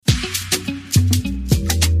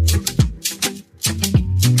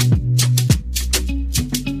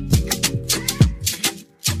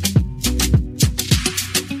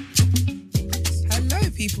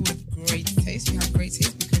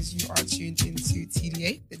to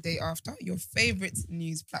TDA, The Day After, your favourite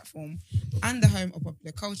news platform and the home of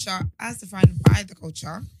popular culture as defined by the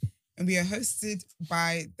culture. And we are hosted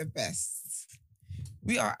by the best.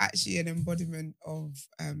 We are actually an embodiment of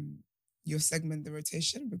your segment, The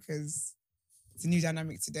Rotation, because it's a new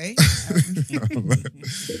dynamic today.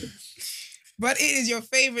 But it is your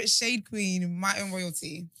favourite shade queen, my own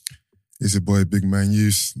royalty. It's your boy, Big Man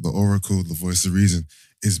Use, the Oracle, the voice of reason,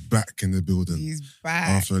 is back in the building. He's back.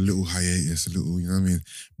 After a little hiatus, a little, you know what I mean,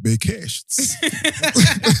 vacations.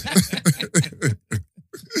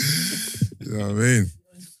 You know what I mean?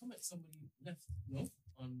 Somebody left, no,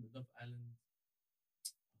 on Love Island.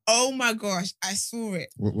 Oh my gosh, I saw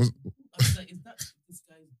it. What was I was like, is that this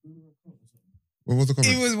guy's Bruno or something? what was the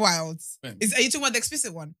comment? It was wild. Right. Are you talking about the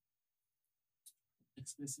explicit one?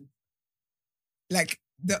 Explicit. Like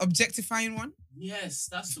the objectifying one? Yes,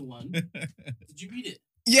 that's the one. Did you read it?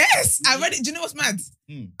 Yes, I read it. Do you know what's mad?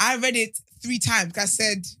 Hmm. I read it 3 times. I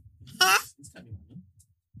said, huh? It's can't be one, no?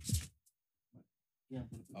 Yeah.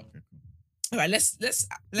 Okay, cool. All right, let's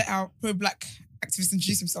let our pro-black activist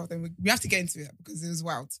introduce himself. Then we have to get into it because it was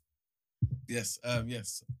wild. Yes, I'm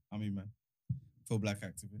Iman, pro black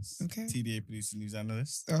activist, Okay. TDA producer, news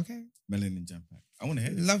analyst, Okay, Melanin Jam Pack. I want to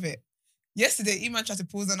hear this. love it. Yesterday, Iman tried to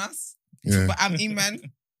pause on us, Yeah. but I'm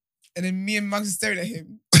Iman, and then me and Mugs were staring at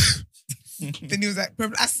him. Then he was like,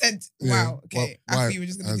 I said, Yeah. wow, okay. Well, I why- thought you were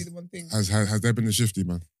just going to do the one thing. Has there been a shifty,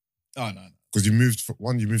 man? Oh, no. Because you moved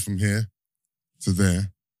from here to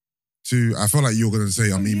there. 2, I felt like you were going to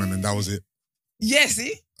say I'm Eman and that was it. Yeah,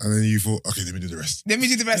 see? And then you thought, okay, let me do the rest. Let me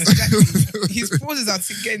do the rest. Exactly. His pauses are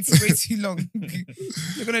getting way too long.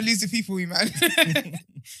 You're going to lose the people, man.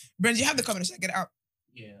 Brent, you have the comment. Should I get it out?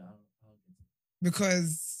 Yeah, I'll get it.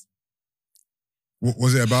 Because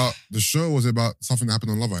Was it about the show or was it about something that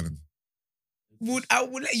happened on Love Island? we'll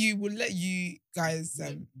let you guys.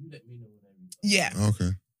 You let me know when I read it. Yeah. Okay.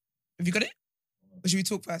 Have you got it? Or should we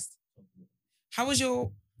talk first? How was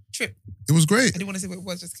your trip? It was I great. didn't want to say what it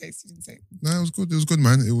was just in case you didn't say it. No, it was good. It was good,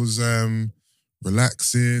 man. It was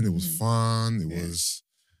relaxing. It was Mhm. fun. It Yeah. was,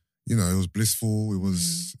 it was blissful. It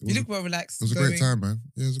was. You look well relaxed. It was a great time, man.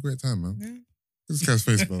 Yeah, it was a great time, man. Yeah. This guy's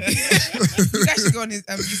face, bro. You can actually go on his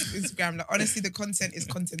Instagram. Like, honestly, the content is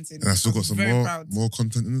contenting. And I still got some very proud. more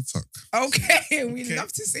content in the tuck. Okay, we Okay.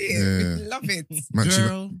 love to see it. Yeah. We love it.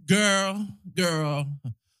 Girl,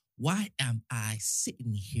 why am I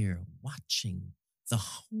sitting here watching the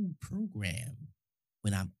whole program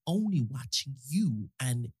when I'm only watching you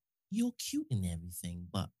and you're cute and everything?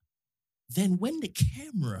 But then when the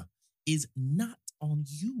camera is not on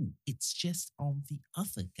you, it's just on the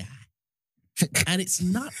other guy. And it's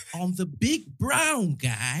not on the big brown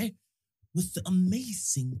guy with the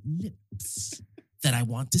amazing lips that I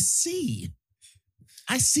want to see.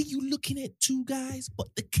 I see you looking at 2 guys,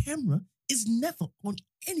 but the camera is never on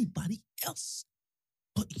anybody else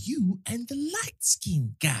but you and the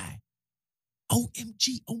light-skinned guy.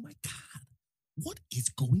 OMG, oh my God, what is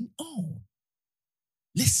going on?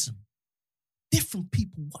 Listen, different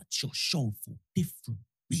people watch your show for different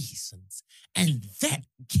reasons, and that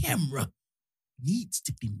camera needs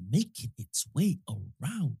to be making its way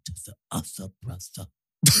around to the other brother.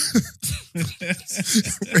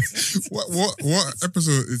 What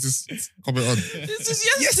episode is this comment on? This is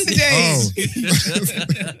Yesterday. Oh.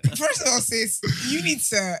 First of all, sis, you need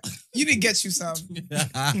to get you some.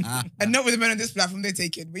 And not with the men on this platform, they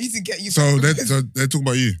take it. But you need to get you So some. they're talking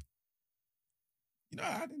about you.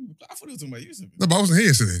 I thought it was talking about you. Something. No, but I wasn't here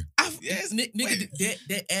yesterday. Yes, Nigga,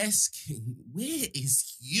 they're asking, where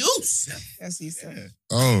is Yusuf? That's you, sir. Yeah.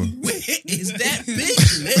 Oh. Where is that big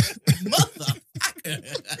lip motherfucker?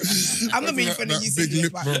 I'm not being funny. That You big say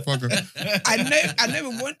lip but motherfucker. I know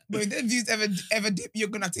when the views ever dip, you're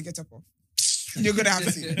gonna have to take your top off. You're gonna have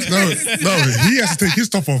to. No, he has to take his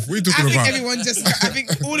top off. What are you I talking think about? I think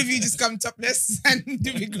all of you just come topless and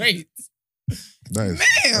do be great. That is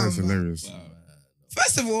Ma'am. hilarious. Wow.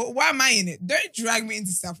 First of all, why am I in it? Don't drag me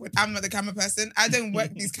into stuff when I'm not the camera person. I don't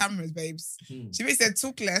work these cameras, babes. She basically said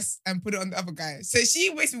talk less and put it on the other guy. So she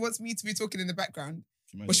basically wants me to be talking in the background,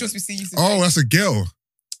 but she wants me to see you. Oh, that's a girl.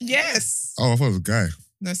 Yes. Oh, I thought it was a guy.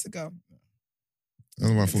 No, it's a girl. I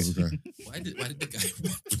don't know why I thought it was a guy. Why did the guy...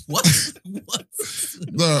 What?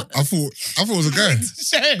 No, I thought it was a guy. I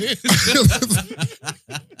just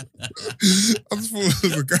thought it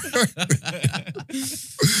was a guy.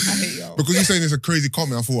 I hate y'all. Because you're saying it's a crazy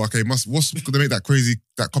comment, I thought, okay, what's gonna make that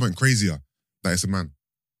comment crazier? That it's a man.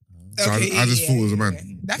 So I just thought it was a man.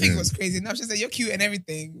 Yeah. That thing Yeah. was crazy enough. She said, you're cute and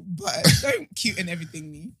everything, but don't cute and everything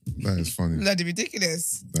me. That is funny. Bloody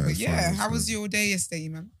ridiculous. That But is yeah, funny, how that's was funny. your day yesterday,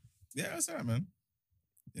 man? Yeah, that's alright, man.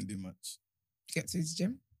 Didn't do much. Get to the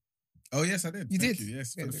gym? Oh yes, I did. You Thank did? You.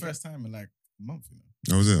 Yes, Yeah, for the yeah. first time in like a month. You know.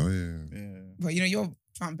 That was it. Oh yeah. Yeah. But you're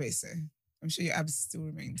plant-based, so I'm sure your abs still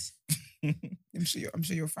remains. I'm sure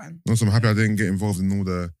you're fine. Also, I'm happy I didn't get involved in all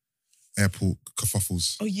the airport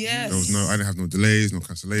kerfuffles. Oh yes. I didn't have no delays, no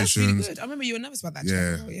That's really cancellations. good. I remember you were nervous about that.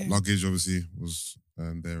 Yeah. Jack. Oh, yeah. Luggage obviously was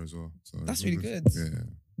there as well. So That's it was really all good.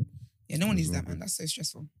 Yeah. Yeah, no one It was needs all that, man. good. That's so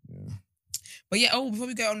stressful. Yeah. But yeah, before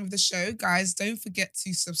we go on with the show, guys, don't forget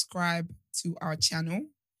to subscribe to our channel.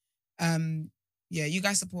 Yeah, you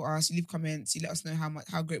guys support us. You leave comments. You let us know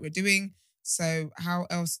how great we're doing. So how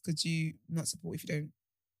else could you not support if you don't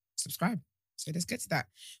subscribe? So let's get to that.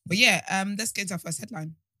 But yeah, let's get to our first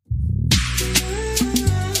headline.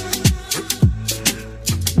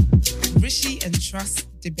 Rishi and Truss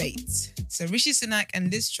debate. So Rishi Sunak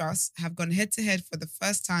and Liz Truss have gone head to head for the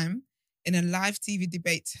first time in a live TV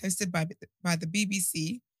debate hosted by the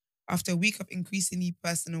BBC after a week of increasingly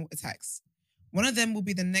personal attacks. One of them will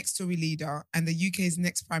be the next Tory leader and the UK's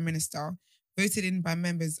next Prime Minister, voted in by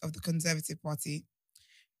members of the Conservative Party.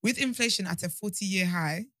 With inflation at a 40-year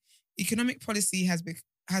high, economic policy has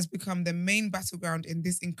become the main battleground in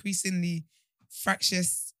this increasingly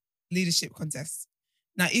fractious leadership contest.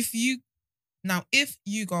 Now, if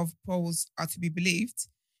YouGov polls are to be believed,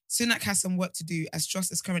 Sunak has some work to do as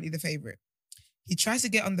Truss is currently the favourite. He tries to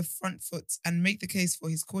get on the front foot and make the case for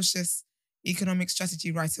his cautious economic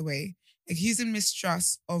strategy right away, accusing Ms.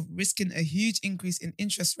 Truss of risking a huge increase in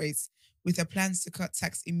interest rates with her plans to cut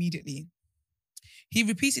tax immediately. He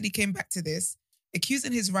repeatedly came back to this,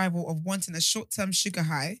 accusing his rival of wanting a short-term sugar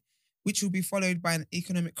high, which will be followed by an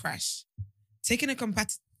economic crash. Taking a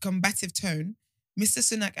combative tone, Mr.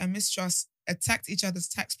 Sunak and Ms. Truss attacked each other's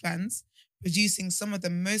tax plans, producing some of the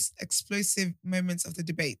most explosive moments of the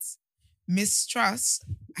debate. Ms. Truss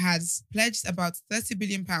has pledged about £30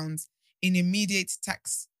 billion in immediate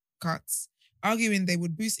tax cuts, arguing they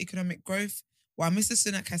would boost economic growth, while Mr.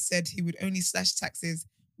 Sunak has said he would only slash taxes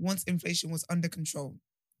once inflation was under control.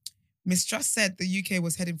 Ms. Truss said the UK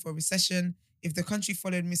was heading for a recession if the country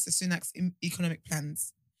followed Mr. Sunak's economic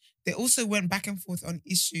plans. They also went back and forth on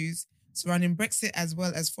issues surrounding Brexit as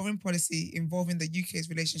well as foreign policy involving the UK's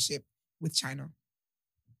relationship with China.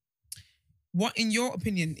 What, in your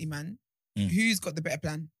opinion, Iman, who's got the better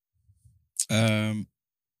plan?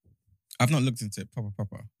 I've not looked into it proper.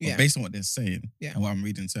 But Yeah. based on what they're saying Yeah. and what I'm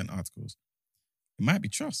reading in certain articles, it might be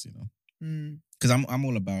Truss, you know. Mm, Because I'm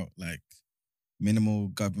all about like minimal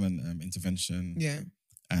government intervention yeah,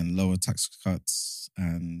 and lower tax cuts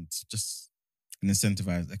and just an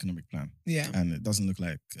incentivized economic plan. yeah, And it doesn't look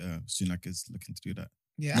like Sunak is looking to do that.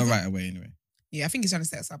 yeah. Not right away, anyway. Yeah, I think he's trying to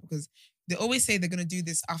set us up because they always say they're going to do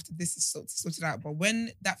this after this is sorted out. But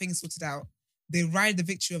when that thing is sorted out, they ride the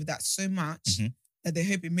victory of that so much that they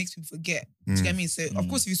hope it makes people forget. Do you get what I mean? So, of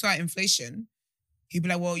course, if you saw inflation, he'd be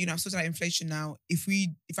like, well, I've sorted out inflation now. If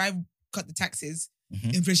I cut the taxes,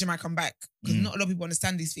 inflation might come back because not a lot of people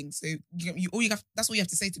understand these things. So that's all you have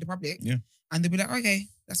to say to the public. Yeah. And they'll be like, okay,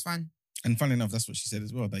 that's fine. And funny enough, that's what she said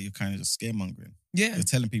as well, that you're kind of just scaremongering. Yeah. You're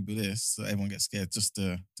telling people this so everyone gets scared just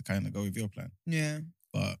to kind of go with your plan. Yeah.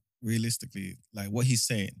 But realistically, like what he's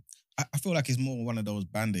saying, I feel like it's more one of those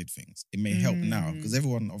band-aid things. It may help now because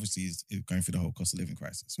everyone obviously is going through the whole cost of living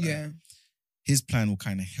crisis. Right? Yeah. His plan will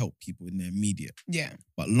kind of help people in the immediate. Yeah.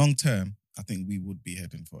 But long term, I think we would be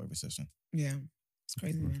heading for a recession. Yeah. It's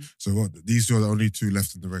crazy, man. So what? These two are the only two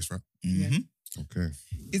left in the race, right? Yeah. Okay.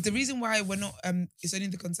 Is the reason why we're not it's only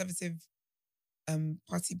the Conservative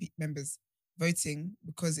party members voting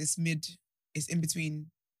because it's in between,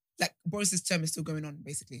 like Boris's term is still going on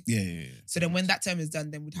basically. Yeah. So then when that term is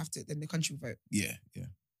done, then then the country would vote. Yeah.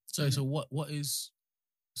 So what is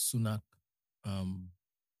Sunak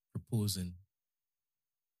proposing?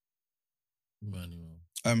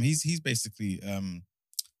 He's basically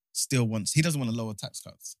still wants. He doesn't want to lower tax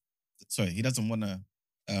cuts. Sorry, he doesn't want to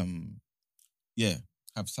have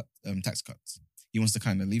tax cuts. He wants to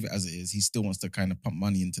kind of leave it as it is. He still wants to kind of pump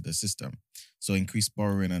money into the system, so increase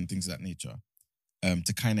borrowing and things of that nature,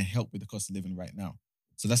 to kind of help with the cost of living right now.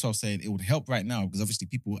 So that's what I was saying. It would help right now because obviously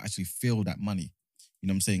people will actually feel that money. You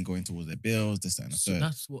know what I'm saying? Going towards their bills, this, that, and the So third.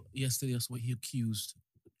 that's what he accused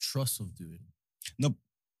Truss of doing. No,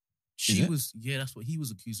 That's what he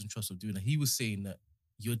was accusing Truss of doing. And he was saying that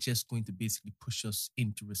you're just going to basically push us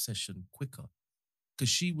into recession quicker. Because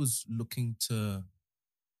she was looking to...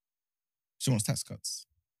 She wants tax cuts.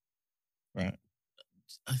 Right.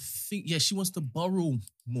 I think, she wants to borrow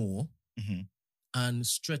more and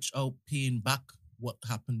stretch out paying back what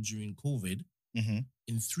happened during COVID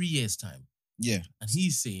in 3 years' time. Yeah. And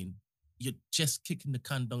he's saying, you're just kicking the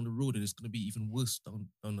can down the road and it's going to be even worse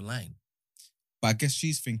down the line. But I guess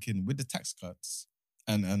she's thinking with the tax cuts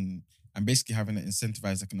and and basically having an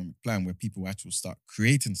incentivized economic plan where people actually start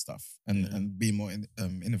creating stuff and being more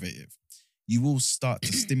innovative, you will start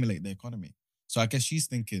to stimulate the economy. So I guess she's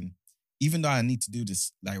thinking, even though I need to do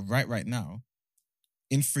this like right now,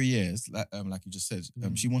 in 3 years, like you just said,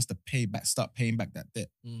 she wants to start paying back that debt,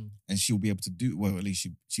 and she'll be able to do. Well, at least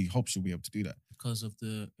she hopes she'll be able to do that because of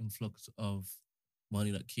the influx of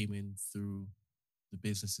money that came in through the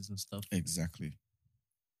businesses and stuff. Exactly.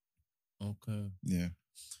 Okay. Yeah.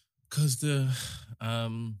 Because there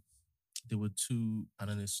were two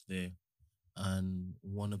analysts there, and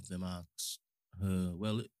one of them asked her,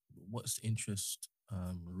 "Well, what's the interest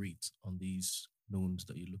rate on these loans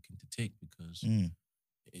that you're looking to take? Because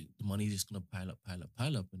the money is just going to pile up,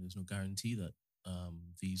 and there's no guarantee that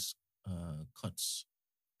these cuts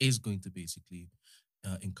is going to basically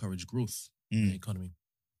encourage growth in the economy."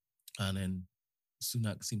 And then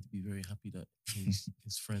Sunak seemed to be very happy that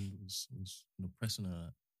his friend was pressing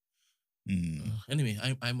her. Anyway,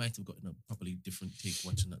 I might have gotten a probably different take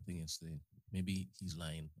watching that thing yesterday. Maybe he's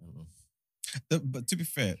lying. I don't know. But to be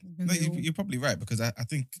fair, no, you're probably right, because I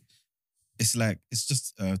think it's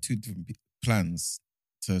just two different plans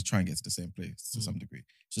to try and get to the same place to some degree.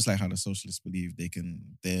 It's just like how the socialists believe they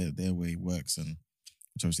can their way works, and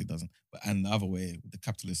which obviously doesn't. And the other way with the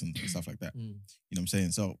capitalism and stuff like that. You know what I'm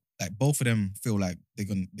saying? So like both of them feel like they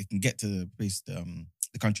can get to the place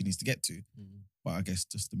the country needs to get to, but I guess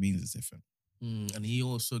just the means is different. And he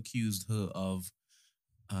also accused her of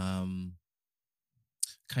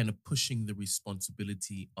kind of pushing the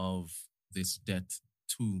responsibility of this debt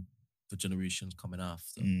to the generations coming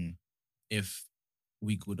after. If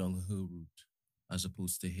we go down her route as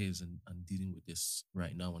opposed to his and dealing with this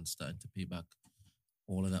right now and starting to pay back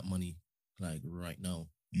all of that money like right now.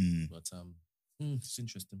 But it's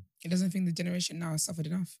interesting. He doesn't think the generation now has suffered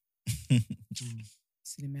enough.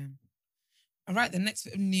 Silly man. All right, the next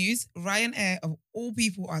bit of news. Ryanair, of all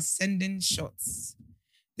people, are sending shots.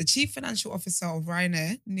 The chief financial officer of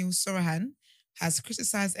Ryanair, Neil Sorahan, has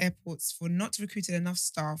criticised airports for not recruiting enough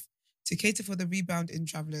staff to cater for the rebound in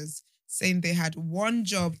travellers, saying they had one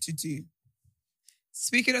job to do.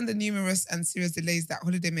 Speaking on the numerous and serious delays that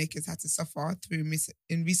holidaymakers had to suffer through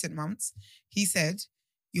in recent months, he said,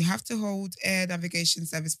 "You have to hold air navigation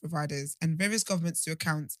service providers and various governments to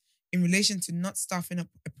account in relation to not staffing up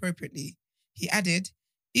appropriately." He added,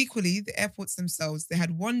 "Equally, the airports themselves, they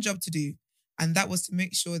had one job to do, and that was to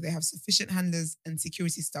make sure they have sufficient handlers and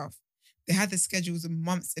security staff. They had the schedules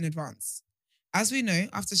months in advance. As we know,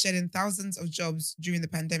 after shedding thousands of jobs during the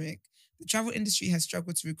pandemic, the travel industry has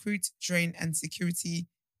struggled to recruit, train, and security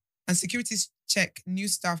check new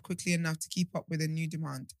staff quickly enough to keep up with the new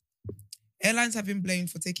demand. Airlines have been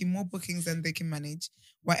blamed for taking more bookings than they can manage,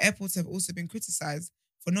 while airports have also been criticised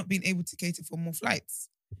for not being able to cater for more flights.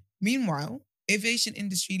 Meanwhile, aviation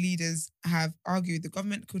industry leaders have argued the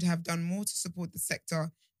government could have done more to support the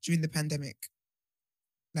sector during the pandemic."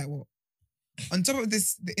 Like what? On top of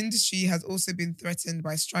this, the industry has also been threatened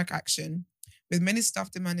by strike action, with many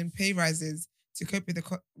staff demanding pay rises to cope with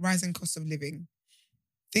the rising cost of living.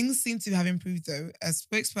 Things seem to have improved though, as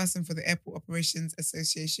spokesperson for the Airport Operations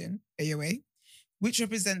Association, AOA, which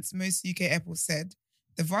represents most UK airports, said,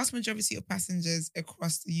 "The vast majority of passengers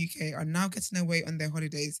across the UK are now getting away on their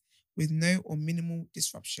holidays with no or minimal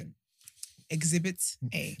disruption." Exhibit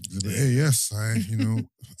A. Exhibit A, yes. I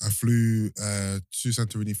flew to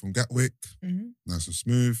Santorini from Gatwick. Nice and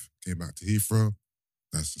smooth. Came back to Heathrow.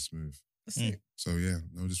 Nice and smooth. That's it. So yeah,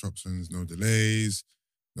 no disruptions, no delays,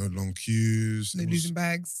 no long queues. No losing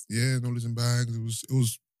bags. Yeah, no losing bags. It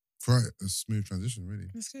was quite a smooth transition, really.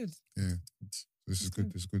 That's good. Yeah. This is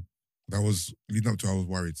good. This is good. That was leading up to, I was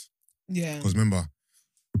worried. Yeah. Because remember,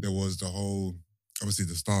 there was the whole, obviously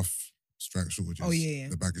the staff strike shortages,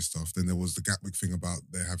 the baggage stuff. Then there was the Gatwick thing about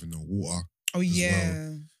they having no water. Oh yeah.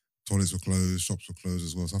 Well. Toilets were closed, shops were closed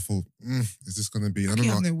as well. So I thought, is this going to be... I don't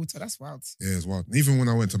know. Have no water. That's wild. Yeah, it's wild. And even when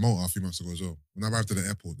I went to Malta a few months ago as well, when I arrived at the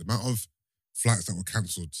airport, the amount of flights that were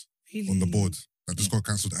cancelled on the board, that just got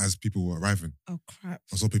cancelled as people were arriving. Oh, crap.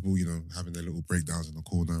 I saw people, having their little breakdowns in the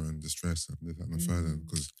corner and distress and this, that, and the further,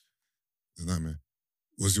 because it's a nightmare.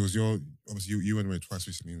 Was your... Obviously, you went away twice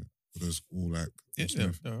recently, innit? Were those all like... Yeah,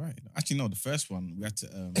 they're all right. Actually, no, the first one, we had to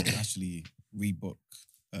actually rebook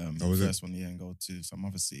was the it? first one, and go to some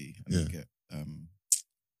other city and then get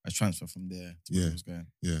a transfer from there to where I was going.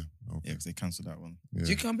 Yeah. Okay. Yeah, because they cancelled that one. Yeah. Do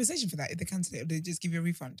you get compensation for that if they cancel it, or do they just give you a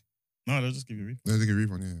refund? No, they'll just give you a refund. No, they give you a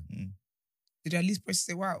refund, yeah. Did they at least process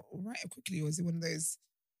it right quickly, or is it one of those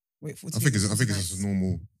wait for? I think it's just a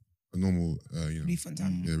normal refund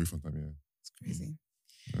time. Yeah, refund time. Yeah, it's crazy.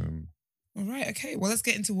 All right, okay. Well, let's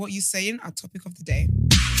get into what you're saying. Our topic of the day.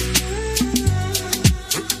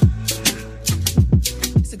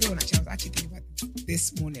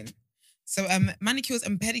 this morning. So, manicures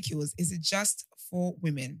and pedicures, is it just for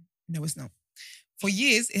women? No, it's not. For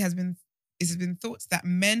years, it has been thought that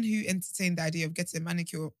men who entertain the idea of getting a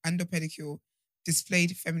manicure and a pedicure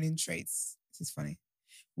displayed feminine traits. This is funny.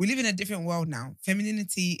 We live in a different world now.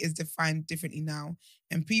 Femininity is defined differently now,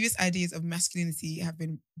 and previous ideas of masculinity have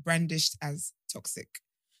been brandished as toxic.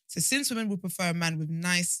 So since women would prefer a man with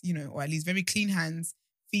nice, or at least very clean hands,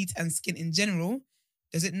 feet, and skin in general,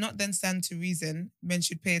 does it not then stand to reason men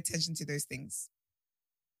should pay attention to those things?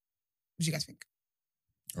 What do you guys think?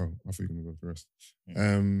 Oh, I thought you were going to go first.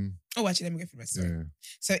 Oh, actually, let me go for the rest. Sorry. Yeah.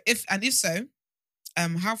 So if so,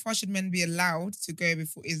 how far should men be allowed to go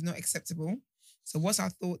before it is not acceptable? So what's our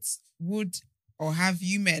thoughts? Would or have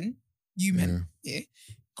you men,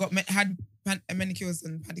 had manicures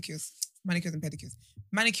and pedicures,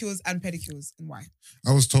 and why?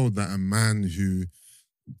 I was told that a man who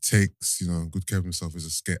takes, good care of himself is a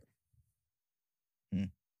sket.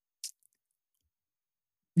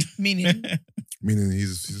 Meaning, Meaning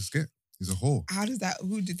he's a sket. He's a whore.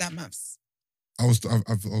 Who did that maths? I was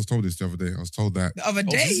told this the other day. I was told that. The other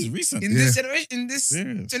day? This is recent. In this generation, in this Yeah.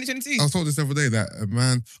 2022? I was told this the other day that a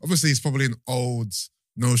man, obviously it's probably an old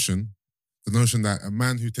notion, the notion that a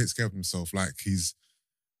man who takes care of himself, like he's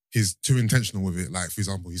too intentional with it. Like, for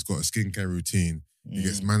example, he's got a skincare routine. He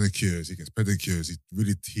gets manicures, he gets pedicures.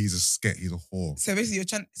 He's a sket, he's a whore. So basically you're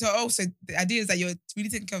trying, so the idea is that you're really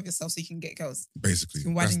taking care of yourself so you can get girls. Basically. You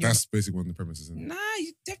can widen That's basically one of the premises. Isn't it? Nah,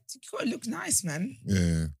 you gotta look nice, man.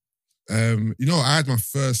 Yeah. I've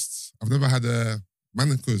never had a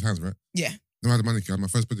manicure's hands, right? Yeah. Never had a manicure. I had my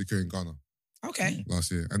first pedicure in Ghana Okay.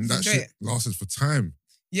 last year. And Did you that enjoy shit it? lasted for time.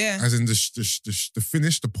 Yeah. As in the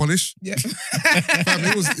finish, the polish. Yeah. Fam,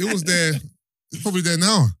 it was there. It's probably there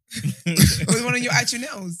now. With one of your actual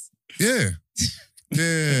nails. Yeah.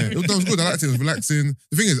 Yeah. That was good. I liked it. It was relaxing.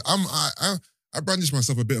 The thing is, I brandish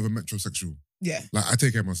myself a bit of a metrosexual. Yeah. Like, I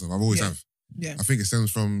take care of myself. I've always Yeah. have. Yeah. I think it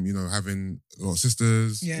stems from, having a lot of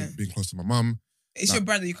sisters, Yeah. being close to my mum. It's your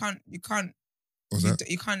brand. You can't. What's that?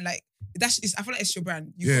 You can't like. I feel like it's your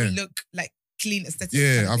brand. You Yeah. gotta look like clean, aesthetic.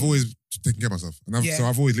 Yeah, kind of I've thing. always taken care of myself. And Yeah. so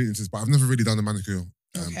I've always leaned into this, but I've never really done the manicure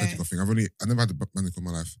Okay. pedicure thing. I never had a manicure in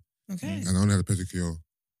my life. Okay. And I only had a pedicure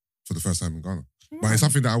for the first time in Ghana. But Wow. it's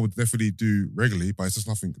something that I would definitely do regularly, but it's just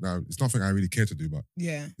nothing I really care to do, but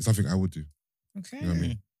Yeah. it's something I would do. Okay. You know what I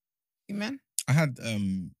mean? You man. I had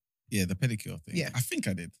the pedicure thing. Yeah. I think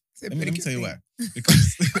I did. It's a Let me pedicure tell you thing. why.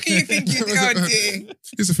 Because What do you think you did? Oh dear.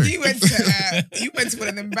 It's a thing. You went to one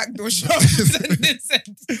of them backdoor shops and then said,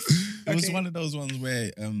 it was Okay. one of those ones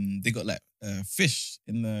where they got like fish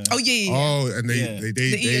in the. "Oh yeah. Oh, and Yeah. they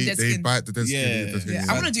eat your dead skin. bite the dead skin. Yeah. eat the dead skin, Yeah,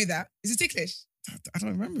 yeah. I want to do that. Is it ticklish? I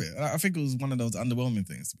don't remember it. I think it was one of those underwhelming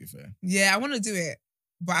things. To be fair. Yeah, I want to do it,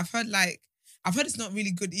 but I've heard it's not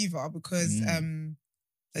really good either because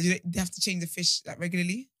they have to change the fish like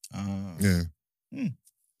regularly. Yeah.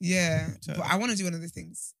 Yeah, So- but I want to do one of those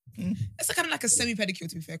things. Mm. It's kind of like a semi pedicure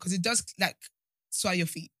to be fair because it does like swell your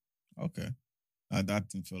feet. Okay. I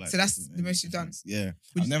didn't feel like. So that's there's the any most you've done? difference. Yeah.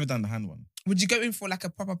 Would I've you- never done the hand one. Would you go in for like a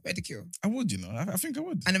proper pedicure I would, I think I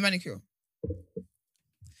would. and a manicure?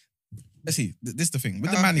 Let's see. This is the thing with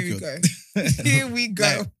the Oh, manicure. Here we go. Here we go.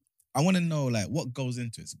 Like, I want to know like what goes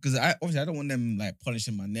into it because obviously I don't want them like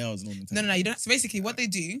polishing my nails and all the time. No. You don't. So basically, what they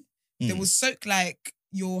do, they will soak like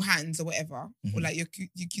your hands or whatever, or Mhm. like your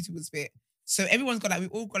cuticles bit. So everyone's got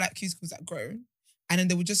we've all got like cuticles that grow, and then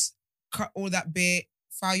they will just cut all that bit,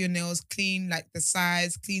 file your nails, clean like the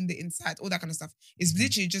sides, clean the inside, all that kind of stuff. It's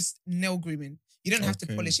literally just nail grooming. You don't have to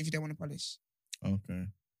Okay. polish if you don't want to polish. Okay.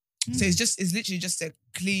 So it's literally just a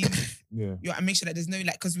clean Yeah. and make sure that there's no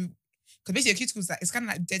like because basically your cuticles it's kind of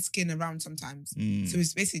like dead skin around sometimes. Mm. So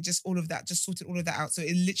it's basically just all of that, just sorted all of that out. So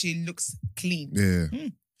it literally looks clean. Yeah.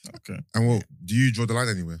 Okay. And what do you draw the line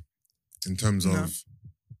anywhere in terms No. of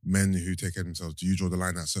men who take care of themselves? Do you draw the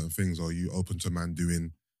line at certain things, or are you open to a man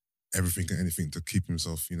doing everything and anything to keep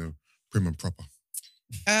himself, prim and proper?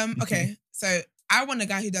 Okay, so I want a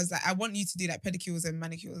guy who does that. I want you to do like pedicures and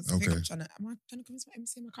manicures. I think Okay. am I trying to convince my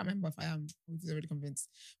MC? I can't remember if I am. I was already convinced.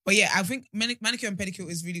 But yeah, I think manicure and pedicure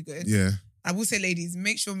is really good. Yeah. I will say, ladies,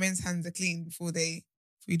 make sure men's hands are clean before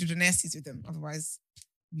you do the nasties with them. Otherwise,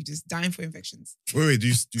 you just dying for infections. Wait. Do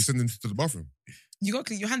you send them to the bathroom? You got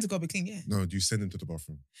clean. Your hands have got to be clean. Yeah. No. Do you send them to the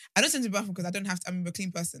bathroom, I don't send to the bathroom because I don't have to. I'm a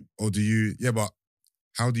clean person. or do you? Yeah, but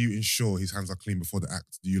how do you ensure his hands are clean before the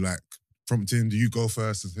act? Do you like prompt him? Do you go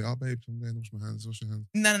first and say, "Oh, babe, I'm going to wash my hands. Wash your hands."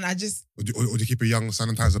 No. I just Or do you keep a young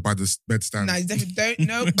sanitizer by the bedstand? no. You definitely don't.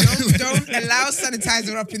 No. Don't allow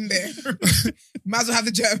sanitizer up in there. Might as well have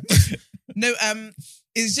the germ. No.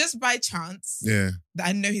 It's just by chance Yeah. that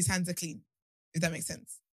I know his hands are clean. If that makes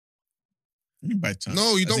sense. By chance.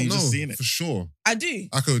 No, you As in don't you've just know seen it. for sure. I do.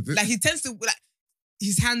 I could. Like he tends to like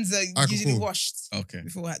his hands are Ah, usually cool. washed Okay.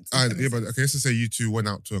 beforehand. Yeah, but okay, let's just say you two went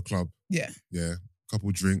out to a club. Yeah. Yeah.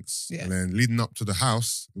 Couple drinks. Yeah. And then leading up to the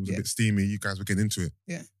house, it was a Yeah. bit steamy. You guys were getting into it.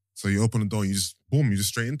 Yeah. So you open the door and you just, boom, you just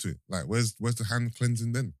straight into it. Like, where's the hand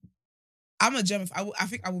cleansing then? I'm a German. I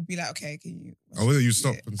think I would be like, okay, can you? Oh, will you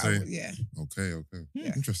stop Yeah, and I say, would, yeah. okay.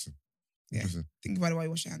 Yeah. Interesting. Yeah. Interesting. Think about it while you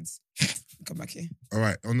wash your hands. Come back here. All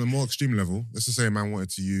right. On the more extreme level, let's just say a man wanted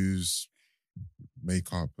to use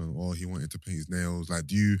makeup or he wanted to paint his nails. Like,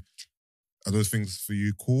 are those things for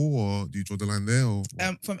you cool or do you draw the line there? Or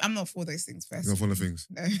I'm not for those things first. you're not for the things?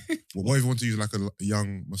 No. What if you want to use like a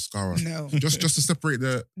young mascara? No. Just to separate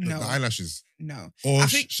the No. eyelashes No. or I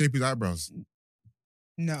think- shape his eyebrows.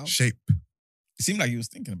 No. Shape It seemed like you was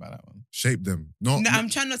thinking about that one. them. Not No, I'm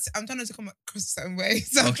trying not to come across a certain way.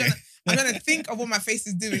 So Okay. I'm trying to think of what my face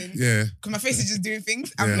is doing. yeah. Because my face is just doing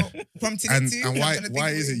things. I'm Yeah. not prompting And it to. and I'm why trying to think why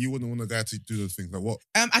of is it ways. you wouldn't want a guy to do those things? Like what?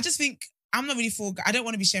 I just think I'm not really for. I don't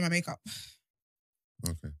want to be sharing my makeup.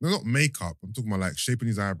 Okay, no, not makeup. I'm talking about like shaping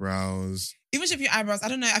his eyebrows. Even shaping your eyebrows. I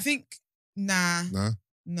don't know. I think nah.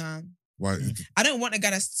 Nah, why? I don't want a guy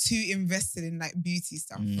that's too invested in like beauty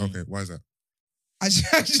stuff. Okay, why is that? I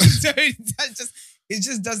just don't. It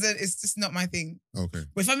just doesn't. It's just not my thing. Okay,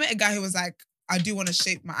 But if I met a guy who was like, I do want to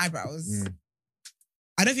shape my eyebrows,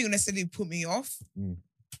 I don't think it would necessarily put me off. Mm.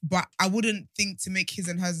 But I wouldn't think to make his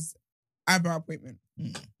and hers eyebrow appointment. Do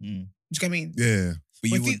you get what I mean? yeah. But But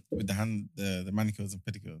you if would you- with the manicures and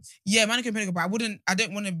pedicures. Yeah, manicure and pedicure, but I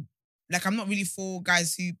don't want to, like, I'm not really for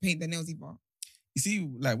guys who paint their nails either. You see,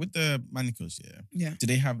 like with the manicures, Yeah. do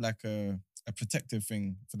they have like a protective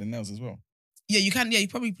thing for the nails as well? Yeah, you can, you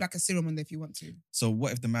probably put like a serum on there if you want to. So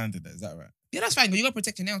what if the man did that? Is that right? Yeah, that's fine, but you gotta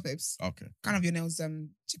protect your nails, babes. Okay. Can't have your nails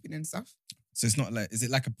chipping and stuff. So it's not like, is it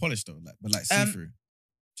like a polish though? Like, but like see-through?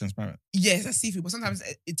 Transparent? Yes, that's see-through, but sometimes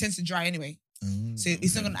it tends to dry anyway. So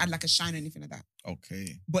it's not okay. gonna add like a shine or anything like that.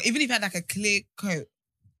 Okay. But even if you had like a clear coat,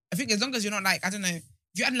 I think as long as you're not like, I don't know, if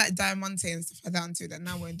you had like diamante and stuff like that onto it, then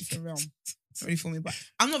now we're in a different realm. Not really for me, but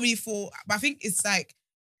I'm not really for, but I think it's like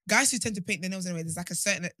guys who tend to paint their nails anyway, there's like a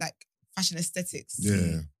certain like fashion aesthetics.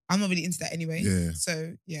 Yeah. I'm not really into that anyway. Yeah.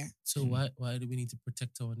 So yeah. So why do we need to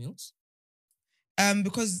protect our nails?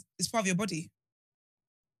 Because it's part of your body.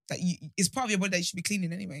 It's part of your body that you should be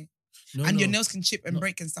cleaning anyway. No, And no, your nails can chip and not-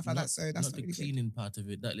 break and stuff like that. So that's not the really good. cleaning part of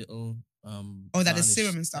it. That little Oh, that the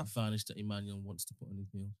serum and stuff. varnish that Emmanuel wants to put on his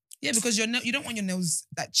nail. Yeah, because you don't want your nails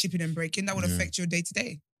that chipping and breaking. That would Yeah. affect your day to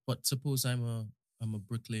day. But suppose I'm a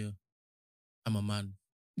bricklayer. I'm a man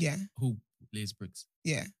Yeah, who lays bricks.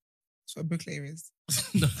 yeah. That's what a bricklayer is.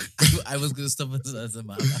 No, I was gonna stop as a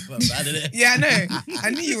man. I'm bad at it. Yeah, I know. I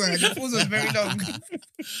knew you were. The pause was very long.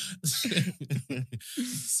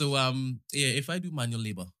 So yeah, if I do manual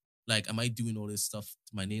labor, like am I doing all this stuff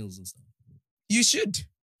to my nails and stuff? You should.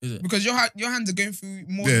 Is it? Because your hands are going through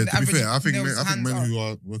more Yeah, than the to be average fair, I think nails hands men are. who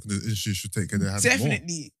are working in the industry should take care of their hands more.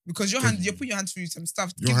 Definitely. Because your hands, you're putting your hands through some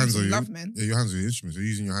stuff. Your Give hands them are some your, love, man. yeah, your hands are your instruments. You're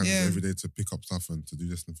using your hands Yeah. every day to pick up stuff and to do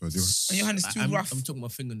this and third. And your hand is too I'm rough. talking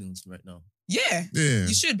about fingernails right now. Yeah. Yeah.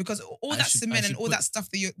 You should, because all I that should- cement I and should all put- that stuff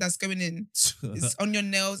that's going in is on your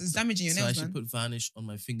nails. It's damaging your So I nails, should man. put varnish on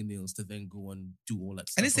my fingernails to then go and do all that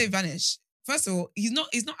stuff. I didn't say vanish. First of all, he's not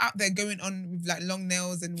out there going on with like long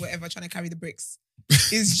nails and whatever trying to carry the bricks.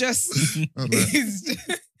 It's just Like, it's just,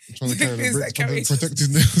 trying to carry the It's bricks, like trying to carrying- protect his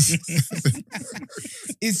nails.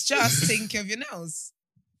 it's just taking care of your nails.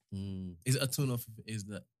 Is it a turn off if it is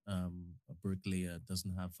that a bricklayer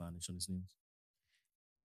doesn't have varnish on his nails?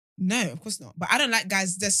 No, of course not. But I don't like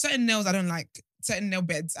guys. There's certain nails I don't like. Certain nail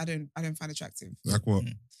beds I don't find attractive. Like what?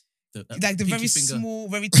 Like the pinky very finger. small,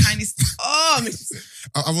 very tiny. Oh,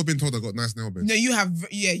 I've always been told I got nice nail beds. no, you have.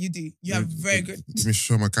 Yeah, you do. You have very good. Let me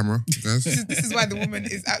show my camera, guys. This is why the woman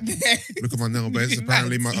is out there. Look at my nail beds. Looking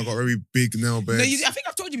Apparently, mad. I got very big nail beds. No, I think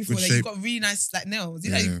I've told you before Good that shape. you've got really nice like nails.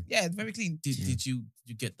 Yeah. Yeah, very clean. Did you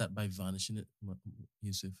get that by varnishing it,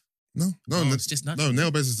 Yusuf? no, Oh, it's just natural. no.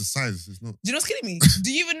 Nail beds is the size. It's not. Do you know what's killing me?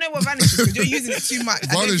 Do you even know what varnish is? Because you're using it too much.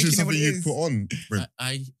 I don't Varnish think is you know what something it you is. put on. Brent.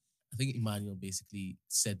 I think Emmanuel basically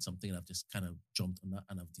said something and I've just kind of jumped on that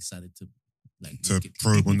and I've decided to like To make it-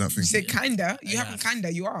 probe on that thing. You say Yeah. kinda. You Yeah. haven't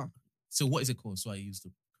kinda. You are. So what is it called? So I use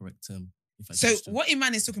the correct term. If I So choose to. what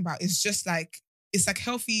Iman is talking about is just like it's like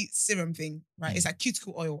healthy serum thing, right? Mm. It's like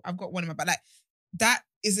cuticle oil. I've got one in my bag. Like that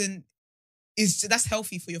isn't. That's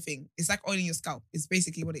healthy for your thing. It's like oiling your scalp. It's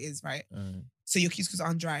basically what it is, right? So your cuticles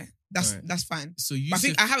aren't dry. Alright. That's fine. So But I Yusuf,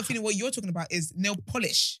 think I have a feeling what you're talking about is nail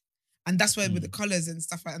polish, and that's where with the Mm. colors and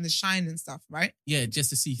stuff like and the shine and stuff, right? yeah, just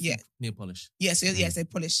to see Yeah. nail polish. Yeah. So yeah, say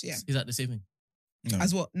polish. Yeah. Is that the same thing?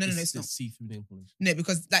 As what? No, it's It's not. see-through nail polish. No,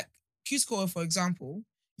 because like cuticle oil, for example,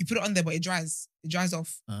 you put it on there, but it dries. It dries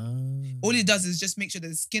off. All it does is just make sure that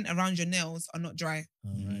the skin around your nails are not dry,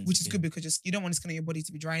 Alright, which is okay. good because you don't want the skin on your body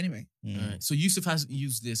to be dry anyway. Alright. So Yusuf hasn't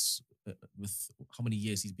used this with how many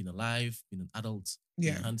years he's been alive, been an adult, been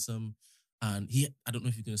Yeah. handsome. And I don't know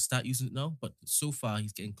if he's going to start using it now, but so far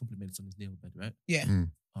he's getting compliments on his nail bed, right? Yeah.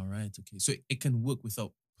 All right, okay. So it can work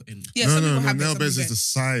without putting... Yeah, no, some people no, have it, nail some beds people is the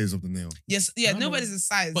size of the nail. Yes, yeah, No, nobody's the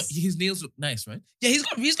size. But his nails look nice, right? yeah,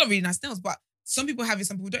 he's got really nice nails, but some people have it,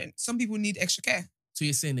 some people don't. Some people need extra care. So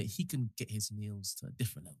you're saying that he can get his nails to a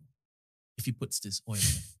different level if he puts this oil in.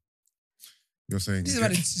 You're saying. This is why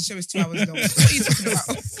the show is 2 hours long. What are you talking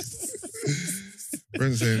about?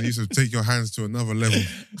 Brent's saying you should take your hands to another level.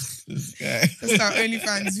 This guy. That's our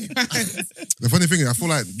OnlyFans. The funny thing is, I feel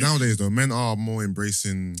like nowadays though, men are more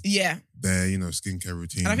embracing Yeah, their, skincare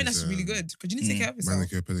routines. and I think that's really good because you need to take care of yourself.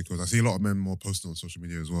 Manicure, pedicures. I see a lot of men more posting on social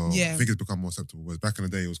media as well. Yeah. I think it's become more acceptable. Whereas back in the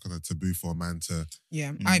day, it was kind of taboo for a man to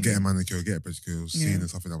Yeah, I agree. get a manicure, get a pedicure. It was Yeah. seen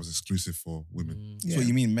as something that was exclusive for women. Yeah. So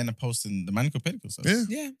you mean men are posting the manicure pedicure stuff? Yeah,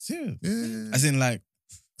 Yeah, Serious? yeah. As in like,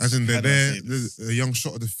 As in they're How do I there, say this? there's a young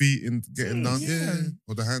shot of the feet in getting done. yeah. Yeah.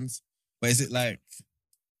 Or the hands. but is it like,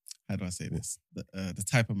 how do I say this? The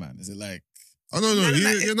type of man. Is it like, Oh, no.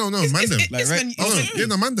 No, No, it's, man them. Like it's red- men, Oh, no. it's, Yeah,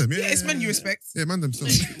 no, man them. Yeah, yeah, it's men you respect. Yeah, man them still.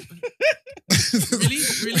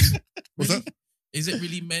 Really? What's that? Is it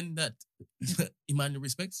really men that Emmanuel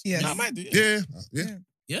respects? Yeah. I might do. Yeah.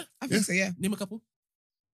 Yeah. I think so. Yeah. Name a couple.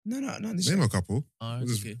 No. This Name a couple. All right, What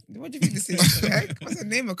is- okay. What do you think this is? Like, what's a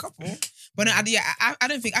name? A couple? But no, I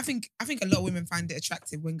don't think. I think a lot of women find it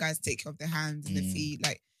attractive when guys take care of their hands and their feet,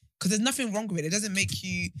 like, because there's nothing wrong with it. It doesn't make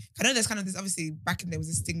you. I know there's kind of this. Obviously, back in there was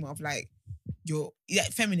a stigma of like you're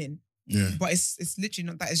feminine, Yeah. but it's literally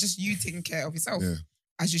not that. It's just you taking care of yourself, Yeah.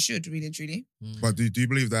 as you should, really and truly. Mm. But do you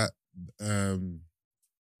believe that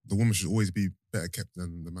the woman should always be better kept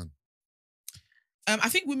than the man? I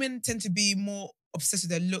think women tend to be more obsessed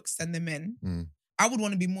with their looks than the men. Mm. I would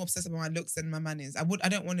want to be more obsessed about my looks than my man is. I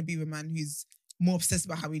don't want to be with a man who's more obsessed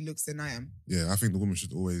about how he looks than I am. Yeah, I think the woman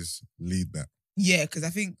should always lead that. Yeah, because I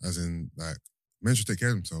think As in, like, men should take care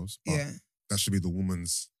of themselves, but yeah, that should be the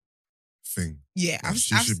woman's thing. yeah. Like,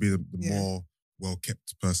 she should be the yeah. more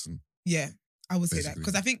well-kept person. Yeah, I would say that Basically.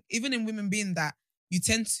 because I think even in women being that, you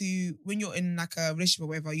tend to, when you're in like a relationship or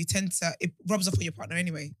whatever, you tend to, it rubs off on your partner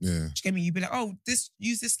anyway. Yeah. Do you get me? You'd be like, oh,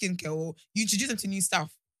 use this skincare, or you introduce them to new stuff.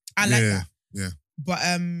 I like that. Yeah. But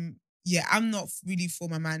yeah, I'm not really for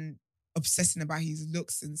my man obsessing about his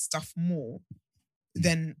looks and stuff more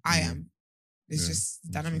than I Yeah. am. It's Yeah, just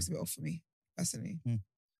okay. dynamics a bit off for me personally. Hmm.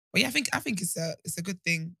 But yeah, I think it's a good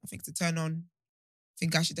thing. I think it's a turn on. I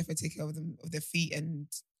think guys should definitely take care of them, of their feet and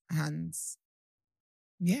hands.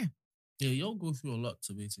 Yeah, Yeah, y'all go through a lot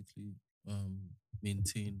to basically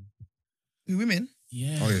maintain. with women.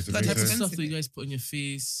 Yeah. Oh, yeah, to The type of maintain. stuff that you guys put on your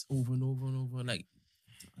face over and over and over. Like,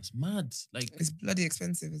 that's mad. Like, It's bloody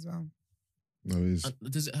expensive as well. No, it is.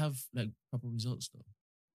 does it have like proper results though?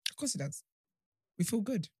 Of course it does. We feel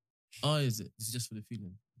good. Or is it? It's just for the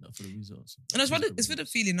feeling, not for the results. And it's for the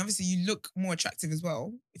feeling. Obviously, you look more attractive as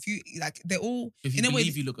well. If you like, they're all If you in a way.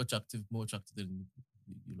 believe you look attractive, more attractive than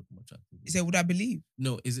you look more attractive. You say, would I believe?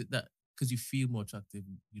 No, is it that because you feel more attractive,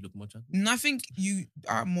 you look more attractive? No, I think you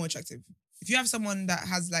are more attractive. If you have someone that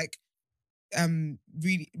has like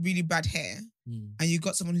really, really bad hair Mm. and you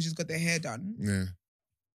got someone who's just got their hair done, Yeah.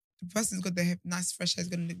 the person who's got their hair, nice fresh hair is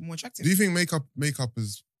going to look more attractive. Do you think makeup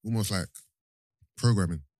is almost like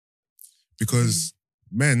programming? Because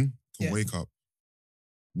men can Yeah. wake up,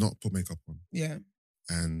 not put makeup on, Yeah.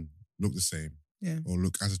 and look the same, Yeah. or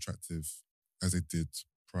look as attractive as they did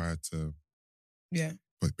prior to Yeah.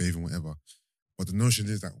 bathing, whatever. But the notion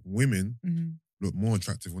is that women Mhm. look more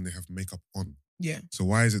attractive when they have makeup on. Yeah. So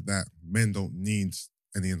why is it that men don't need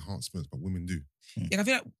any enhancements, but women do? Yeah. I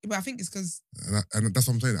feel like, but I think it's because, And that's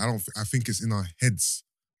what I'm saying. I think it's in our heads.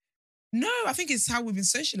 no, I think it's how we've been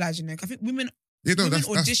socialized, you know. I think women, Yeah, no, Women that's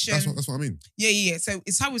audition- what I mean. yeah. So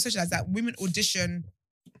it's how we socialize that women audition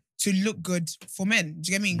to look good for men.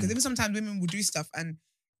 Do you get me? Because even sometimes women will do stuff and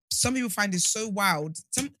some people find it so wild.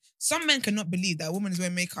 Some men cannot believe that a woman is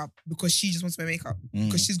wearing makeup because she just wants to wear makeup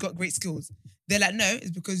because she's got great skills. They're like, no, it's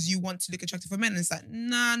because you want to look attractive for men. And it's like,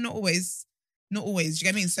 nah, not always. Not always. Do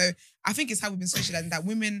you get me? So I think it's how we've been socializing that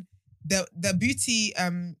women, the beauty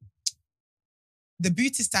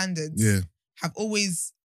standards Yeah, have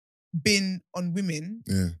always been on women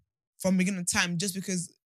yeah, from beginning of time, just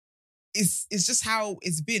because it's just how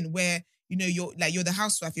it's been. Where you're the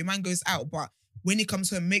housewife, your man goes out, but when he comes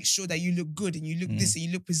home, make sure that you look good and you look this and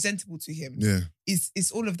you look presentable to him. yeah.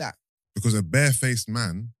 It's all of that. Because a barefaced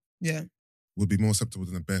man Yeah, would be more acceptable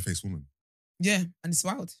than a barefaced woman. yeah, and it's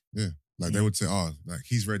wild. Yeah. Like they would say, like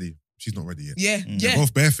he's ready, she's not ready yet. Yeah, Mm. They're yeah.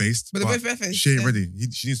 both barefaced, But but, they're both barefaced. she ain't Yeah.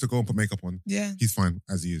 ready. She needs to go and put makeup on. Yeah, He's fine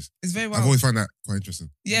as he is. it's very I've wild. always found that quite interesting.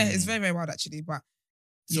 Yeah, it's Mm. very, very wild actually. But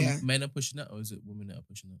So yeah, men are pushing that, or is it women that are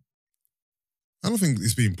pushing that? I don't think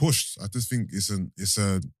it's being pushed. I just think it's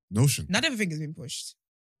a notion. not everything has been pushed.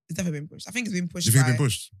 It's never been pushed. I think it's been pushed. Do you think by, it's been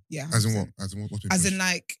pushed? Yeah. As in 100%. what? As in what? What's been As pushed? in,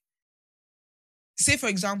 like, say for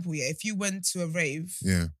example, yeah, if you went to a rave,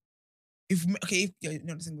 Yeah,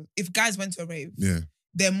 if guys went to a rave, yeah.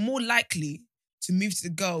 they're more likely to move to the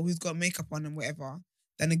girl who's got makeup on and whatever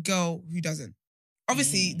than a girl who doesn't.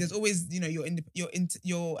 Obviously, there's always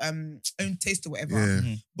your own taste or whatever.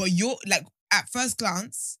 Yeah. But you're like at first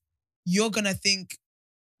glance, you're gonna think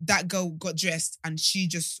that girl got dressed and she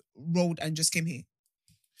just rolled and just came here.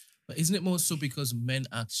 But isn't it more so because men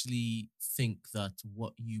actually think that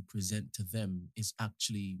what you present to them is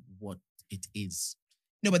actually what it is?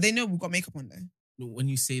 No, but they know we've got makeup on though. When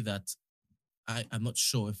you say that, I'm not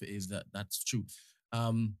sure if it is that's true.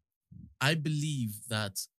 I believe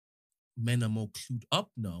that men are more clued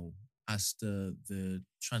up now as to the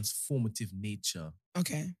transformative nature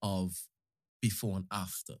Okay. of before and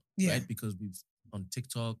after, Yeah. right? Because we've on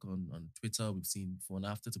TikTok, on Twitter, we've seen before and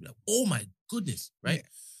after to be like, oh my goodness, right?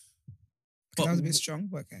 That was a bit strong,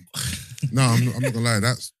 but okay. No, I'm not gonna lie.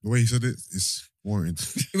 That's the way he said it. It's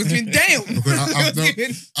warranted. It was doing damn.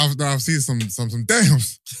 Because I've seen some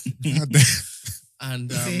dams. God damn.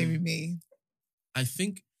 And Hearing me. I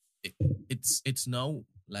think it's now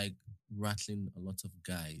like rattling a lot of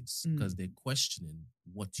guys Mm. because they're questioning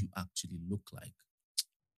what you actually look like.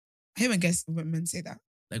 I hate when men say that.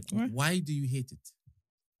 Like, Right. why do you hate it?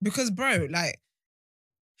 Because, bro, like,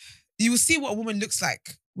 you will see what a woman looks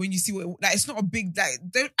like when you see what, like, it's not a big, like,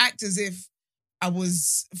 don't act as if I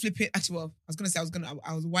was flipping. Actually, well, I was going to say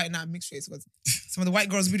I was white now mixed race because some of the white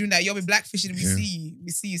girls be doing that. You'll be blackfishing and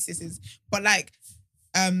we see you, sisters. But, like,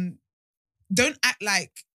 don't act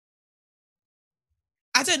like,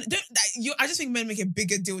 I just think men make a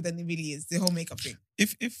bigger deal than it really is, the whole makeup thing.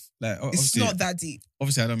 If like It's obviously, not that deep.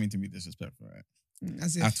 obviously I don't mean to be disrespectful, right?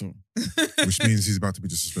 As if, At all. Which means he's about to be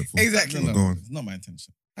disrespectful. Exactly. Go on. It's not my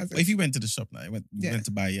intention. as But if. if you went to the shop now, you Yeah. went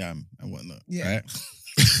to buy yam and whatnot, Yeah. right?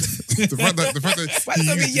 the fact that Why he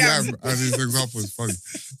so many used yams? yam as his example is funny.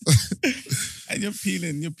 And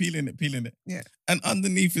you're peeling it. Yeah. And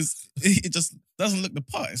underneath it just doesn't look the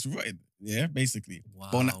part. It's rotted. Yeah, basically.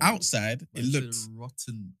 But on the outside, it looks.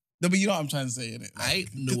 rotten. No, but you know what I'm trying to say, innit? I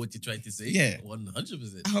know what you're trying to say. Yeah.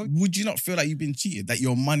 100%. Would you not feel like you've been cheated? That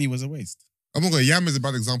your money was a waste? I'm not going. Yam is a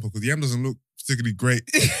bad example because yam doesn't look particularly great.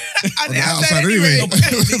 And the outside outside anyway. anyway.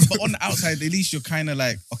 No, but on the outside, at least you're kind of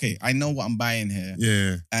like, okay, I know what I'm buying here,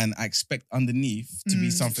 Yeah, and I expect underneath to be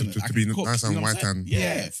Mm. something to that I be can cook, nice you and know what I'm white saying? and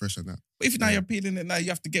Yeah. fresh and that. But if now Yeah. you're peeling it now, you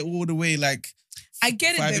have to get all the way like. I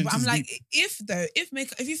get it 5 though, but I'm inches like, deep.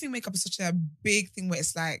 if you think makeup is such a big thing where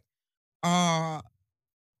it's like,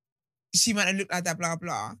 she might not look like that, blah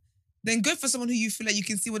blah, then go for someone who you feel like you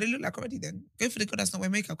can see what they look like already. Then go for the girl that's not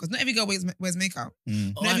wearing makeup because not every girl wears makeup.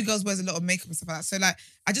 Mm. Not every girl wears a lot of makeup and stuff like that. So like,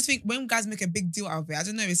 I just think when guys make a big deal out of it, I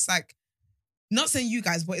don't know, it's like, not saying you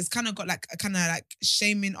guys, but it's kind of got like a kind of like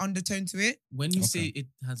shaming undertone to it. When you Okay. say it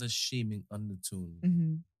has a shaming undertone,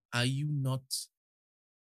 Mm-hmm. are you not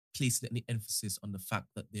placing any emphasis on the fact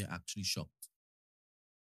that they're actually shocked?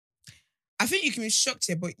 I think you can be shocked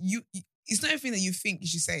here, but it's not everything that you think you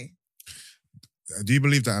should say. Do you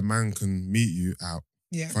believe that a man can meet you out,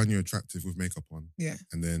 Yeah. find you attractive with makeup on, Yeah.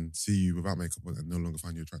 and then see you without makeup on and no longer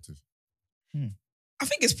find you attractive? I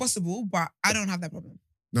think it's possible, but I don't have that problem.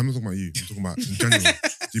 No, I'm not talking about you. I'm talking about in general.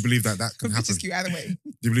 Do you believe that can Which happen? is cute either way.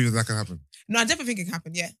 Do you believe that can happen? No, I definitely think it can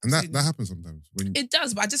happen. Yeah, And that absolutely. happens sometimes. When It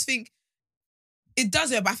does, but I just think it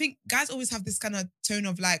does. Yeah, but I think guys always have this kind of tone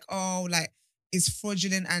of like, oh, like it's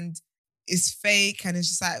fraudulent and it's fake, and it's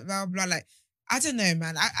just like blah blah. Like I don't know,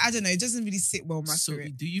 man. I don't know. It doesn't really sit well with my So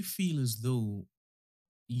spirit. do you feel as though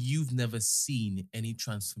you've never seen any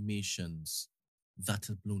transformations that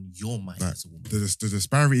have blown your mind Right. as a woman? the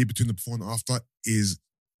disparity between the before and after is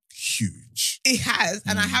huge. It has,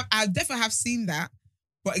 and I definitely have seen that.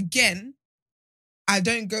 But again, I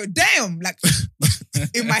don't go damn. Like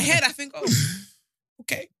in my head, I think, oh,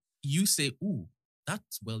 okay, You say, "Ooh,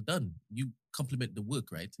 that's well done." You compliment the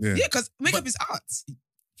work, right? Yeah. yeah, because makeup But- is art.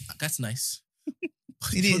 That's nice.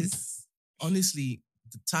 It is. Honestly,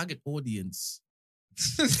 the target audience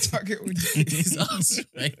Target audience. is us,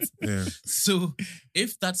 right? Yeah. So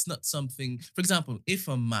if that's not something, for example, if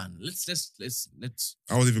a man, let's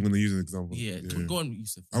I was even going to use an example. yeah, go on,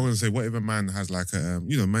 Yusuf. I was going to say, what if a man has like a,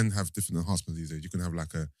 men have different enhancements these days. You can have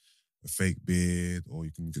like a fake beard, or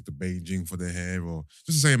you can get the Beijing for their hair, or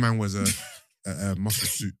just to say a man wears a muscle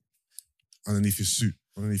suit. underneath his suit,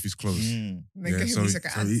 underneath his clothes. Mm. And then Yeah, get him so, these like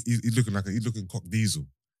so ads. he's looking cock diesel,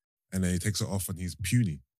 and then he takes it off and he's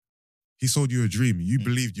puny. He sold you a dream. You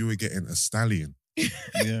believed you were getting a stallion,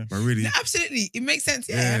 Yeah. but really, No, absolutely. It makes sense,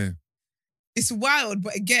 yeah. It's wild,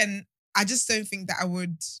 but again, I just don't think that I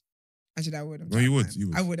would. Actually, I would. I'm No, you tired, would, man. you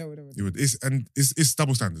would. I would. you would. It's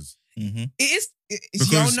double standards Mm-hmm. It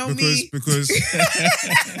is. Y'all know me. because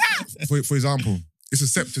for example, it's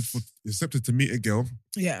accepted to meet a girl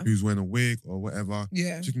Yeah. who's wearing a wig or whatever.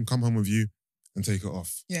 Yeah. She can come home with you and take it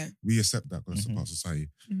off. Yeah. We accept that because it's a Mhm. part of society.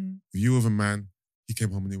 Mhm. If you with a man, he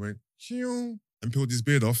came home and he went, "Shoo," and peeled his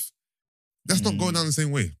beard off. That's not going down the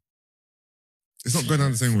same way. It's not going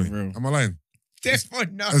down the same For way. real. Am I lying?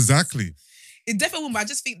 Definitely not. Exactly. It definitely won't, but I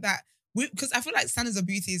just think that because I feel like standards of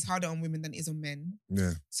beauty is harder on women than it is on men.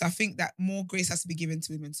 Yeah. So I think that more grace has to be given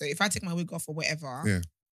to women. So if I take my wig off or whatever,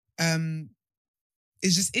 Yeah. it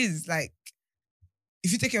just is like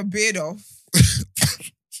if you take your beard off,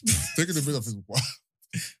 Taking the beard off is wild.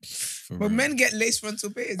 For but real. men get lace frontal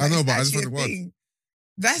beards. I know, Like, but I it's just actually find it a wild. thing.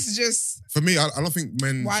 That's just For me, I don't think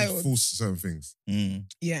men Wild. should force certain things. Mm.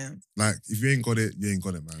 yeah. Like, if you ain't got it, you ain't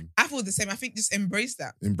got it, man. I feel the same. I think just embrace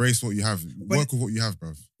that. Embrace what you have. Work with what you have,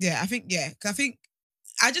 bruv. Yeah, I think, yeah. Because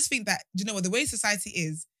I just think that, you know what, the way society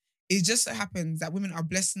is, it just so happens that women are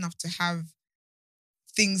blessed enough to have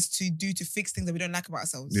things to do to fix things that we don't like about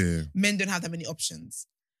ourselves. Yeah. Men don't have that many options.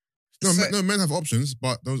 No, So- men have options,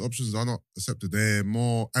 but those options are not accepted. They're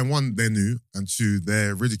more, and one, they're new, and two,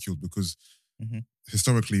 they're ridiculed because Mhm.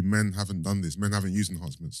 historically men haven't done this. Men haven't used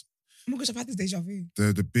enhancements. Oh my gosh, I've had this deja vu.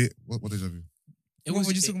 The bit, what deja vu? What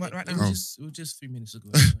were you talking about right it now? Was it was just 3 minutes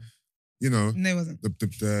ago. You know, No, it wasn't. the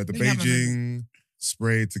Let me have my Beijing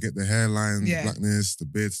spray to get the hairline, Yeah. blackness, the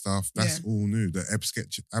beard stuff. That's Yeah. all new. The ab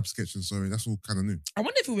sketching, sorry, that's all kind of new. I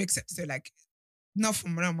wonder if we were accepted though, like, not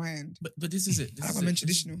from around my end. But this is it. This I is like men it.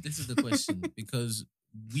 traditional. This is the question because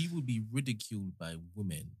we will be ridiculed by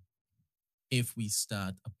women if we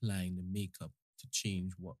start applying the makeup to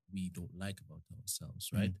change what we don't like about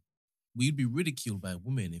ourselves, right? We'd be ridiculed by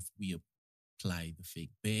women if we apply the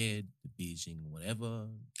fake beard, the Beijing, whatever.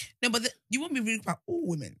 No, but you won't be reading about all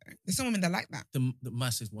women. Though. There's some women that like that. The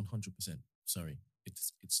mass is 100%. Sorry,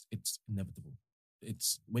 it's inevitable.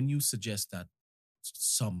 It's when you suggest that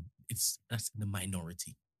that's in the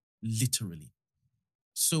minority, literally.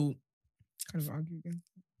 So Kind of argue again.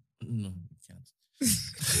 no, you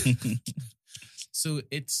can't. So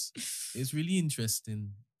it's really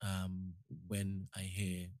interesting when I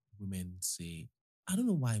hear women say, I don't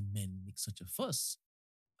know why men make such a fuss.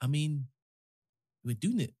 I mean, we're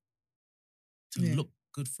doing it to Yeah. look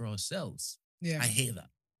good for ourselves. Yeah. I hear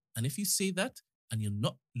that. And if you say that and you're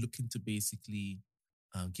not looking to basically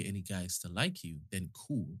get any guys to like you, then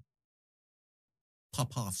cool.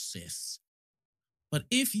 Pop off, sis. But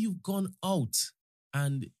if you've gone out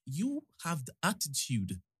and you have the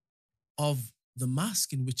attitude of the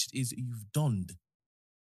mask in which it is that you've donned,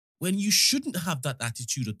 when you shouldn't have that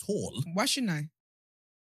attitude at all. Why shouldn't I?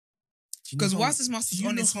 do you know Because how- whilst this mask do is you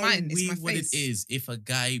on, know it's how mine. It's weird my what face. it is if a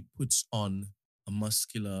guy puts on a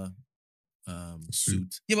muscular Suit.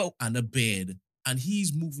 suit Yeah, but and a beard and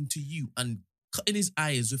he's moving to you and cutting his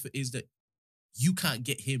eyes if it is that you can't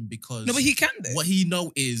get him because no, but he can though. what he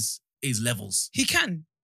know is levels. He can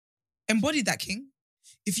embody that, King.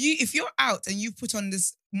 If you're out and you put on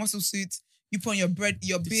this muscle suit, you put on your beard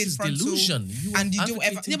This is frontal. delusion. You and are you do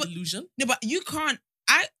whatever. advocating Yeah, but- delusion. No, but you can't.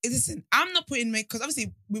 Listen. I'm not putting makeup because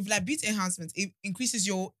obviously with like beauty enhancements, it increases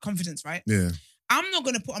your confidence, right? Yeah. I'm not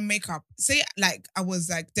gonna put on makeup. Say like I was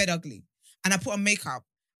like dead ugly, and I put on makeup.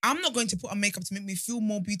 I'm not going to put on makeup to make me feel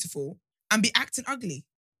more beautiful and be acting ugly.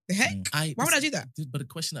 The heck? Mm. Why would I do that? But the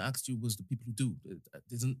question I asked you was the people who do.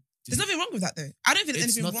 There's nothing wrong with that though. I don't think there's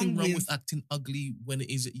It's anything nothing wrong wrong with. with acting ugly when it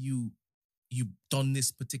is that you don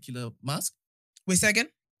this particular mask. Wait, say again.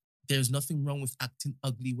 There's nothing wrong with acting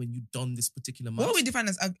ugly when you don this particular mask. What we define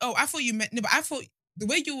as? Oh, I thought you meant no, but I thought the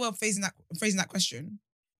way you were phrasing that question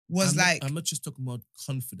was I'm not just talking about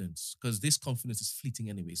confidence because this confidence is fleeting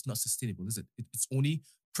anyway. It's not sustainable, is it? It's only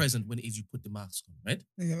present when it is you put the mask on, right?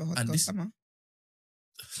 You have a hot and girl this- summer.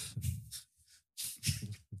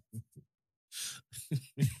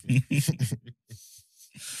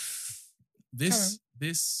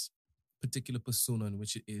 This particular persona in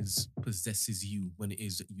which it is possesses you when it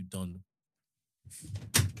is that you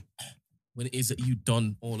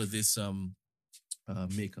done all of this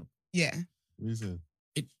makeup. Yeah. What you said?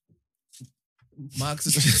 Marx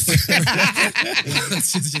has just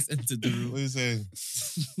Marx has just entered the room. What you saying?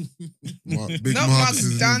 Big Not Marx Mark's is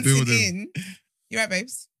in the dancing building. in. You right,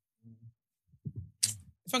 babes?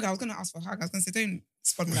 Funky, I was gonna ask for a hug. I was gonna say, don't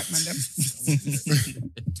spot me like man.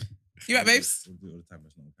 Them. You right, babes? We'll do it all the time.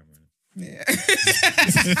 It's not on camera. Yeah.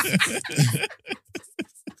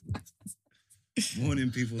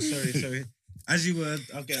 Morning, people. Sorry. As you were,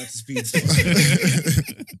 I'll get up to speed.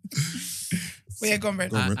 But yeah, go on,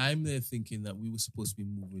 Brent. Go on, Brent. I'm there thinking that we were supposed to be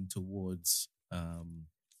moving towards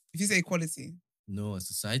If you say equality. a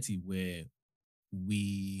society where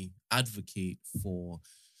we advocate for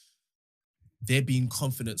there being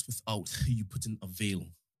confidence without you putting a veil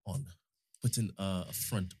on, putting a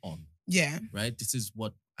front on, Yeah. right? This is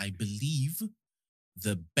what I believe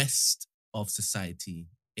the best of society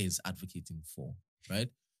is advocating for, right?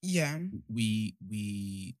 Yeah.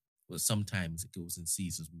 Well, sometimes it goes in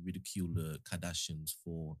seasons. We ridicule the Kardashians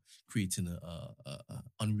for creating a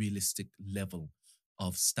unrealistic level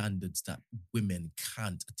of standards that women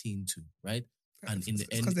can't attain to, right? And in the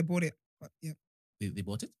It's end, because they bought it. But yeah. they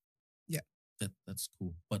bought it. Yeah. That's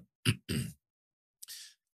cool. But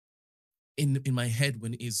in my head,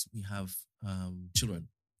 when it is we have children,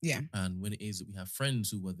 Yeah. and when it is that we have friends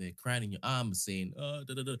who are there crying in your arms saying,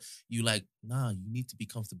 you like, nah, you need to be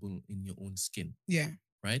comfortable in your own skin, Yeah.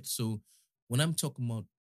 right? So when I'm talking about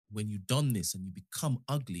when you've done this and you become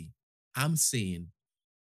ugly, I'm saying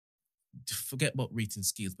forget about rating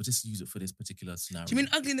scales, but just use it for this particular scenario. Do you mean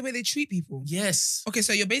ugly in the way they treat people? Yes. Okay,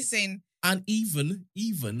 so you're basically saying, And even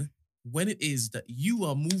when it is that you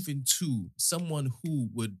are moving to someone who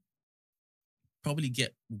would probably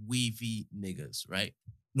get wavy niggas, right?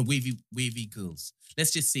 No, wavy girls.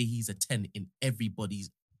 Let's just say he's a 10 in everybody's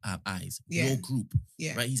eyes. Yeah. Your group,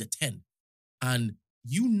 yeah. right? He's a 10. And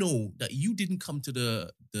you know that you didn't come to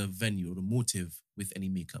the venue or the motive with any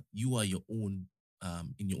makeup. You are your own,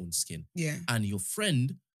 in your own skin. Yeah. And your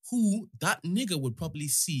friend, who that nigga would probably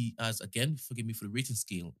see as, again, forgive me for the rating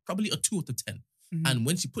scale, probably a 2 out of 10. Mhm. And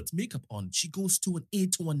when she puts makeup on, she goes to an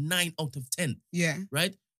 8 to a 9 out of 10, Yeah.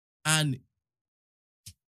 right? And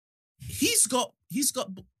he's got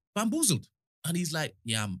bamboozled. And he's like,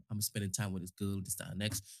 yeah, I'm spending time with this girl, this, that, and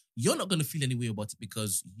next. You're not going to feel any way about it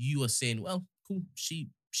because you are saying, well, cool, she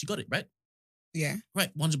got it, right? Yeah.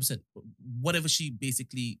 Right, 100%. Whatever she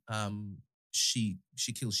basically, she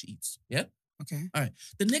kills, she eats, yeah? Okay.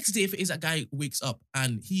 The next day, if it is a guy wakes up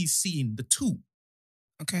and he's seeing the 2,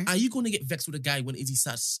 Okay. are you going to get vexed with a guy when he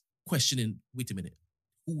starts questioning, wait a minute,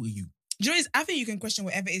 who are you? Do you know what it is? I think you can question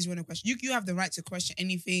whatever it is you want to question. You have the right to question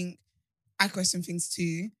anything. I question things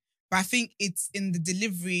too. But I think it's in the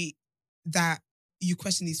delivery that you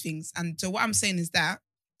question these things. And so what I'm saying is that,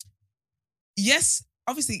 yes,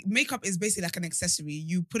 obviously makeup is basically like an accessory.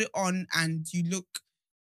 You put it on and you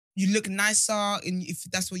look nicer, and if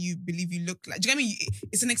that's what you believe you look like. Do you get me?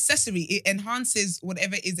 It's an accessory. It enhances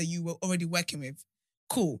whatever it is that you were already working with.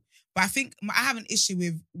 Cool. But I think I have an issue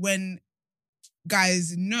with when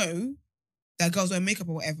guys know that girls wear makeup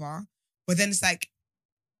or whatever, but then it's like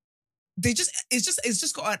it's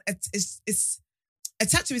just got it's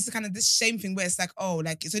attached to it to kind of this shame thing where it's like, oh,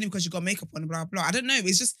 like it's only because you got makeup on, blah blah. I don't know.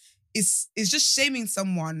 It's just shaming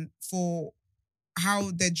someone for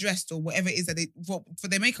how they're dressed or whatever it is that they for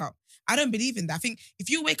their makeup. I don't believe in that. I think if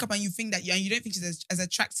you wake up and you think that you don't think she's as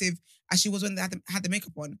attractive as she was when they had the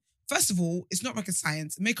makeup on, first of all, it's not rocket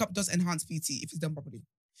science. Makeup does enhance beauty if it's done properly.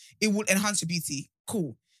 It will enhance your beauty.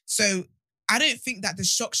 Cool. So I don't think that the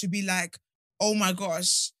shock should be like, oh my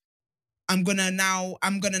gosh, I'm gonna now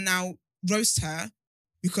roast her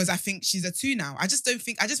because I think she's a 2 now. I just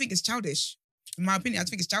think it's childish. In my opinion, I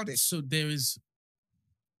just think it's childish. So there is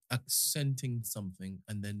accenting something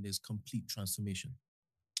and then there's complete transformation.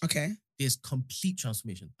 Okay. There's complete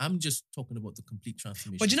transformation. I'm just talking about the complete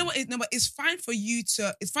transformation. But you know what? But it's fine for you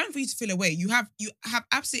to feel away. You have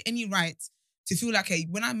absolutely any right to feel like, hey,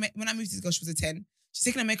 when I moved to this girl, she was a 10. She's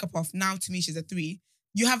taking her makeup off. Now to me, she's a 3.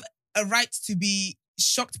 You have a right to be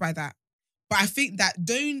shocked by that. But I think that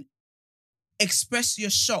don't express your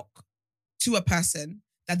shock to a person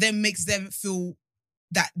that then makes them feel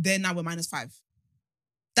that they're now a -5.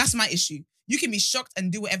 That's my issue. You can be shocked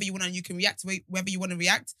and do whatever you want and you can react wherever you want to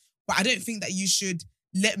react. But I don't think that you should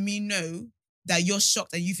let me know that you're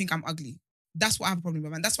shocked and you think I'm ugly. That's what I have a problem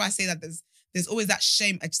with. And that's why I say that there's always that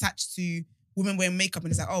shame attached to women wearing makeup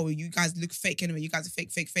and it's like, oh, you guys look fake anyway. You guys are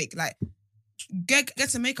fake. Like, get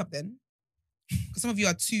some makeup then. Because some of you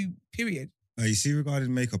are 2, period. You see,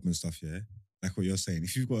 regarding makeup and stuff, yeah, like what you're saying,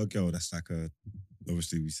 if you've got a girl that's like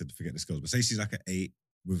obviously we said to forget the skills, but say she's like an 8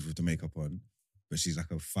 with the makeup on, but she's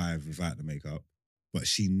like a 5 without the makeup, but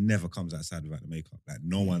she never comes outside without the makeup. Like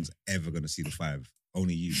no one's ever gonna see the 5,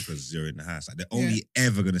 only you because you're in the house. Like they're only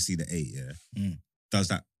ever gonna see the 8. Yeah, does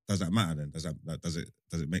that matter then? Does it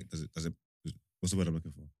what's the word I'm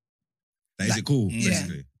looking for? Like, is it cool? Yeah.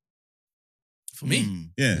 Basically, for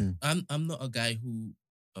me, yeah. I'm not a guy who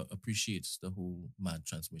appreciate the whole mad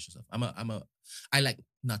transformation stuff. I like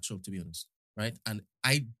natural, to be honest, right? And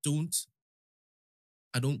I don't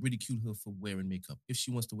ridicule her for wearing makeup. If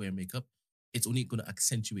she wants to wear makeup, it's only going to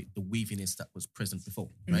accentuate the waviness that was present before,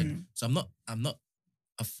 right? So I'm not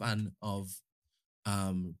a fan of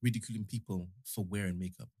ridiculing people for wearing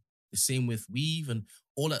makeup. The same with weave and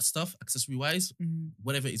all that stuff, accessory wise,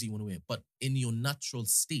 whatever it is you want to wear. But in your natural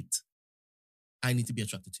state, I need to be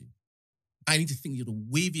attracted to you. I need to think you're the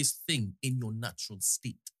waviest thing in your natural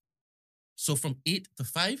state. So from 8 to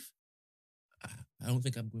 5, I don't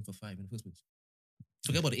think I'm going for 5 in the first place.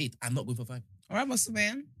 Forget about the 8. I'm not going for 5. All right, Muscle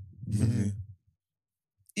Man. Mhm.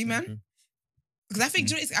 You man? Because I think,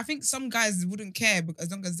 do you know what it is? I think some guys wouldn't care as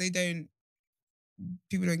long as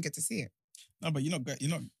people don't get to see it. No, but you're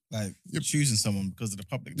not like choosing someone because of the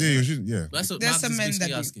public. Yeah, you should. Yeah. That's what There's Marcus some is men basically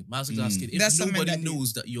that do. asking. Marcus is asking, There's if some men nobody that do.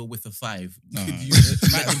 knows that you're with a 5, No. could you Nah,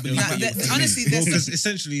 let them believe nah, what you're that- thinking? honestly, Well, there's because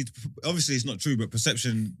essentially, obviously, it's not true, but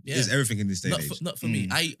perception Yeah. is everything in this day and Not age. not for me.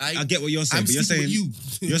 I get what you're saying, I'm but you're speaking saying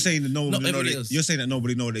with you. you're saying that no one Not would know everybody that, else. you're saying that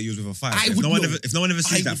nobody know that you was with a 5. I If would no one know. ever, if no one ever I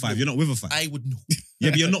sees that would 5, know. you're not with a 5. I would know. Yeah,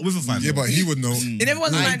 but you're not with a 5. Yeah, but he would know. In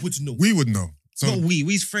everyone's I mind, would know. We would know. So Not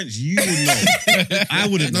we's French. You would know. I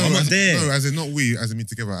wouldn't know. I'm not there. No, as in not we, as in me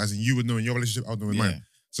together. As in you would know in your relationship, I would know in Yeah. mine.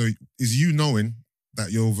 So is you knowing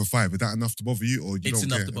that you're over 5, is that enough to bother you, or you It's don't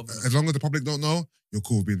enough care? to bother me. As long as the public don't know, you're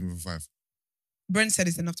cool with being over 5. Brent said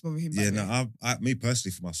it's enough to bother him. by Yeah, the way. no. Me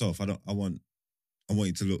personally, for myself, I want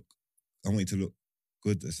you to look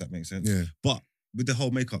good. If that makes sense. Yeah. But with the whole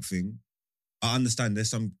makeup thing, I understand there's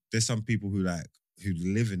some people who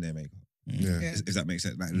live in their makeup. Yeah. Yeah. If that makes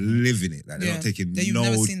sense, like live in it, like they're Yeah. not taking That you've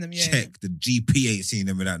never no seen them, yeah, check. The GP ain't seen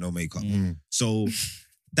them without no makeup. Mm. So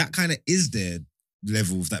that kind of is their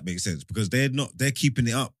level, if that makes sense, because they're keeping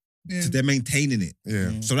it up, Yeah. so they're maintaining it.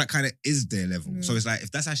 Yeah. So that kind of is their level. Yeah. So it's like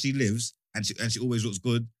if that's how she lives and she always looks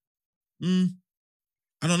good,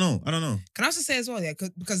 I don't know. Can I also say as well, yeah,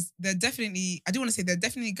 because there are definitely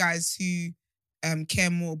guys who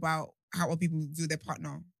care more about how other people view their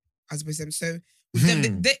partner as opposed to them. So with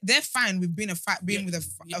them, they're fine with being with a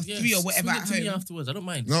 3 or whatever Swing it at to me home. afterwards. I don't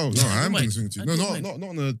mind. No, I I don't am going mind. to swing it to you. I No, don't not mind.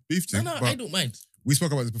 on the beef thing. No, I but don't mind. we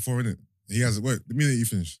spoke about this before, innit? He has, wait, the minute you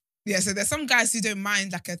finish. Yeah, so there's some guys who don't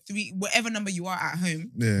mind like a 3, whatever number you are at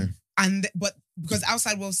home, Yeah. but because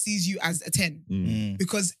outside world sees you as a 10,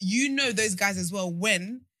 because you know those guys as well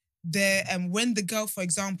when the girl, for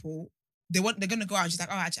example, they're gonna go out and she's like,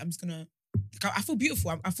 oh, actually, I'm just gonna, like, I feel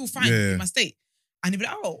beautiful, I feel fine Yeah. in my state, and they'll be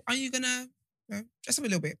like, oh, are you gonna dress up a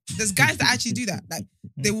little bit? There's guys that actually do that, like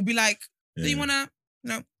they will be like, do you wanna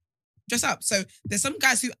dress up? So there's some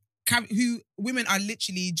guys who women are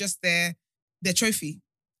literally just their trophy,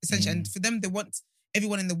 essentially. And for them, they want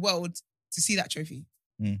everyone in the world to see that trophy.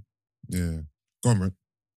 Yeah. Go on, Brent.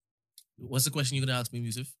 What's the question you're gonna ask me,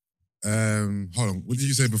 Yusuf? Hold on. What did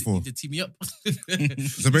you say before? You did tee me up.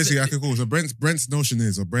 So basically, okay, cool. So Brent's notion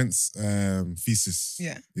is, or Brent's thesis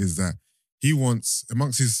Yeah. is that he wants,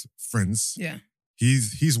 amongst his friends, Yeah.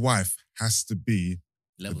 his wife has to be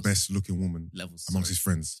Levels. the best looking woman Levels. amongst his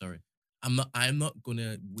friends. Sorry. I'm not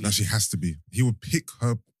gonna wait. That she has to be. He would pick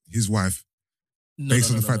his wife based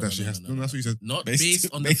on the fact that she has. No, that's what you said. Not Based-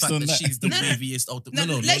 based on the based fact on that that. she's the No, no. waviest out of No,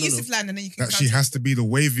 let Yusuf land and then you can. That she has to be the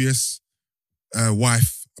waviest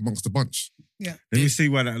wife amongst the bunch. Let me see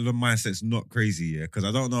why that mindset's not crazy, yeah? Because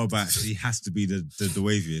I don't know about she has to be the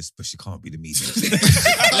waviest, but she can't be the meatiest.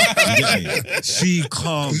 You get me? She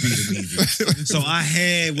can't be the meatiest. So I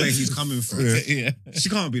hear where he's coming from. Yeah. Yeah. She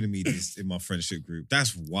can't be the meatiest in my friendship group.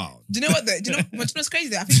 That's wild. Do you know what? Do you know what's crazy?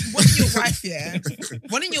 Though? I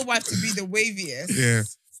think wanting your wife to be the waviest. Yeah.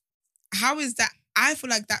 How is that? I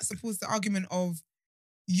feel like that supports the argument of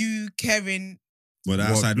you caring. Well, the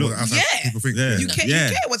outside look. Yeah. People think. Yeah. You care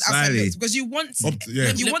what the outside slightly. looks because you want.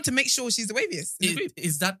 Yeah. You want to make sure she's the waviest in the group.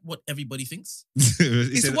 Is that what everybody thinks?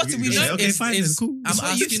 It's what do we know? Okay, fine, then, cool. I'm That's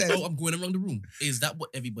what you asking. said. Oh, I'm going around the room. Is that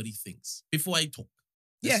what everybody thinks? Before I talk.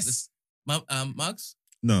 Yes. Marks?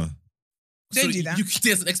 No. Don't do that.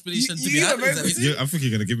 There's an explanation to be You had. were Is that very- it? I think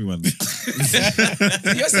you're gonna give me one.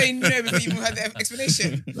 You're saying no before you even heard the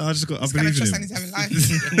explanation. No, I This kind of believe trust I in need to him. have in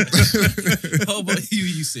life. How about you,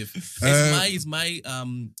 Yusuf?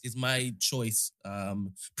 Is my choice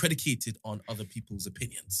predicated on other people's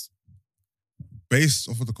opinions? Based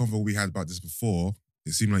off of the convo we had about this before,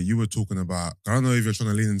 it seemed like you were talking about, I don't know if you're trying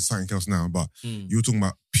to lean into something else now, but you were talking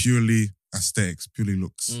about purely aesthetics, purely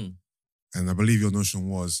looks. Mm. And I believe your notion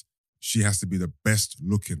was she has to be the best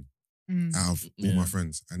looking Mm. out of all my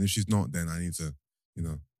friends. And if she's not, then I need to,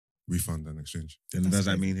 refund and exchange. Then does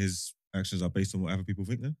that mean his actions are based on what other people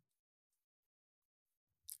think then?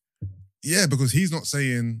 Yeah, because he's not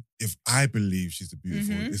saying if I believe she's the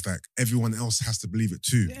beautiful. Mhm. It's like everyone else has to believe it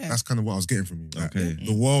too. Yeah. That's kind of what I was getting from you. Like, Okay.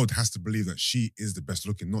 the world has to believe that she is the best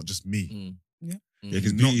looking, not just me. Mm. Yeah. Mm. Yeah,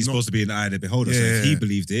 because Not- beauty is not- supposed to be in the eye of the beholder. So Yeah. if he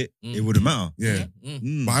believed it, it wouldn't matter. Yeah.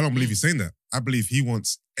 Mm. But I don't believe he's saying that. I believe he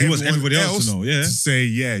wants He wants everyone everybody else to know, yeah. to say,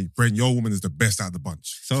 yeah, Brent, your woman is the best out of the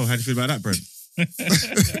bunch. So how do you feel about that, Brent?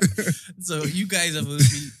 So you guys have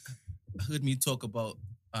heard me talk about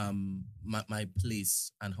my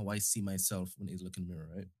place and how I see myself when I look in the mirror,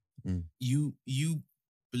 right? Mm. You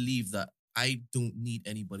believe that I don't need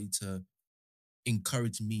anybody to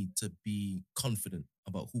encourage me to be confident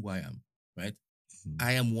about who I am, right? Mm.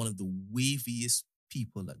 I am one of the waviest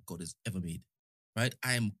people that God has ever made, right?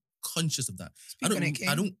 I am conscious of that. Speak on it, King.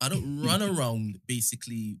 I don't run around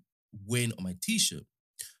basically wearing on my t-shirt,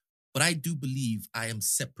 but I do believe I am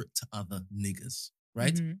separate to other niggas,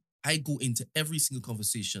 right? Mhm. I go into every single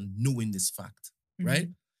conversation knowing this fact, Mhm. right?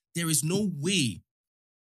 There is no way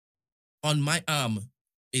on my arm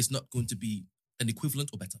is not going to be an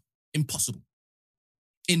equivalent or better. Impossible.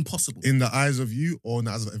 Impossible. In the eyes of you or in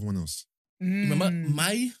the eyes of everyone else? Remember, Mm.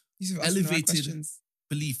 my Yusuf asking the right elevated- questions.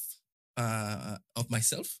 belief of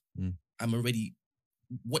myself, Mm. I'm already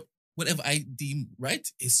whatever I deem right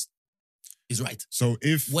is right. So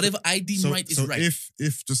if Whatever I deem so, right is so right.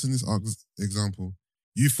 if just in this example,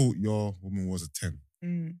 you thought your woman was a 10,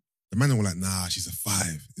 Mm. the man were like, nah, she's a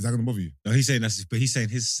 5. Is that gonna bother you? No, he's saying but he's saying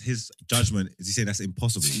his judgment is he saying that's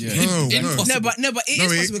impossible. Yeah. No, Impossible. No, but it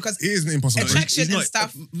is possible because it isn't impossible. attraction he's not- and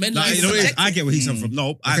stuff. Men No, like you know what it is? subjective. I get where he's coming from. No,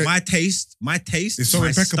 Okay. my taste, It's so my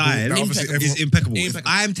impeccable style that obviously Impeccable. everyone, is impeccable. If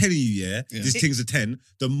Impeccable. I'm telling you, yeah, Yeah. this thing's a 10,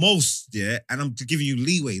 the most, yeah, and I'm giving you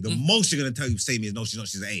leeway, the Mm. most you're gonna tell you, say me is no, she's not,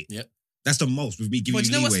 she's an 8. Yep. That's the most with me giving But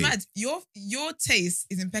you you know what's leeway. mad? Your taste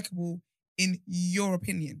is impeccable in your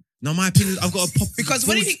opinion. No, my opinion, I've got a pop. Because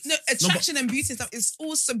when you think but- attraction and beauty and stuff is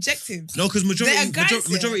all subjective. No, because There are guys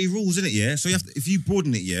majority rules in it, yeah. So you have to, if you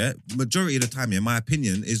broaden it, yeah, majority of the time, yeah, my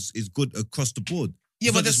opinion is good across the board. Yeah,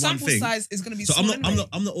 It's but not the just one sample thing. size is going to be So small.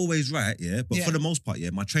 I'm not always right, yeah. But Yeah. for the most part,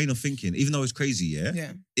 yeah, my train of thinking, even though it's crazy, yeah,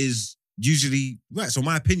 Yeah. is usually right. So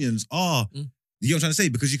my opinions are. Mm. You get what I'm trying to say?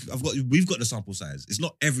 Because we've got the sample size. It's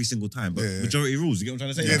not every single time, but Yeah, yeah. majority rules. You get what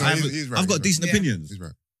I'm trying to say? Yeah, no, Like, he's right, I've got he's decent right. opinions. he's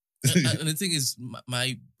right. and the thing is,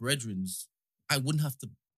 my brethrens, I wouldn't have to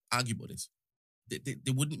argue about this.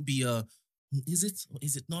 There wouldn't be a, is it or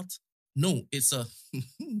is it not? No, it's a,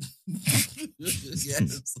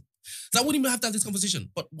 yes. So I wouldn't even have to have this conversation.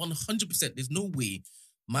 But 100%, there's no way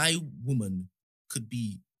my woman could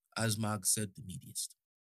be, as Mark said, the meatiest.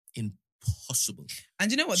 Impossible.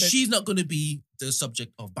 And you know what? She's not going to be the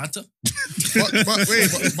subject of banter. But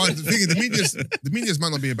the thing is, the media's might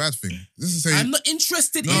not be a bad thing. This is saying I'm not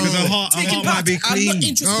interested No, in Because her heart taking might part. be I'm clean. not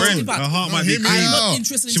interested No, in taking part. Her heart No, might be hear me clean. I'm out. not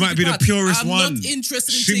interested in She might taking be the part. purest I'm one. not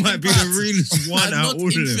interested in She taking might be part. the realest one I'm out not all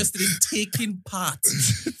of them. interested in taking part.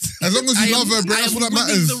 as long as you love her, Brent, I that's am all that winning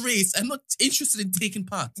matters. the race. I'm not interested in taking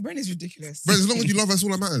part. Brent is ridiculous. Brent, as long as you love her, that's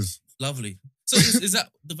all that matters. Lovely. So is that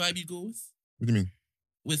the vibe you go with? What do you mean?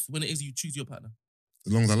 With when it is you choose your partner?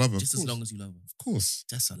 As long as I love her, Just of as course. long as you love her. Of course.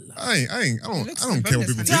 That's a lie. I don't looks care what bonus, people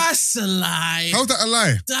honey. think. That's a lie. How's that a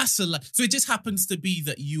lie? That's a lie. So it just happens to be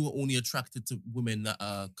that you are only attracted to women that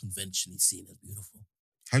are conventionally seen as beautiful.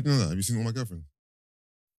 How do you know that? Have you seen all my girlfriends?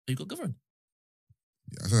 You got governed.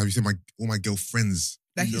 Yeah, I said, have you seen all my girlfriends?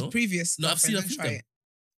 Like his No. previous. No, I've seen a girlfriend, few don't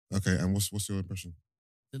try of it. Okay, and what's your impression?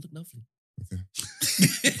 They look lovely. Okay.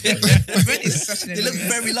 Brent is such an They look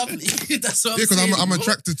annoyance. very lovely. That's what Yeah, I'm because saying. I'm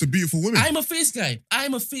attracted to beautiful women. I'm a face guy.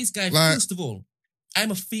 I'm a face guy Like- first of all.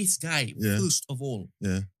 I'm a face guy Yeah. first of all.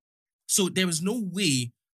 Yeah. So there is no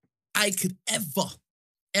way I could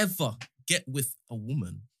ever get with a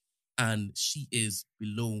woman and she is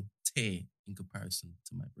below tier in comparison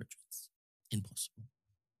to my brethren. Impossible.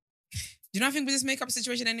 Do you know what I think with this makeup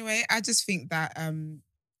situation anyway? I just think that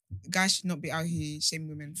guys should not be out here shaming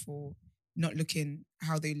women for not looking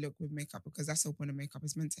how they look with makeup because that's the whole point of makeup.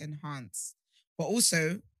 It's meant to enhance. But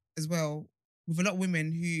also, as well, with a lot of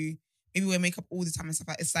women who maybe wear makeup all the time and stuff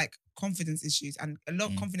like it's like confidence issues. And a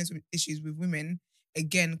lot of confidence issues with women,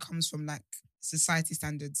 again, comes from like society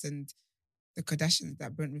standards and the Kardashians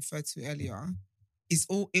that Brent referred to earlier. It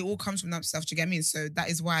all comes from that stuff. Do you get me? So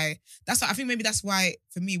I think maybe that's why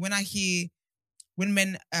for me when I hear when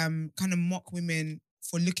men kind of mock women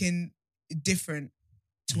for looking different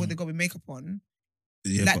to what they got with makeup on,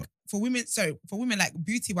 Yeah, like but for women like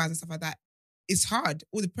beauty wise and stuff like that, it's hard.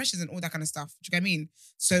 All the pressures and all that kind of stuff. Do you get what I mean?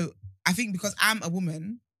 So I think because I'm a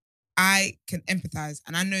woman, I can empathize,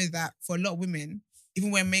 and I know that for a lot of women, even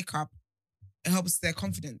wearing makeup, it helps their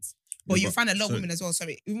confidence. But Yeah, you but- find a lot of so- women as well.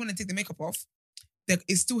 Sorry, even when they take the makeup off,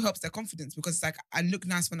 it still helps their confidence because it's like I look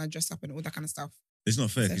nice when I dress up and all that kind of stuff. It's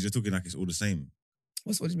not fair because you're talking like it's all the same.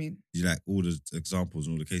 What do you mean? You like all the examples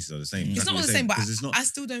and all the cases are the same. It's Like not what all the you're same, saying, but 'cause it's not. I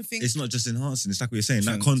still don't think It's not just enhancing. It's like what you're saying.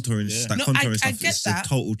 That Trends. contouring, Yeah. that No, contouring I stuff. get It's that. a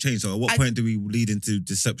total change. So, at what point do we lead into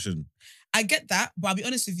deception? I get that, but I'll be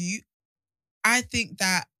honest with you. I think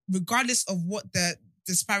that regardless of what the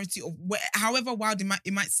disparity of however wild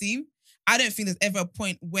it might seem, I don't think there's ever a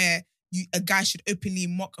point where a guy should openly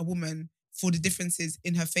mock a woman for the differences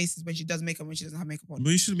in her faces when she does makeup and when she doesn't have makeup on.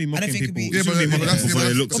 But you shouldn't be I don't mocking think it'd people. be- You shouldn't be Yeah, but mocking that's- people for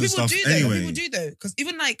their yeah, looks But and people stuff. do though. Anyway, People do though, because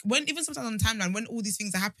even sometimes on the timeline when all these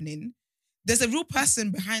things are happening, there's a real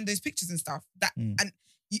person behind those pictures and stuff. That and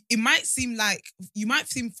it might seem like you might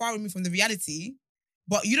seem far removed from the reality,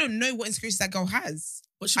 but you don't know what insecurities that girl has.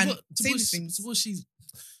 But And say these suppose, things. suppose she's.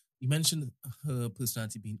 You mentioned her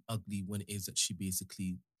personality being ugly when it is that she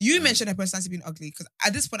basically. You mentioned her personality being ugly because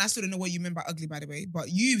at this point I still don't know what you meant by ugly, by the way.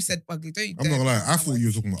 But you said ugly, don't you? I'm not gonna lie. I thought you were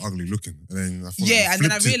were. talking about ugly looking, and then I thought Yeah, and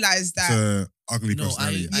then I flipped it realized that. to ugly No,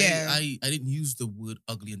 personality. Yeah. I didn't use the word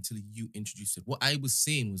ugly until you introduced it. What I was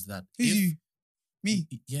saying was that Who's if, you? Me.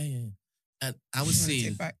 Yeah. And I I'm was gonna take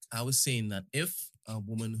saying, back. that if a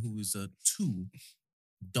woman who is a 2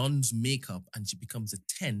 dons makeup and she becomes a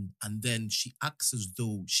 10, and then she acts as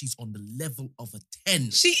though she's on the level of a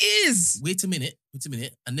 10. She is. Wait a minute,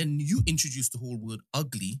 and then you introduce the whole word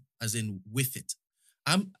ugly, as in with it.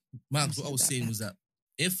 Mark, what I was saying was that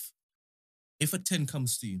if a 10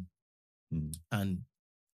 comes to you and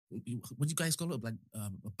what do you guys call it? Like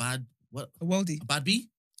a bad what? A worldie. A bad B?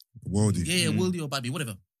 Worldy. Yeah, worldie or bad B,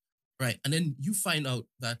 whatever. Right, and then you find out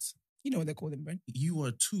that You know what they call them, Brent. you are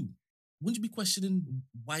a 2. Wouldn't you be questioning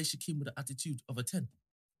why she came with the attitude of a 10?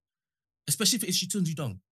 Especially if she turns you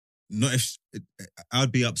down. Not if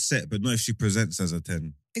I'd be upset, but not if she presents as a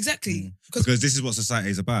 10. Exactly. Because this is what society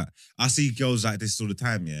is about. I see girls like this all the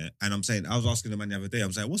time, yeah. And I'm saying, I was asking the man the other day,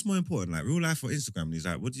 I'm saying, what's more important, like real life or Instagram? And he's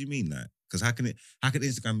like, what do you mean, like? Because how can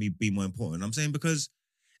Instagram be more important? I'm saying because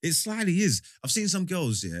it slightly is. I've seen some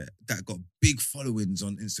girls, yeah, that got big followings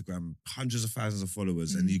on Instagram, hundreds of thousands of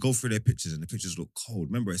followers, and you go through their pictures and the pictures look cold.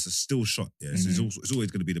 Remember, it's a still shot, yeah. So it's always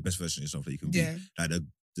going to be the best version of yourself that you can be. Yeah. Like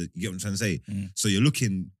you get what I'm trying to say? So you're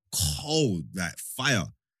looking cold, like fire.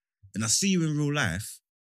 And I see you in real life,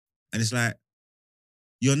 and it's like,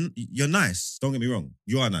 you're nice. Don't get me wrong.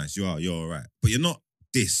 You are nice. You're all right. But you're not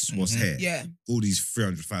this. What's here? Yeah. All these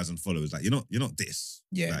 300,000 followers. Like you're not this.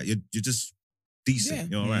 Yeah. Like, you're just decent. Yeah.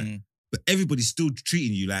 You're all right. But everybody's still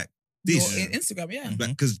treating you like this. Your Instagram, yeah.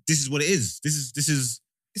 Because this is what it is. This is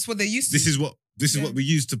It's what they used to. this is what we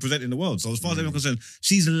use to present in the world. So as far as anyone's concerned,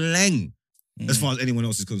 she's leng. As far as anyone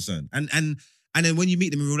else is concerned. And then when you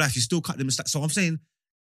meet them in real life, you still cut them. So I'm saying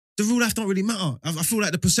the real life don't really matter. I feel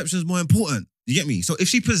like the perception is more important. You get me? So if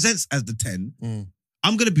she presents as the 10,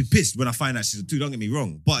 I'm going to be pissed when I find out she's a 2. Don't get me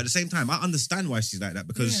wrong. But at the same time, I understand why she's like that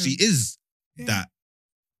because she is that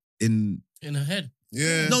in her head.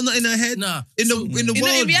 Yeah. No, not in her head. Nah. In the in world.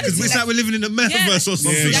 reality, Because it's like we're living in the metaverse or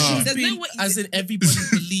something. Yeah, There's no way. As in everybody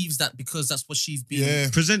believes that because that's what she's been. Yeah.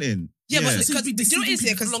 Presenting. Yeah, but This has been do you know what it is? deceiving Yeah,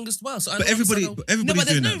 people for 'cause- the longest while. So I But don't everybody, understand No, everybody's but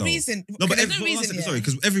there's doing no that though. reason. No, but there's no reason. Yeah. sorry,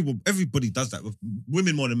 because everybody does that.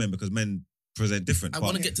 Women more than men because men present different. I But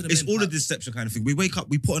want to get to the it's men all a part. deception kind of thing. We wake up,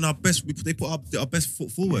 we put on our best. They put our best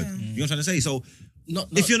foot forward. Yeah. You know what I'm trying to say? So Not,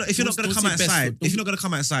 if you're not going to don't come say best outside, foot. if you're not going to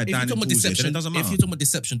come outside If you're down in talking about Pools, then deception, it doesn't if matter. you're talking about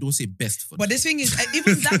deception, don't say best foot. But this thing is,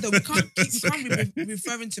 even that though, we can't be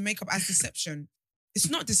referring to makeup as deception. It's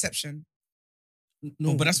not deception.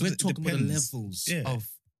 no, but that's what we're it talking about the depends. levels Yeah. of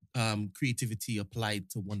creativity applied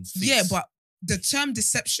to one's face. Yeah, but the term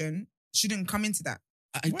deception shouldn't come into that.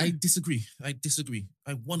 I disagree. I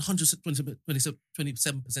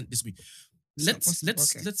 127% disagree. Let's possible,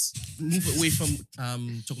 okay. let's move away from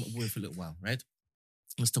talking about women for a little while, right?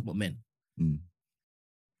 Let's talk about men.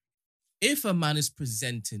 If a man is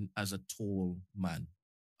presenting as a tall man,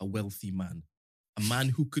 a wealthy man, a man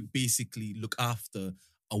who could basically look after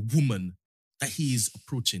a woman that he is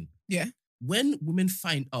approaching. Yeah. When women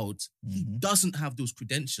find out he doesn't have those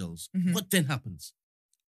credentials, what then happens?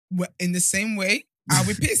 Well, in the same way, I'll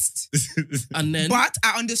be pissed. And then But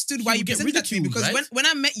I understood why you you get presented that to me ridiculed, because right? when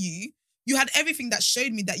I met you, you had everything that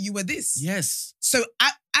showed me that you were this. yes. So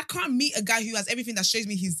I can't meet a guy who has everything that shows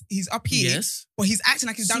me he's up here, Yes. but he's acting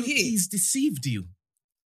like he's down So here. He's deceived you.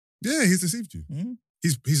 Yeah, he's deceived you.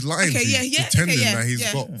 He's lying Okay, to you, yeah, pretending okay, yeah, that he's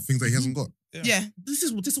yeah. got things that he hasn't got. Yeah. This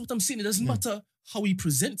is what I'm saying. It doesn't matter how he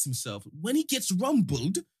presents himself. When he gets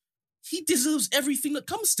rumbled, he deserves everything that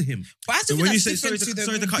comes to him. But I So still when think you that's say different to the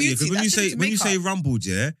sorry to cut you, because beauty. when That's different to you say makeup. rumbled,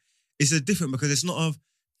 yeah, it's a different because it's not of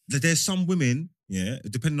that there's some women, yeah,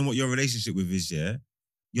 depending on what your relationship with is, yeah,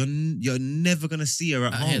 you're never gonna see her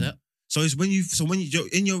at I home. hear that. So it's when you're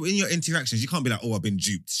in your interactions, you can't be like, oh, I've been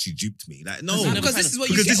duped. She duped me. Like, no, Because Because this is what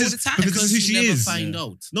you because get this all is- the time. because this is who she you never is. find Yeah.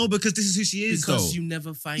 out. no, because this is who she is, Because though. you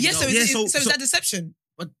never find Yeah, out. so Yeah, is so- is that deception?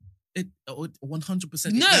 It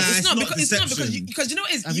 100%. No, Nah, it's it's not not because it's not because deception. you know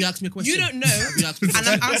what it is. Have you asked me a question? You don't know, Have you asked me a and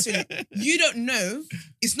I'm question? answering it. You don't know.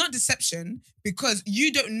 It's not deception because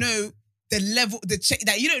you don't know the level,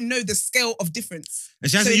 that you don't know the scale of difference. And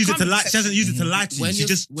she hasn't So it used it can't to be lie. She hasn't used it to lie to you. When She's you're,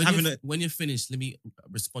 just having it. when you're finished, let me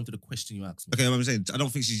respond to the question you asked me. Okay, what I'm saying, I don't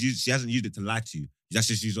think she hasn't used it to lie to you. That's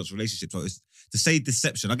just used what's relationship. So it's to say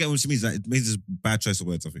deception. I get what she means. That it means it's a bad choice of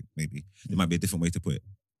words. I think maybe there might be a different way to put it.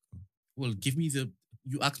 Well, give me the.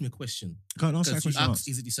 You asked me a question. I can't answer that Because you question. asked,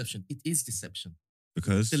 is it deception? It is deception.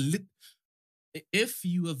 Because If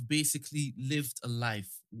you have basically lived a life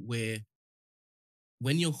where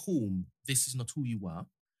when you're home, this is not who you are,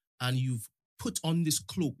 and you've put on this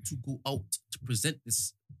cloak to go out to present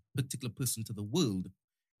this particular person to the world,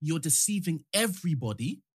 you're deceiving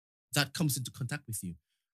everybody that comes into contact with you.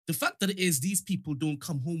 The fact that it is these people don't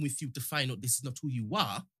come home with you to find out this is not who you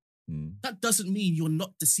are, that doesn't mean you're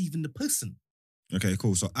not deceiving the person. okay,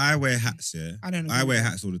 cool. So I wear hats, yeah. I don't know. I wear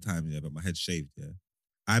hats all the time, yeah, but my head's shaved, yeah.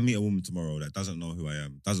 I meet a woman tomorrow that doesn't know who I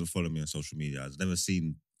am, doesn't follow me on social media, has never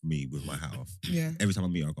seen me with my hat off. Yeah. Every time I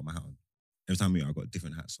meet her, I've got my hat on. Every time I meet her, I've got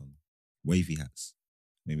different hats on. Wavy hats.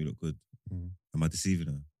 Make me look good. Am I deceiving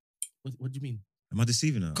her? What do you mean? Am I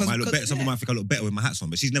deceiving her? I 'Cause- might look better. Some people yeah. might think I look better with my hats on,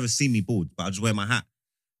 but she's never seen me bald, but I just wear my hat.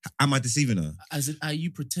 Am I deceiving her? As in, are you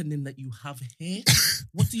pretending that you have hair?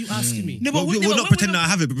 What are you asking me? No, Well, but we're not pretending that I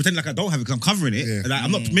have it, but pretending like I don't have it because I'm covering it. Yeah. Like,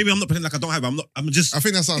 I'm not. Maybe I'm not pretending like I don't have it. I'm just. I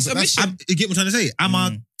think that's It's a that's, mission. You get what I'm trying to say?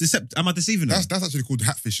 Am I deceiving her? that's actually called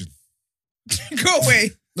hat fishing. Go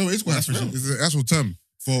away. No, it's called hat fishing. It's an actual term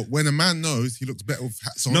for when a man knows he looks better with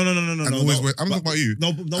hats on. No. And no, always no. wear- I'm But- talking about you. No,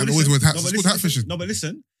 And always wear hats. It's called hat listen, fishing. No, but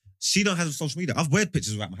listen, she don't have social media. I've wear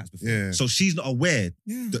pictures without my hats before. Yeah. So she's not aware.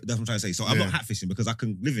 Yeah. That's what I'm trying to say. So I'm Yeah. not hat fishing because I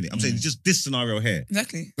can live in it. I'm saying just this scenario here.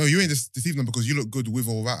 Exactly. No, you ain't just deceiving them because you look good with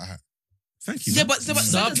or without a hat. Thank you. Yeah, man. but so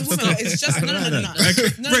Stop. does a woman. It's just no.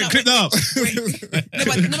 Brent, clip that up. No,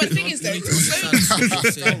 but the thing is though, no,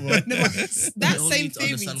 but that You same need to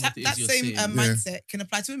theory, understand what it is that you're same saying. mindset can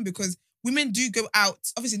apply to women because women do go out.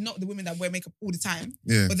 Obviously, not the women that wear makeup all the time,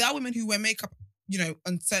 Yeah. but there are women who wear makeup,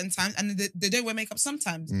 on certain times, and they don't wear makeup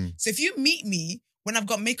sometimes. Mm. So if you meet me when I've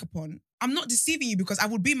got makeup on, I'm not deceiving you because I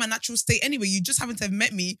would be in my natural state anyway. You just happen to have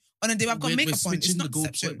met me on a day where I've got makeup on. It's not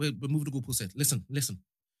deception. We're moving the goalpost. Listen.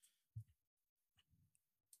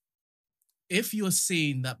 If you're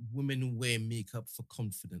saying that women wear makeup for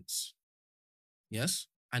confidence, yes,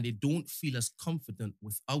 and they don't feel as confident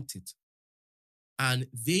without it, and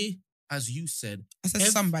they, as you said, I said Ev-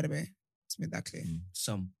 some, by the way, to make that clear.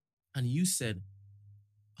 some, and you said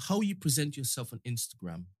how you present yourself on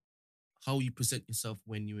Instagram, how you present yourself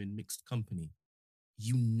when you're in mixed company,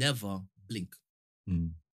 you never blink.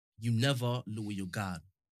 Mm. You never lower your guard.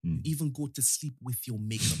 You Mm. even go to sleep with your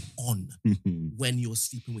makeup on when you're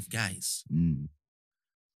sleeping with guys. Mm.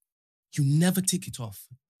 You never take it off.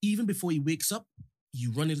 Even before he wakes up,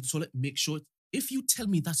 you run into the toilet, make sure. If you tell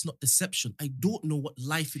me that's not deception, I don't know what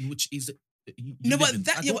life in which is you No, but live in.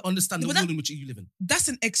 that- I yeah, don't but- understand no, the but world in which you live in. That's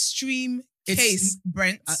an extreme It's- case,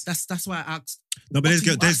 Brent. That's why I asked. No, but What there's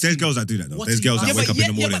are you there's asking? girls that do that though. What There's are you girls that asking? wake up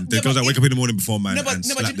in the morning. There's girls that wake up in the morning before man No, but and do,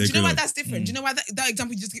 slap do their you know why girl. that's different? Do you know why that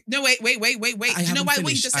example you just no wait. I Do you know haven't why what you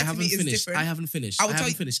finished. just I said to haven't me is finished. different? I haven't finished. I I will tell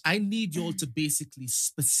haven't you- finished. I need you all to basically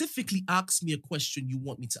specifically ask me a question you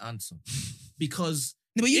want me to answer. Because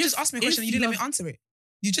No, but you If- just asked me a if question. You didn't let you me answer it.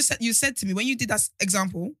 You said to me when you did that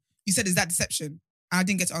example. You said, "Is that deception?" And I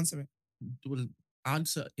didn't get to answer it. will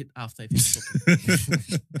answer it after I finish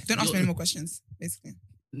talking. Don't ask me any more questions. Basically,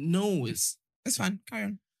 No, it's it's fine. Carry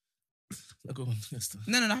on. go on. Yes,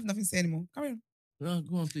 No, I have nothing to say anymore. Carry on. no,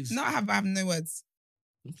 go on, please. No, I have no words.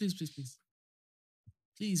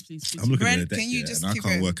 Please. Please. I'm looking Brent, at the deck, can you yeah, just and I keep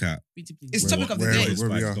can't going? work out Please. It's Where- topic of the where- day. where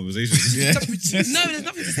we are. conversations. Yeah. No, there's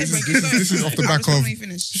nothing to say. Brent. Keep going. This is off the I'll back respond of when you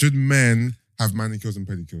finish. should men have manicures and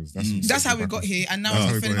pedicures? That's how we got here, and now Oh,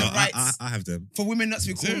 we're we defending got the here. rights I have them. for women not to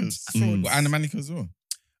be called Serious? fraud. And the manicure as well.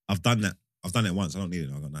 I've done that. I've done it once. I don't need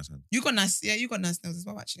it. I've got nice hands. You got nice, you got nice nails as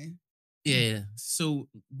well, actually. Yeah. So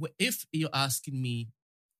if you're asking me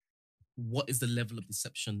what is the level of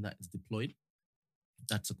deception that is deployed,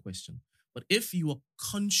 that's a question. But if you are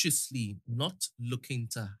consciously not looking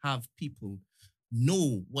to have people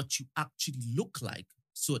know what you actually look like,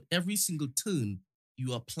 so at every single turn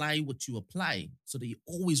you apply what you apply so that you're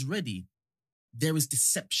always ready, there is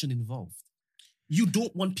deception involved. You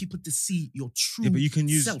don't want people to see your true Yeah, but you can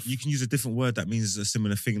use self. a different word that means a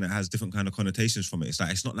similar thing that has different kind of connotations from it.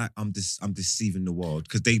 It's not like I'm deceiving the world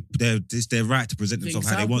because they're right to present The themselves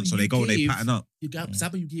how they want, so example they go and they you pattern up. The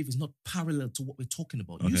example you gave is not parallel to what we're talking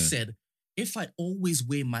about. You Okay. said, if I always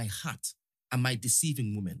wear my hat, am I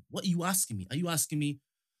deceiving women? What are you asking me? Are you asking me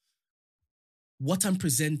what I'm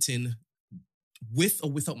presenting with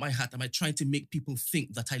or without my hat? Am I trying to make people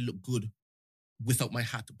think that I look good without my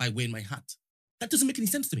hat by wearing my hat? That doesn't make any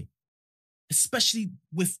sense to me, especially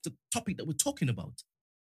with the topic that we're talking about.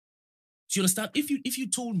 Do you understand? If you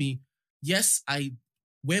told me, yes, I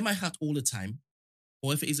wear my hat all the time,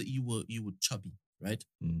 or if it is that you were chubby, right?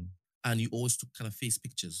 Mm. And you always took kind of face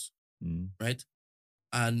pictures, Mm. right?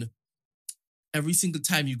 And every single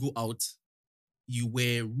time you go out, you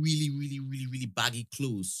wear really, really, really, really baggy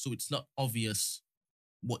clothes. So it's not obvious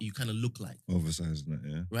what you kind of look like, Oversized, isn't it?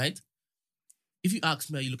 Yeah. right? If you ask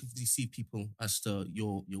me, are you looking to deceive people as to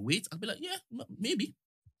your weight? I'd be like, yeah, maybe,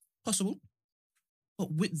 possible.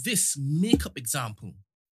 But with this makeup example,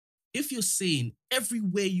 if you're saying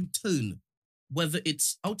everywhere you turn, whether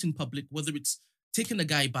it's out in public, whether it's taking a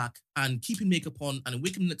guy back and keeping makeup on and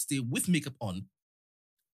waking him the next day with makeup on,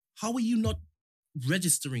 how are you not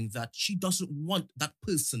registering that she doesn't want that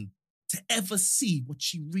person to ever see what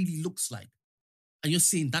she really looks like? And you're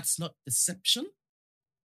saying that's not deception?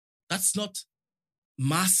 That's not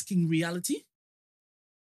masking reality?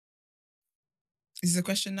 Is this a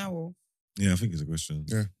question now or? Yeah, I think it's a question.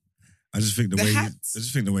 Yeah. I just think The hats.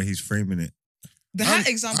 the way he's framing it. The hat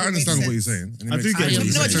example I understand made what you're sense. saying. and it I makes do sense. get what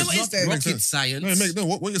No, you're do you know saying. what it is though? Rocket sense. science.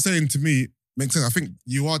 What you're saying to me makes sense. I think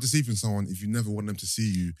you are deceiving someone if you never want them to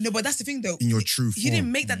see you No, but that's the thing though. in your true form. He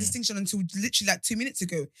didn't make that distinction until literally like 2 minutes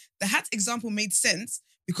ago. The hat example made sense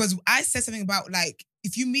because I said something about like,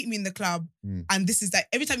 if you meet me in the club and this is like,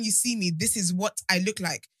 every time you see me, this is what I look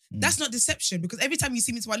like. That's not deception because every time you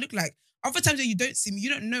see me, it's what I look like. Other times that you don't see me, you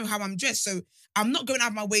don't know how I'm dressed. So I'm not going out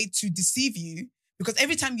of my way to deceive you because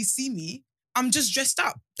every time you see me, I'm just dressed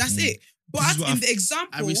up. That's it. But This is what in I- the example,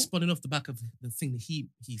 I responded off the back of the thing that he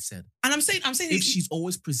said. and I'm saying, If she's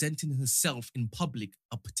always presenting herself in public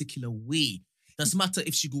a particular way, doesn't matter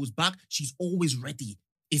if she goes back, she's always ready.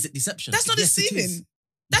 Is it deception? that's not Yes, it deceiving. is.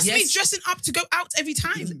 That's me Yes. dressing up to go out every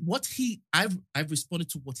time. I've responded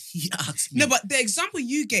to what he asked me. No, but the example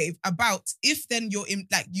you gave about if then you're in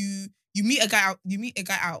like you meet a guy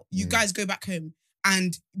out, you guys go back home,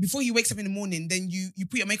 and before he wakes up in the morning, then you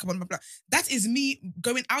put your makeup on, blah, blah. That is me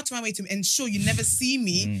going out of my way to ensure you never see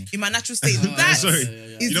me in my natural state. Oh, That Sorry.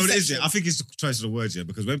 is You know what it is? deception. Yeah? I think it's the choice of the words, yeah.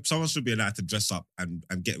 Because when someone should be allowed to dress up and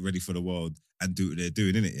get ready for the world and do what they're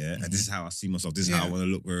doing, innit, yeah? And this is how I see myself, this is how I Yeah. want to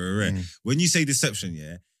look, When you say deception,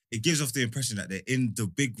 yeah, it gives off the impression that they're in the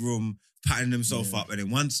big room, patting themselves up, and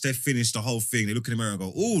then once they've finished the whole thing, they look in the mirror and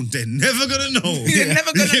go, oh, they're never gonna know. They're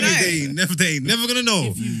never gonna You get me? know. They ain't never gonna know.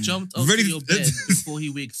 If you jumped out Ready of to- your bed before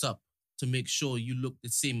he wakes up to make sure you look the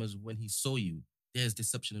same as when he saw you, there's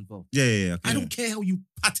deception involved. Yeah. I don't care how you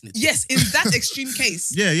pattern it. Yes, in that extreme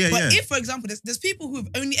case. Yeah. But if, for example, there's people who have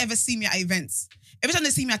only ever seen me at events. Every time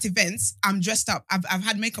they see me at events, I'm dressed up. I've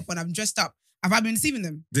had makeup on. I'm dressed up. Have I been deceiving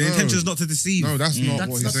them? The intention is not to deceive. No, that's not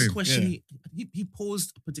That's what not he's the saying. question. He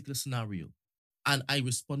posed a particular scenario, and I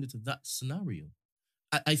responded to that scenario.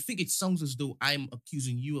 I think it sounds as though I'm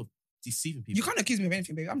accusing you of deceiving people. You can't accuse me of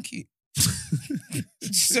anything, baby. I'm cute.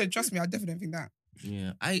 So trust me, I definitely don't think that.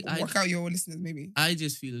 Yeah, Work out your listeners, maybe. I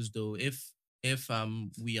just feel as though if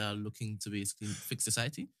we are looking to basically fix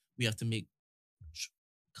society, we have to make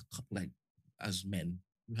like as men,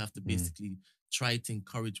 we have to basically try to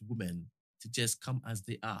encourage women to just come as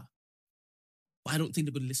they are. But I don't think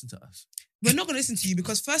they're going to listen to us. We're not going to listen to you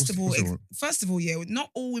because first of What's all, the- yeah, not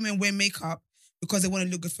all women wear makeup because they want to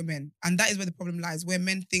look good for men, and that is where the problem lies. Where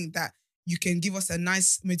men think that you can give us a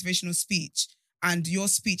nice motivational speech, and your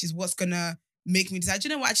speech is what's gonna make me decide. You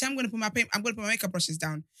know what? Actually, I'm gonna put my makeup brushes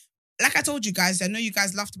down. Like I told you guys, I know you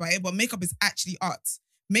guys laughed about it, but makeup is actually art.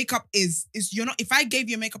 Makeup is you're not. If I gave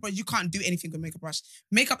you a makeup brush, you can't do anything with makeup brush.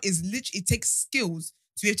 Makeup is literally, it takes skills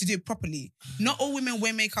to be able to do it properly. Not all women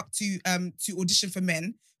wear makeup to audition for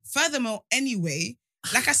men. Furthermore, anyway,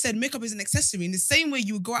 like I said, makeup is an accessory. In the same way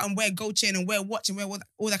you would go out and wear a gold chain and wear a watch and wear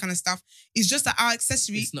all that kind of stuff, it's just that our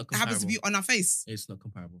accessory It's not happens to be comparable. on our face. It's not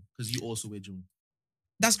comparable because you also wear jewelry.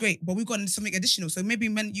 That's great, but we've got something additional. So maybe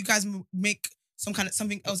when you guys make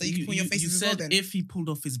something else that you can put on your faces you as well. said Then, if he pulled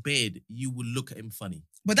off his bed, you would look at him funny.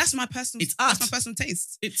 but that's my personal. It's art. That's my personal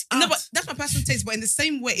taste. It's No, art. but that's my personal taste. But in the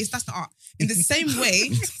same way, that's not art. In the same way,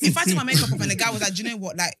 if I took my makeup off and the guy was like, "Do you know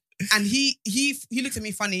what?" Like, and he looked at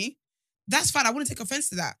me funny, that's fine. I wouldn't take offense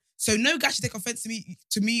to that. So no guy should take offense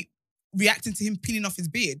to me reacting to him peeling off his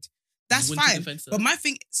beard. That's You wouldn't take fine. offense to But that? my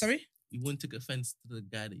thing, sorry, You wouldn't take offense to the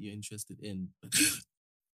guy that you're interested in.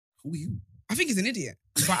 Who are you? I think he's an idiot.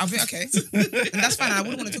 But I think okay, and that's fine. I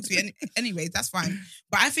wouldn't want to talk to you anyway. That's fine.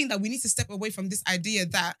 But I think that we need to step away from this idea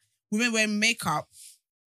that women wearing makeup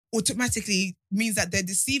automatically means that they're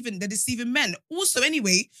deceiving men. Also,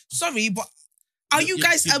 anyway, sorry, but are you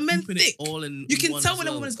guys You're a men grouping thick? it all in You can one tell as when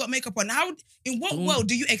a well. woman's got makeup on. How? In what Don't- world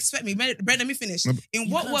do you expect me? Brent, let me finish. No, but- In You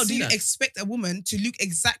what can't world do say you that. expect a woman to look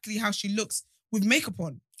exactly how she looks with makeup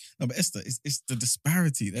on? No, but Esther, it's the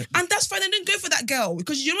disparity. And that's fine. And then go for that girl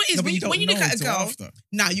because you know what it is No, but when you you, don't when you look know at a until girl. after.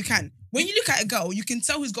 Nah, you can. When you look at a girl, you can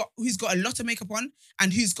tell who's got a lot of makeup on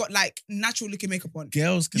and who's got like natural looking makeup on.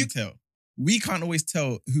 Girls can You- tell. We can't always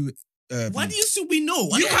tell who. Why do you assume we know?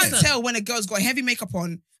 I You don't can't understand. tell when a girl's got heavy makeup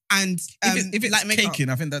on and if it's light makeup. caking,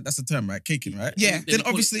 I think that's the term, right? Caking, right? Yeah. Then Then they call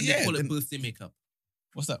obviously, it, yeah. They call it then- birthday makeup.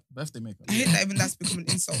 What's that? Birthday makeup. I hate that even that's become an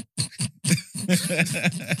insult.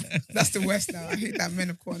 That's the worst now. I hate that men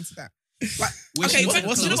have caught onto that. But, When okay, she but looks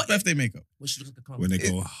what's you know what's what? birthday makeup? When she looks like a clown. When they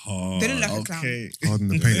go hard. They look like a clown. Okay. Hard in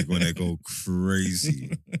the paint. When they go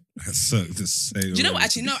crazy. That's so to say. Do you know what?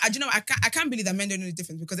 Actually, no. Do you know what? I can't believe that men don't know the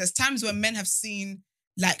difference because there's times when men have seen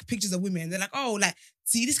like pictures of women. They're like, oh, like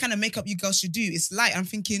see this kind of makeup you girls should do. It's light. I'm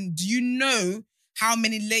thinking, do you know how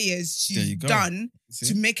many layers There you she's go. done See?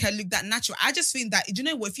 to make her look that natural? I just think that, do you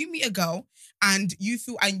know what? If you meet a girl and you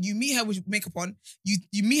meet her with makeup on, you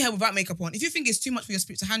meet her without makeup on. If you think it's too much for your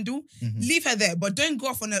spirit to handle, Mhm. leave her there. But don't go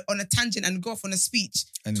off on a tangent and go off on a speech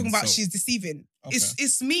And talking about insult. she's deceiving. Okay.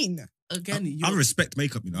 It's mean. Again, I respect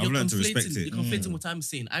makeup, you know. I've you're learned to respect conflating- it. You're conflating what I'm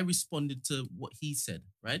saying. I responded to what he said,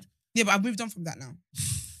 right? Yeah, but I've moved on from that now.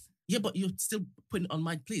 Yeah, but you're still putting it on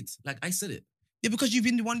my plate. Like I said it. Yeah, because you've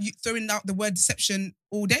been the one throwing out the word deception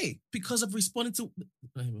all day. Because I've responded to...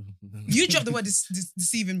 You dropped the word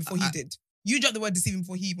deceiving before he I- did. You dropped the word deceiving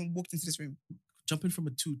before he even walked into this room. Jumping from a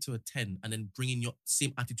 2 to a 10 and then bringing your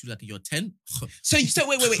same attitude like you're 10. So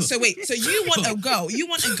wait. So you want a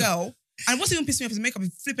girl, and what's even pissing me off is makeup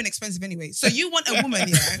is flipping expensive anyway. So you want a woman,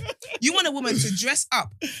 yeah? You want a woman to dress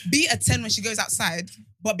up, be a 10 when she goes outside,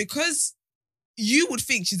 but because you would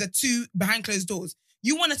think she's a 2 behind closed doors,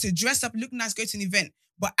 you want her to dress up, look nice, go to an event,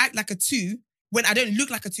 but act like a 2 when I don't look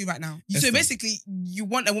like a 2 right now. So Esther. basically, you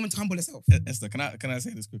want a woman to humble herself. Esther, can I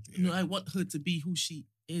say this quickly? No, I want her to be who she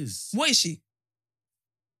is. What is she?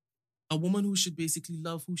 A woman who should basically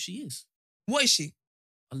love who she is. What is she?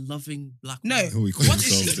 A loving black No. woman. Oh, he called What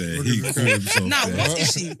is himself she? there. He called himself Now, there. what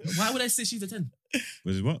is she? Why would I say she's a 10?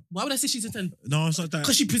 Was it what? Why would I say she's a 10? No, it's not that.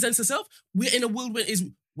 Because she presents herself. We're in a world where it's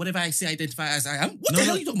whatever I say, identify as I am. What No, the hell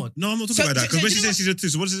no. are you talking about? No, I'm not talking So- about that. Because so when do she you know says she's a 2,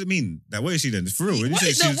 so what does it mean? That what is she then? For real. When you What say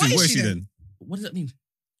is- she's no, a 2, what what is is she she then? then? What does that mean?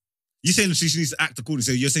 You're saying she needs to act accordingly.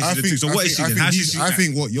 So you're saying she's a 2. So what is she then? How should she I act?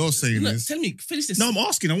 think what you're saying Look, is tell me, finish this. No, I'm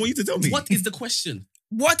asking. I want you to tell me. What is the question?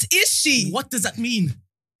 What is she? What does that mean?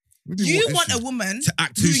 What do you You what want is a she? woman To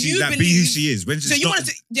act who who she you that be who believe- she is. When So you want her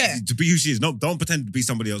to, yeah. to be who she is. No, don't pretend to be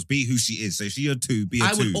somebody else. Be who she is. So if she's a 2, be a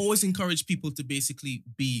I 2. would always encourage people to basically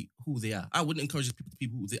be who they are. I wouldn't encourage people to be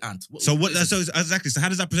who they aren't. So what? So exactly. So how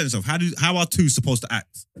does that present itself? How are 2 supposed to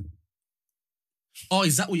act? Oh,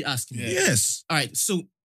 is that what you're asking me? Yeah. Yes. All right. So,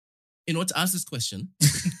 in order to ask this question,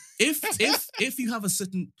 if you have a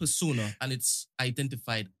certain persona and it's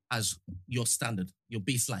identified as your standard, your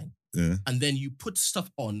baseline, Yeah. and then you put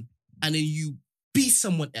stuff on, and then you be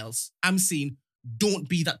someone else, I'm saying don't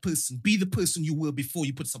be that person. Be the person you were before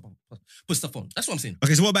you put stuff on. Put stuff on. That's what I'm saying.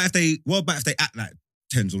 Okay. So what about if they act like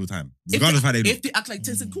 10s all the time, regardless of how they look? If they act like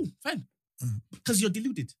 10, then cool, fine. Because you're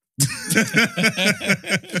deluded,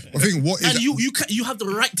 I think what is and you have the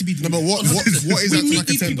right to be No, deluded. but what 100%. is we acting meet like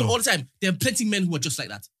a these 10 people though? all the time. There are plenty men who are just like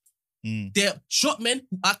that. Mm. There are short men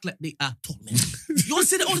who act like they are tall men. You all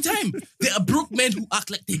say that all the time. There are broke men who act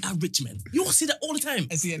like they are rich men. You all say that all the time.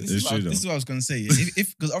 And see, It's true, this is what I was going to say.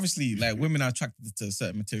 If because obviously, like women are attracted to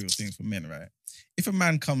certain material things from men, right? If a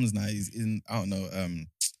man comes now, he's in, I don't know,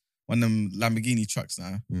 one of them Lamborghini trucks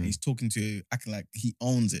now, and he's talking to you, acting like he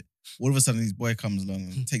owns it. All of a sudden, his boy comes along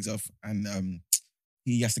and takes off, and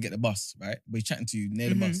he has to get the bus, right? But he's chatting to you near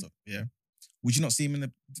the bus stop, yeah? Would you not see him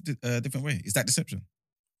in a different way? Is that deception?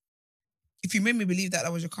 If you made me believe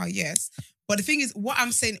that was your car, yes. But the thing is, what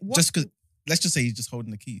I'm saying, Just because, let's just say he's just holding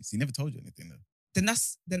the keys. He never told you anything, though.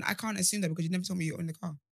 then I can't assume that because you never told me you own the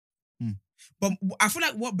car. Hmm. But I feel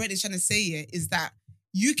like what Brett is trying to say here is that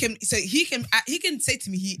he can say to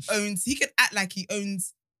me he can act like he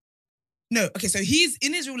owns. No, okay, so he's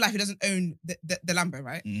in his real life he doesn't own the Lambo,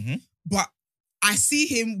 right? Mm-hmm. But I see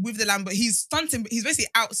him with the Lambo. He's stunting. He's basically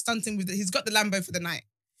out stunting with. He's got the Lambo for the night.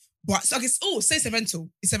 But so, okay, say it's a rental.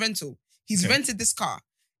 It's a rental. He's Okay. rented this car.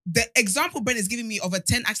 the example Ben is giving me of a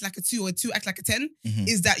 10 acts like a 2 or a 2 act like a 10 Mhm.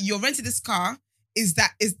 is that you're renting this car is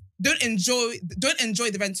don't enjoy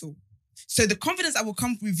the rental. So the confidence that will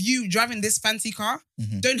come with you driving this fancy car,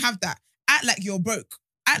 Mhm. don't have that. Act like you're broke.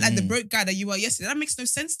 Act like the Mm. broke guy that you were yesterday. That makes no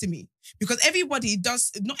sense to me because everybody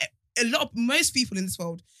does not. Most people in this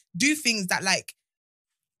world do things that like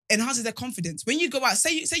enhances their confidence. When you go out,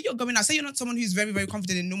 say you're going out, say you're not someone who's very, very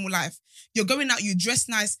confident in normal life. You're going out, you dress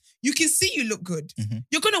nice, you can see you look good. Mhm.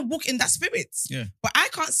 You're gonna walk in that spirit. Yeah. But I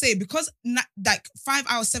can't say because like 5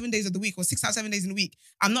 hours, 7 days of the week or 6 hours, 7 days in a week,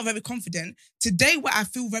 I'm not very confident. Today where I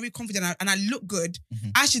feel very confident and I look good,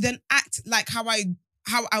 Mhm. I should then act like how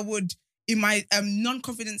I would in my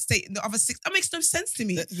non-confident state in the other 6. That makes no sense to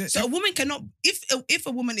me. So a woman cannot, if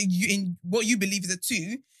a woman in what you believe is a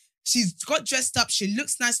 2, she's got dressed up, she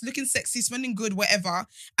looks nice, looking sexy, smelling good, whatever,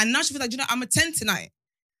 and now she feels like, I'm a 10 tonight.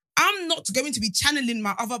 I'm not going to be channeling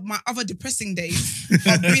my other depressing days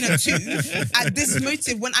of being a 2 at this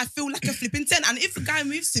motive when I feel like a flipping 10. And if a guy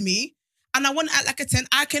moves to me and I want to act like a 10,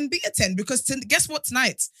 I can be a 10 because guess what?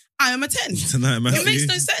 Tonight I am a 10. Tonight, man. It makes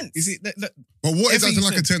no sense. You see, look, But what is Everything acting you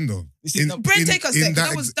like a said. 10 though? you see, Brent Taker said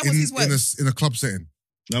that was his word. In a club setting.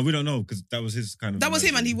 No, we don't know because that was his kind of. That was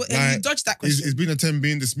him, and he Like, dodged that Is question. being a 10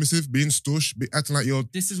 being dismissive, being stush, acting like you're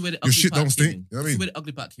This is where the your ugly shit part don't came stink? in. You know what I This is mean? where the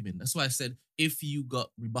ugly part came in. That's why I said, if you got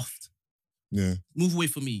rebuffed, Yeah. move away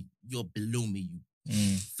from me. You're below me. You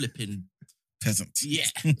Mm. flipping. peasant. Yeah.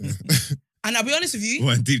 And I'll be honest with you,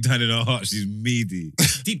 Well, deep down in her heart, she's meaty.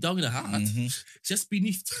 Deep down in the heart. Mhm. Just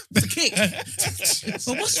beneath the cake.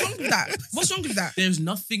 but what's wrong with that? What's wrong with that? There's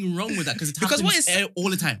nothing wrong with that because it Because happens what is- all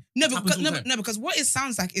the time. No, It happens because, all the time. because what it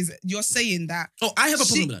sounds like is you're saying that. Oh, I have a She-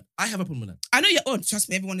 problem with that. I have a problem with that. I know you're. Oh, trust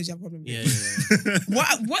me, everyone knows you have a problem. With Yeah, it. yeah,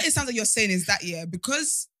 yeah. What it sounds like you're saying is that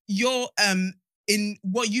because you're in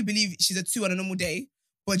what you believe she's a 2 on a normal day,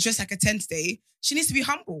 but just like a 10 today, she needs to be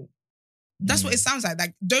humble. That's what it sounds like.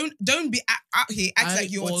 Like don't be out here act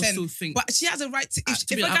like you're a 10. also think. But she has a right to. If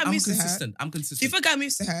to a be- guy I'm moves to her, consistent. I'm consistent. if a guy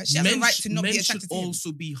moves to her, she has a right to not men be should attracted to him.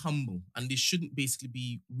 also be humble and they shouldn't basically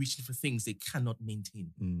be reaching for things they cannot maintain.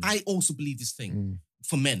 Mm. I also believe this thing Mm.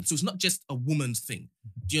 for men. So it's not just a woman's thing.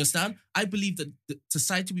 Do you understand? I believe that the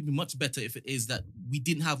society would be much better if it is that we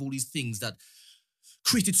didn't have all these things that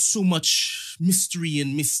created so much mystery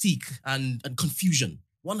and mystique and confusion.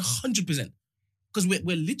 100%. Because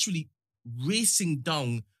we're literally racing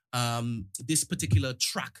down this particular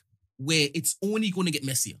track where it's only going to get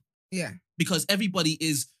messier. Yeah. Because everybody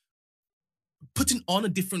is putting on a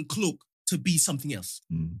different cloak to be something else,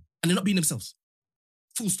 Mm. and they're not being themselves.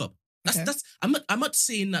 Full stop. Okay. That's. I'm not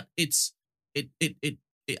saying that it's it.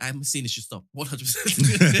 I'm saying it should stop.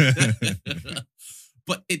 100%.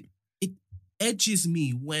 But it edges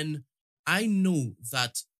me when I know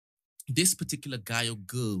that this particular guy or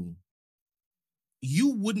girl, you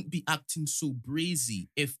wouldn't be acting so brazy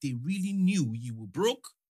if they really knew you were broke,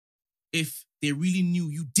 if they really knew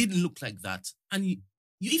you didn't look like that, and you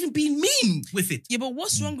even being mean with it. Yeah, but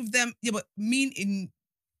what's wrong with them? Yeah, but mean in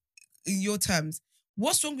your terms.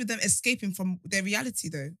 What's wrong with them escaping from their reality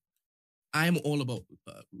though? I'm all about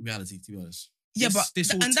reality, to be honest. Yeah, but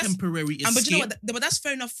this whole and that's temporary escape. but you know what? But that's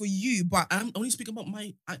fair enough for you. But I'm only speaking about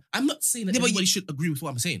I'm not saying that Yeah, but everybody should agree with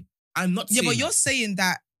what I'm saying. I'm not yeah, saying but that. you're saying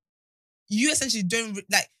that you essentially don't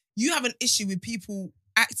like you have an issue with people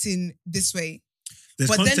acting this way. There's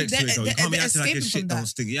But then context to it, though. You they're can't be acting like your escaping shit from don't that.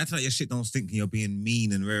 stink. You acting like your shit don't stink and you're being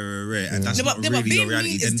mean and rare. And Yeah. that's No, not but really being your reality.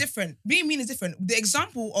 mean Then is different. Being mean is different. The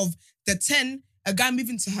example of the 10, a guy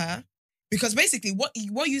moving to her, because basically what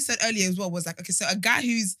you said earlier as well was like, okay, so a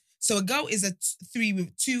girl is a 3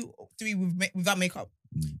 without makeup.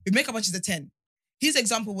 Mm. With makeup, and she's a 10. His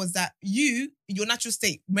example was that in your natural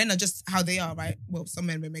state, men are just how they are, right? Well, some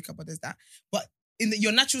men wear makeup, but there's that. But in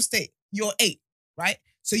your natural state, you're 8, right?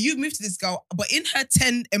 So you move to this girl, but in her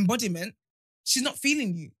 10 embodiment, she's not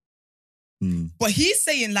feeling you. Mm. But he's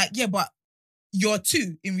saying like, yeah, but you're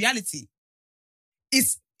 2 in reality.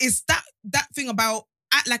 It's that thing about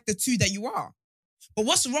act like the 2 that you are. But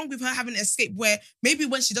what's wrong with her having an escape where maybe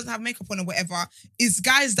when she doesn't have makeup on or whatever, it's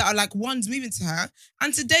guys that are like 1s moving to her.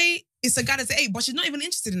 And today it's a guy that's 8, but she's not even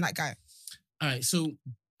interested in that guy. All right, so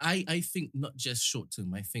I think not just short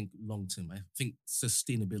term, I think long term. I think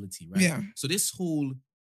sustainability, right? Yeah. So this whole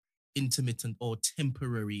intermittent or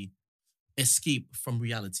temporary escape from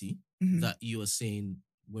reality Mhm. that you are saying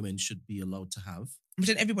women should be allowed to have. But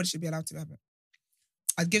then everybody should be allowed to have it.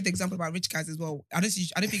 I'd give the example about rich guys as well. I don't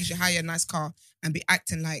think you should hire a nice car and be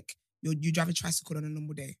acting like you drive a tricycle on a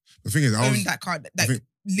normal day. The thing is, Owning that car, like think-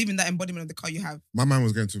 leaving that embodiment of the car you have. my man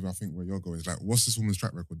was going to, I think, where you're going is like, what's this woman's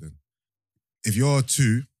track record then? If you're a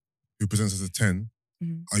 2 who presents as a 10,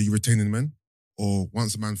 Mhm. are you retaining men? Or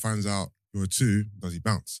once a man finds out you're a 2, does he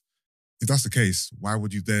bounce? If that's the case, why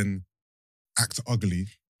would you then act ugly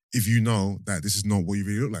if you know that this is not what you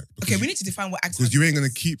really look like? Okay, we need to define what acting Because you ugly ain't going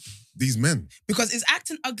is. to keep these men. Because it's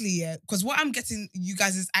acting ugly, yeah. Because what I'm getting you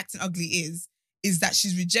guys is acting ugly is that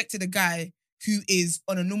she's rejected a guy who is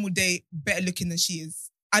on a normal day better looking than she is.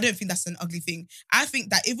 I don't think that's an ugly thing. I think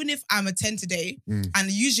that even if I'm a 10 today, and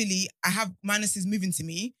usually I have minuses moving to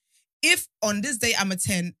me, if on this day I'm a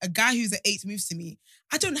 10, a guy who's an 8 moves to me,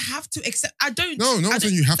 I don't have to accept. No, I'm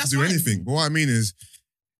saying you have to that's do fine. anything. But what I mean is,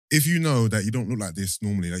 if you know that you don't look like this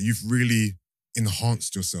normally, that you've really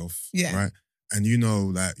enhanced yourself, Yeah. right? And you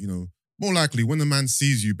know that, more likely when a man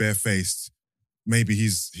sees you barefaced, maybe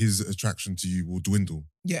his attraction to you will dwindle.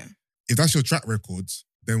 Yeah. If that's your track record,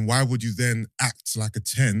 then why would you then act like a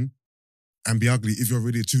 10 and be ugly if you're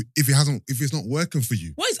really a 2, if it's not working for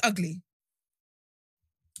you? What is ugly?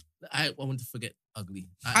 I want to forget ugly.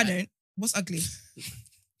 I don't. What's ugly?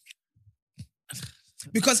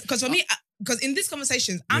 Because for me, because in these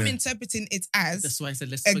conversations, I'm Yeah. interpreting it as That's why I said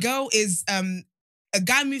let's. a girl is a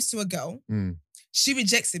guy moves to a girl, Mm. she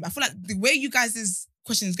rejects him. I feel like the way you guys'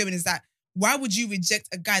 question is going is that why would you reject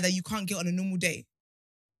a guy that you can't get on a normal day?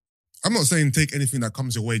 I'm not saying take anything that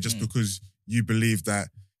comes your way just because you believe that,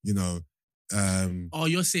 Oh,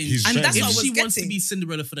 you're saying He's And that's threatening. what I if was she wants to getting. be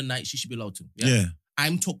Cinderella for the night, she should be allowed to. Yeah.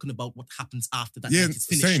 I'm talking about what happens after that Yeah, night is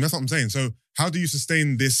finished. same. That's what I'm saying. So how do you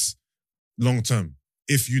sustain this long term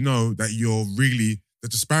if you know that you're really, the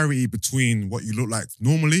disparity between what you look like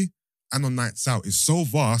normally and on nights out is so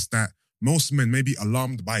vast that most men may be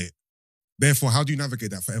alarmed by it. Therefore, how do you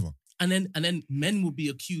navigate that forever? And then men will be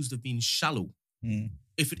accused of being shallow Mm.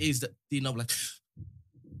 if it is that like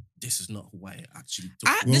this is not who I actually do.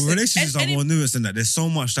 I- Well, Listen, relationships any- are more nuanced than that. There's so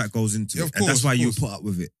much that goes into Yeah, it, of and that's course, why of you course. put up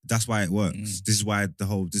with it. That's why it works. Mm. This is why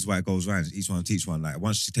this is why it goes round. Each one teach one. Like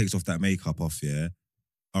once she takes off that makeup off, yeah,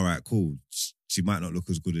 all right, cool. She might not look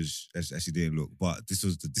as good as she didn't look, but this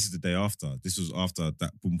is the day after. This was after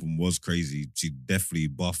that boom boom was crazy. She definitely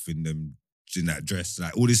buffing them in that dress.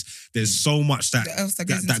 Like all this, there's so much that else that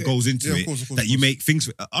goes into it. goes into Yeah, of it course, of course, that of you course. make things.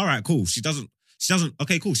 All right, cool. She doesn't.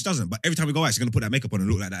 Okay, cool. She doesn't. But every time we go out, she's gonna put that makeup on and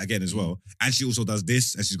look like that again as well. And she also does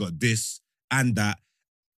this, and she's got this and that.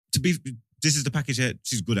 This is the package here.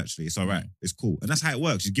 She's good actually. It's all right. It's cool, and that's how it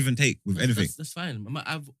works. You give and take with anything. That's fine.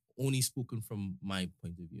 I've only spoken from my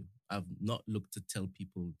point of view. I've not looked to tell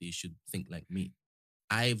people they should think like me.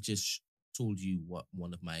 I've just told you what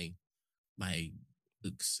one of my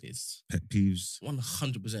looks is. Pet peeves.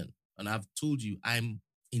 100%. And I've told you I'm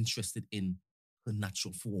interested in her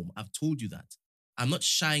natural form. I've told you that. I'm not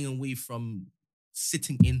shying away from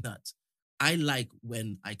sitting in that. I like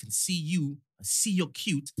when I can see you, I see you're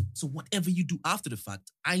cute. So whatever you do after the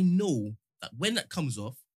fact, I know that when that comes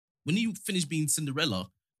off, when you finish being Cinderella,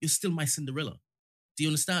 you're still my Cinderella. Do you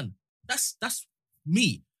understand? That's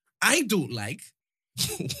me. I don't like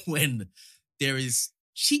when there is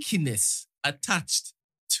cheekiness attached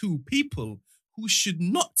to people who should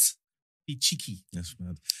not be cheeky. That's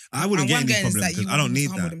mad. I wouldn't And get one any getting is problem that you because I want don't them to need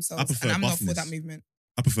humble that. themselves, I prefer and I'm not for buffness. that movement.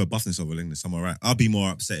 I prefer buffness over leanness. I'm all right. I'll be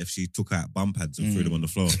more upset if she took out bum pads and threw them on the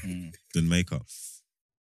floor Mm. than makeup.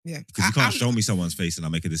 Yeah, Because you can't show me someone's face and I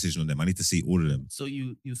make a decision on them. I need to see all of them. So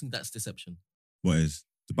you think that's deception? What is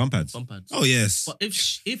the bum pads? Bump pads. Oh yes. But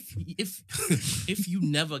if you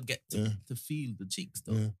never get Yeah. to feel the cheeks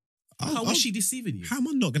though, Yeah. how was she deceiving you? How am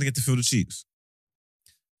I not gonna get to feel the cheeks?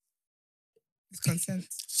 It's consent.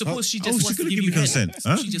 Suppose she Oh, just she's wants to gonna give give you me consent, head.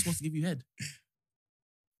 huh? She just wants to give you head.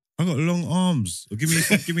 I got long arms. Or give me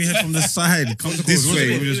head from the side. Come What's it this called?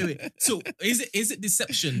 way. What's it Wait. So is it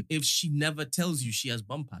deception if she never tells you she has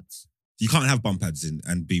bum pads? You can't have bum pads in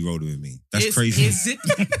and be rolling with me. That's Is- crazy. Is it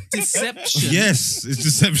deception? Yes, it's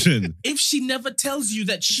deception. If she never tells you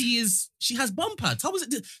that she has bum pads, how is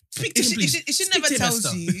it? Speak to If him, she, please. if she Speak never to him, tells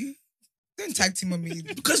Esther. you, don't tag team on me.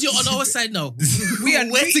 Because you're on our side now. We are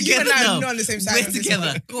We're you together and I now. are not on the same side. We're on this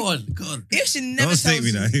together. one. Go on. If she never Don't tells take me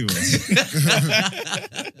you, now. Anyway.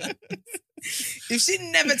 if she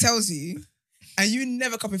never tells you, and you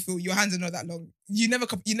never cup and feel, your hands are not that long. You never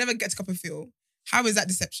get to cup and feel. How is that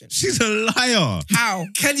deception? She's a liar. How?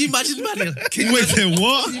 Can you imagine, Manuel? Can you Wait, imagine? then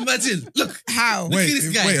what? Can you imagine? Look, How? Wait, at this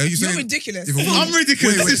guy. Wait, are you You're saying ridiculous. if a woman, I'm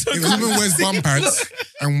ridiculous. If a woman wears bum pads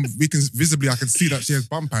and we can visibly, I can see that she has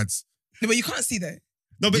bum pads. No, but you can't see that.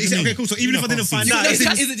 No, but What you do say, you okay, mean? cool. So even You if I can't didn't see find it. out, No, is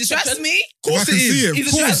it- is it deception? Trust me. of course I can it see is. it, Is of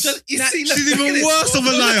it course. deception? You see, look, She's look at even this. worse of a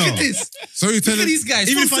Look liar. at this. So you're Look telling at these guys.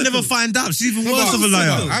 Even so if I never simple. find out, she's even No, worse but of a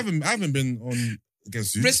liar. I haven't been on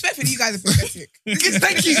against you. Respectfully, you guys are pathetic.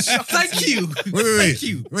 Thank you. Thank you. Wait. Thank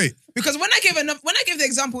you. Wait. Because when I gave the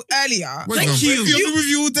example earlier, What Thank example? you. I've been with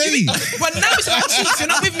you all day. but now it's about cheats. You're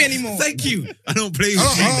not with me anymore. Thank you. I don't play I with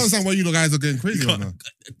don't you. understand why you guys are getting crazy right now.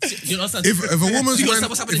 You understand? If a woman's Do you wearing, understand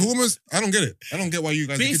what's if happening? a woman's, I don't get it. I don't get why you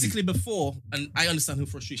guys. Basically, before, and I understand her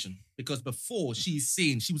frustration because before she's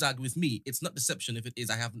saying she was arguing with me, it's not deception if it is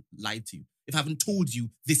I haven't lied to you. If I haven't told you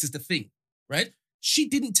this is the thing, right? She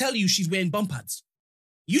didn't tell you she's wearing bum pads.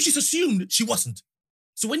 You just assumed she wasn't.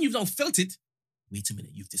 So when you've now felt it, wait a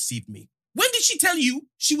minute, you've deceived me. When did she tell you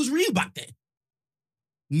she was real back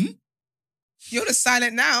then? You're just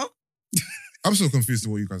silent now. I'm so confused to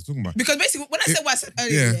what you guys are talking about. Because basically, when I said what I said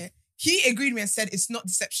earlier, Yeah. he agreed with me and said it's not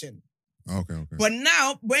deception. Okay. But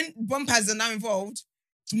now, when bum pads are now involved,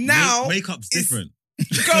 now Makeup's it's- different.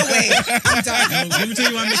 go away. I'm done. Let me tell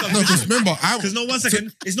you why makeup's No, because different. remember, Because no, 1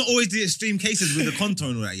 second, it's not always the extreme cases with the contour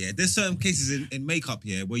and all that, yeah. There's certain cases in makeup,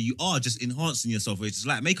 yeah, where you are just enhancing yourself, where it's just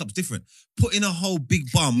like, makeup's different. Putting a whole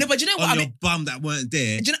big bum No, but do you know what on I your mean? bum that weren't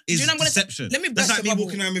there Do you know- is do you know I'm gonna- deception. let me That's burst like your me bubble.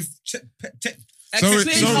 walking around with so Explain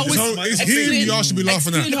how it's explain- him you should be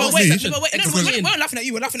laughing at. explain Not how me. it's- No, wait, no, Explain. we're not laughing at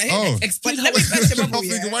you. We're laughing at him. Oh. Explain But how let me it's burst your I'm bubble,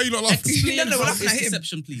 thinking, yeah? why are you not laughing? Explain No, we're how laughing it's at him.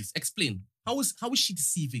 deception, please. Explain. How is she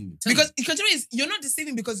deceiving you? Tell Because me. you know what it is, you're not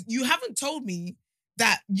deceiving because you haven't told me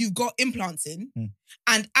that you've got implants in,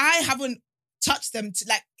 and I haven't touched them.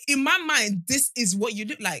 Like in my mind, this is what you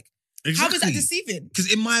look like. How is that deceiving?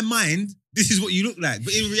 Because in my mind, this is what you look like.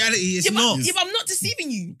 But in reality, it's Yeah, not. but I'm not deceiving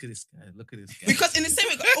you. Look at this guy. Look at this guy. Because in the same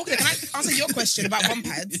way, okay, can I answer your question about bum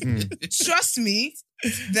pads? Mm. Trust me,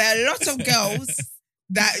 there are a lot of girls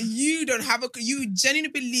that you don't have you genuinely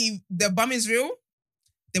believe the bum is real.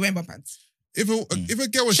 They're wearing bum pads. If a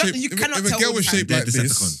girl was Shut- shaped, you if cannot a tell girl all was the time. shaped They're like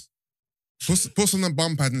this, Decepticon. put on a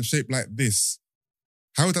bum pad and shaped like this,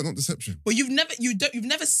 how is that not deception? But you've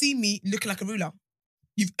never seen me looking like a ruler.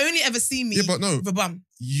 You've only ever seen me Yeah, but no. with a bum.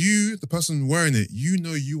 You, the person wearing it, you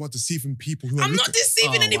know you are deceiving people who are I'm not looking.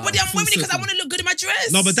 deceiving Oh, anybody. wow. I'm wearing it because I Full want to look good in my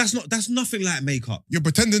dress. No, but that's nothing like makeup. You're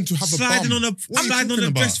pretending to have Sliding a on bum. a What are you sliding on talking a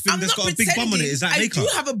about? dress thing I'm that's not got a big bum on it. Is that pretending. makeup?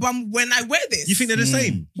 I do have a bum when I wear this. You think they're the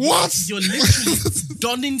same? What? You're literally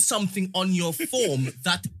donning something on your form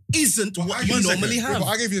that isn't But what I- you one normally second. have. But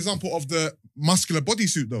I gave you an example of the muscular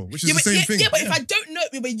bodysuit though, which is Yeah, the but, same thing. yeah, but if I don't know,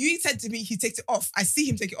 but you said to me he takes it off. I see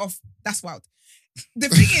him take it off. That's wild. The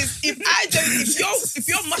thing is, if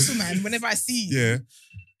you're muscle man, whenever I see you, Yeah.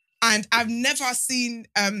 and I've never seen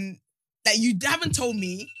that you haven't told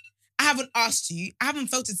me, I haven't asked you, I haven't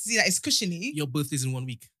felt it to see that it's cushiony. Your birthday's in 1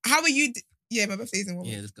 week. How are you? Yeah, my birthday's in one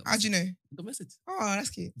week. Yeah, let's go. How do you know? Don't miss it. Oh, that's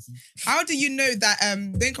cute. How do you know that?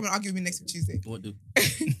 Don't come and argue with me next week Tuesday. What do? Do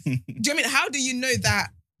you know what I mean? How do you know that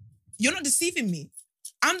you're not deceiving me?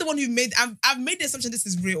 I'm the one who I've made the assumption this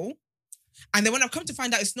is real, and then when I've come to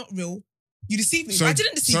find out it's not real, you deceive me. But I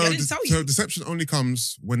didn't deceive you. I didn't tell So you. deception only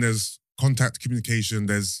comes when there's contact, communication,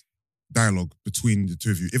 there's dialogue between the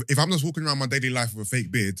two of you. If I'm just walking around my daily life with a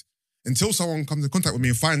fake beard, until someone comes in contact with me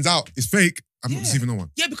and finds out it's fake, I'm Yeah. not deceiving no one.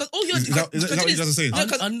 Yeah, because all you're Is that what you guys are saying? No,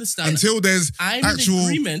 'cause- Understand. Until there's I'm actual- in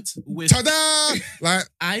agreement with. ta-da! Like,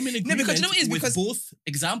 I'm in No, agreement because you know what it is? with Because- both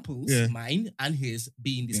examples, Yeah. mine and his,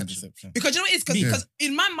 being deception. Because you know what it is? Yeah. Because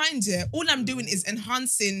in my mind, yeah, all I'm doing is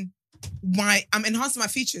enhancing my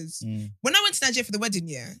features. Mm. When I went to Nigeria for the wedding,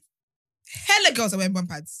 yeah, hella girls are wearing bum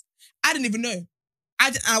pads. I didn't even know.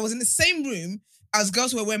 I was in the same room as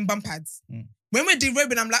girls who were wearing bum pads. Mm. When we're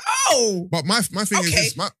derobing, I'm like, oh. but my thing is Okay.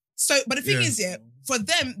 this. But the thing Yeah. is, yeah, for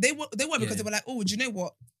them, they were because Yeah. they were like, oh, do you know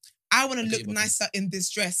what? I want to Okay, look but- nicer in this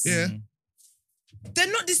dress. Yeah.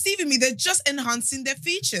 They're not deceiving me. They're just enhancing their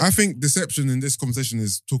features. I think deception in this conversation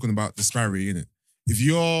is talking about disparity, innit? If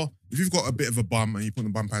you've got a bit of a bum and you put the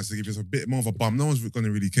bum pads to give yourself a bit more of a bum, no one's going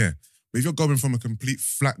to really care. But if you're going from a complete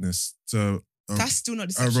flatness to That's still not a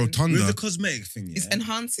deception. rotunda, With the cosmetic thing, yeah. It's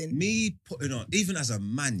enhancing. Me putting on, even as a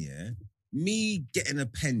man, yeah, me getting a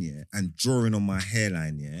pen, yeah, and drawing on my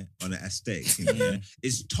hairline, yeah, on an aesthetic thing, yeah,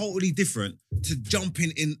 is totally different to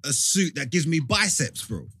jumping in a suit that gives me biceps,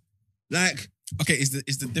 bro. Like, Okay, is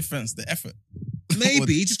the difference the effort?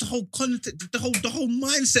 maybe just the whole content, the whole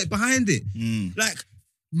mindset behind it. Mm. Like,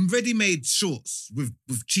 ready-made shorts with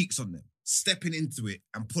cheeks on them, stepping into it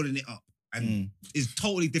and pulling it up, and is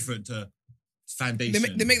totally different to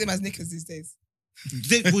foundation. They make them as knickers these days.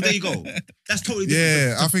 Well, there you go. That's totally different.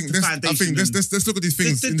 yeah, to- I think to let's foundation and- let's look at these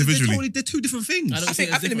things They're individually. They're two different things. I don't I see it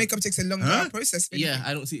think as the different. makeup takes a long Huh? process. Yeah,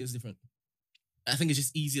 I don't see it as different. I think it's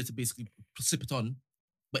just easier to basically slip it on,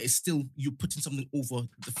 but it's still you putting something over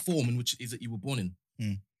the form in which it is that you were born in.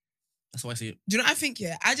 Mm. That's how I see it. Do you know what I think?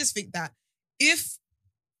 Yeah, I just think that if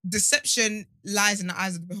deception lies in the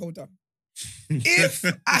eyes of the beholder,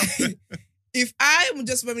 If I'm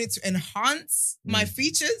just wearing it to enhance my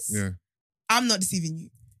features, Yeah. I'm not deceiving you.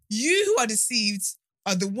 You who are deceived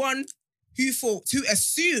are the one who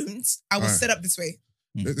assumed I was Alright. set up this way.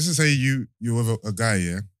 Let's just say you're with a guy,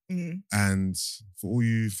 yeah, Mhm. and for all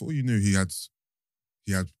you knew, he had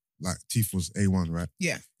like teeth was A1, right?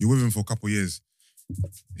 Yeah. You're with him for a couple of years.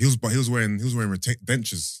 He was wearing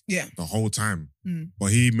dentures Yeah. the whole time. Mm.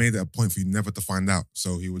 But he made it a point for you never to find out.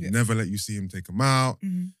 So he would Yeah. never let you see him take them out.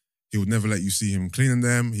 Mhm. He would never let you see him cleaning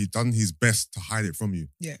them. He done his best to hide it from you.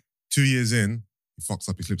 Yeah. 2 years in, he fucks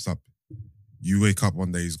up, he slips up. You wake up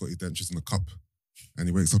one day, he's got his dentures in a cup. And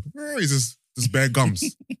he wakes up, he's just bare gums.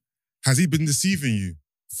 Has he been deceiving you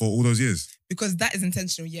for all those years? Because that is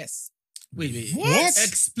intentional, yes. Wait. What?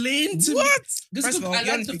 Explain to me. What? This First is of all, I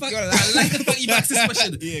like the you're- fact. you're I like the fact you asked this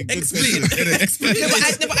question. Explain. Explain.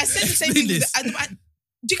 No, but I said the same Explain thing. this.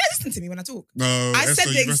 Do you guys listen to me when I talk? No. I Esther, said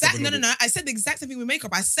the you messed up exact a little bit. I said the exact same thing with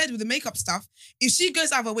makeup. I said with the makeup stuff, if she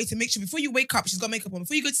goes out of her way to make sure before you wake up, she's got makeup on.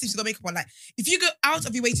 Before you go to sleep, she's got makeup on. Like if you go out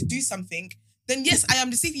of your way to do something, then yes, I am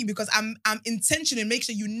deceiving you because I'm intentional in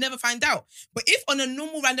making sure you never find out. But if on a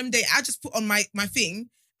normal random day I just put on my thing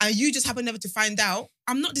and you just happen never to find out,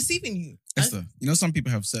 I'm not deceiving you. Esther, you know some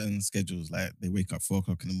people have certain schedules, like they wake up 4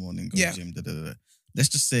 o'clock in the morning, go Yeah. to the gym, da. Let's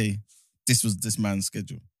just say this was this man's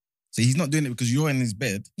schedule. So he's not doing it because you're in his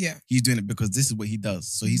bed. Yeah. He's doing it because this is what he does.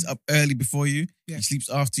 So he's up early before you. Yeah. He sleeps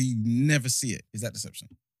after you. You never see it. Is that deception?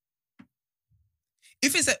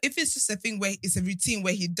 If it's just a thing where it's a routine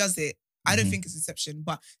where he does it, I don't Mhm. think it's deception.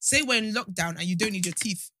 But say we're in lockdown and you don't need your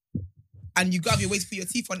teeth, and you go out of your way to put your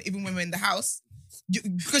teeth on even when we're in the house,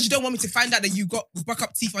 because you don't want me to find out that you got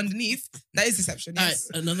backup teeth underneath. That is deception. All right, Yes.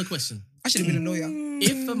 another question. I should have been a lawyer.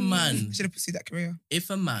 If a man, I should have pursued that career.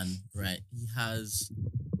 right, he has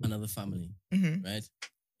another family, Mm-hmm. right?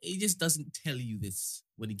 He just doesn't tell you this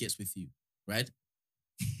when he gets with you, right?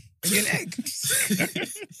 Are you an egg?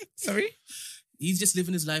 Sorry? He's just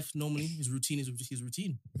living his life normally. His routine is his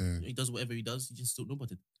routine. Yeah. He does whatever he does. You just don't know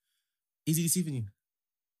about it. Is he deceiving you?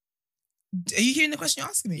 Are you hearing the question you're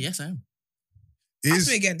asking me? Yes, I am. Ask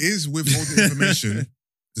me again. Is withholding information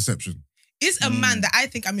deception? Is a man that I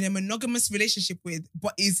think I'm in a monogamous relationship with,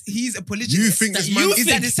 but he's a polygamist? You think That this you man... is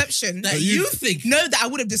that think- deception? That you- you think. No, that I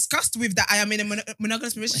would have discussed with that I am in a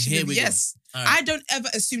monogamous relationship Here with. we go. Yes. All right. I don't ever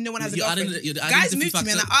assume no one has a You're adding- girlfriend. you're adding Guys different move to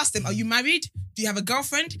me and I factors. ask them, are you married? Do you have a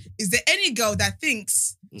girlfriend? Is there any girl that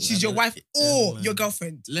thinks she's your wife Yeah, or man. your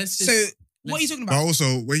girlfriend? Let's just. So what are you talking But about?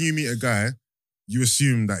 also, when you meet a guy, you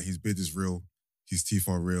assume that his beard is real, his teeth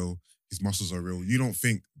are real, his muscles are real. You don't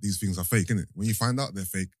think these things are fake, innit? When you find out they're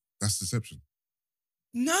fake, that's deception.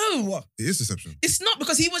 No, It is deception. it's not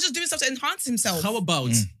because he was just doing stuff to enhance himself. How about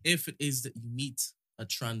Mm. if it is that you meet a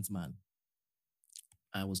trans man?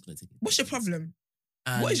 I was going to take it. What's your problem?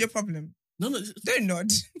 And- What is your problem? No. Don't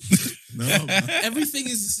nod. No, Everything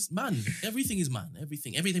is man. Everything is man.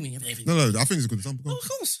 Everything. no, I think it's a good example. Go Oh, on. of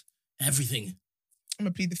course. Everything. I'm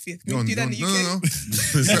gonna plead the fifth. Go Can on, we do go that on. in No,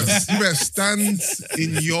 the UK? no. You better stand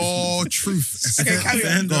in your truth. Okay, carry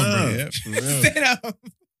on. Go on, bro. Yeah, for real. Stand up.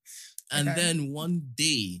 And Okay. then one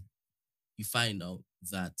day, you find out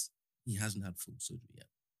that he hasn't had full surgery yet.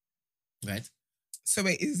 Right? So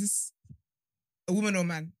wait, is this a woman or a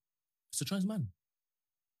man? It's a trans man.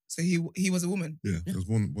 So he was a woman. Yeah, there's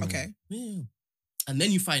one. Okay. Yeah. And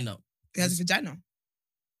then you find out. He has a vagina.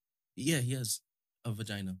 Yeah, he has a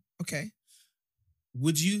vagina. Okay.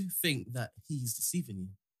 Would you think that he's deceiving you?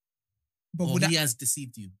 But Or would he I has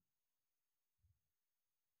deceived you?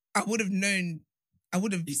 would have known. I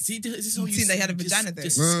would have. See, this is how you Seen that he had a just- vagina though.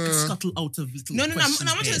 Just No. scuttle out of little No, I'm questions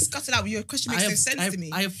not trying here. to scuttle out. Your question makes no sense to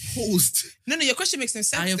me. I have posed. No, your question makes no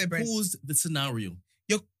sense I have though, Brent. posed the scenario.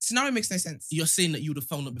 Your scenario makes no sense. You're saying that you would have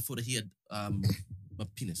found out before that he had a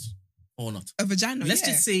penis or not. A vagina. Let's yeah.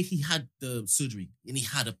 just say he had the surgery and he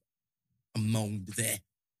had a mound there,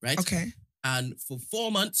 right? Okay. And for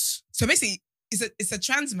 4 months, So basically, it's a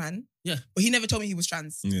trans man. Yeah. But he never told me he was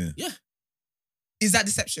trans. Yeah. Is that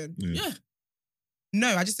deception? yeah.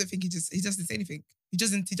 No, I just don't think he doesn't say anything. He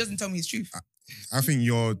doesn't tell me his truth. I think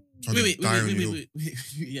you're trying to die on your... wait.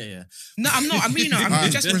 Yeah. No, I'm not. I'm really not. I'm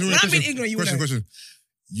Alright, just question, when I'm being question, ignorant, you will know. question.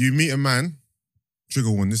 You meet a man, trigger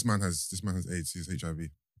one. This man has AIDS. He has HIV.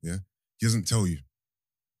 Yeah, he doesn't tell you.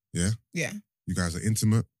 Yeah, Yeah. you guys are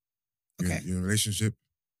intimate. You're, Okay. you're in a relationship.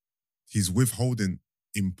 He's withholding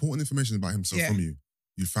important information about himself Yeah. from you.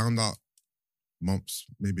 You found out months,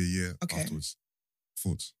 maybe a year Okay. afterwards.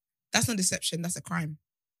 Thoughts? That's not deception. That's a crime.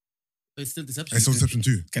 But it's still deception. It's on deception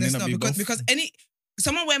too. Can No, it it's not not be because both? because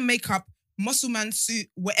someone wear makeup, muscle man suit,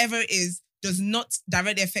 whatever it is, does not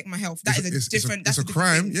directly affect my health. That is a different. It's that's a different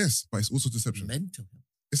crime, thing. yes, but it's also deception. Mental health.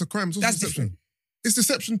 It's a crime. It's also That's deception. different. It's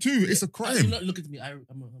deception too. It's a You crime. not look at me. I'm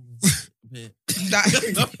a bit. Sorry,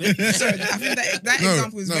 I think that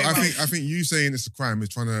example is very I valid. think you saying it's a crime is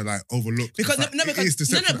trying to like overlook Because the fact no, it because is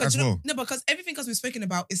deception but as you know- well. no, because everything else we've spoken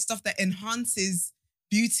about is stuff that enhances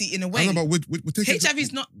beauty in a way. I know, but we're taking HIV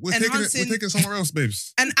is not we're taking enhancing- it somewhere else,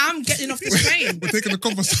 babes. And I'm getting off this train. We're taking the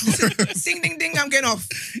convo somewhere else. Ding, ding, ding, I'm getting off.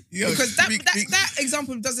 Yo, Because that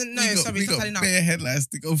example doesn't, no, sorry, we it's not got telling out. bare headlines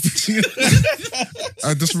to go.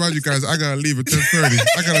 I just remind you guys, I gotta leave at 10:30.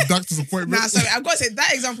 I got a doctor's appointment. Nah, sorry, I've got to say,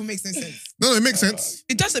 that example makes no sense. No, it makes sense.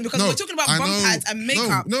 It doesn't, because No, we're talking about I bump know. pads and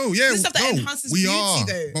makeup. No, yeah, This stuff that no, enhances we beauty, are.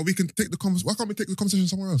 though. But we can take the conversation. Why can't we take the conversation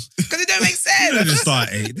somewhere else? Because it don't make He didn't sense. start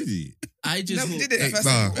at 8, did he? I just No, we hope, did it first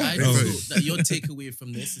Nah. of all. I Oh. just hope that your takeaway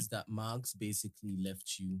from this is that Marks basically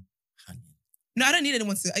left you hanging. No, I don't need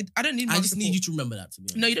anyone to. I don't need. I my just support. need you to remember that, to be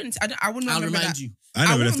honest. No, you don't. I wouldn't I'll remember remind that. you. I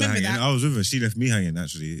never won't left her remember hanging. that. I was with her. She left me hanging,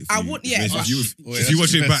 actually. If I you- would- yeah, If but- you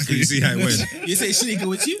watch it back, you see how it went. You say she didn't go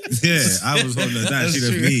with you? Yeah, I was holding her down. She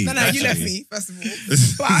That's left true. me. No, you left actually. me first of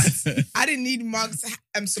all. But I didn't need Mark's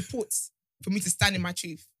support for me to stand in my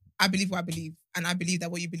truth. I believe what I believe, and I believe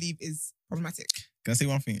that what you believe is problematic. Can I say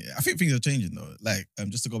one thing? I think things are changing though. Like,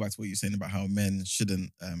 just to go back to what you're saying about how men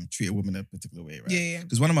shouldn't treat a woman a particular way, right? Yeah.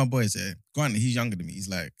 Because one of my boys, granted, he's younger than me. He's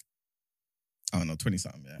like, I don't know, 20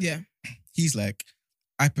 something. Yeah. He's like,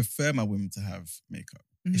 I prefer my women to have makeup.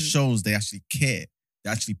 Mhm. It shows they actually care.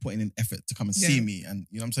 They're actually putting in effort to come and see Yeah. me, and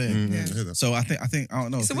you know what I'm saying. Mm, Yeah. I hear that. So I think I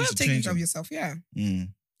don't know. It's a way of taking care of yourself. Yeah.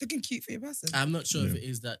 Looking cute for your person. I'm not sure if Yeah. it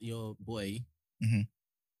is that your boy, Mhm.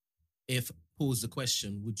 if pose the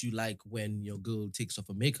question, would you like when your girl takes off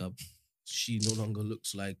her makeup, she no longer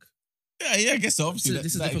looks like... Yeah, I guess so. Obviously, So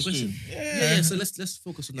this is a that different extreme. question. Yeah, so let's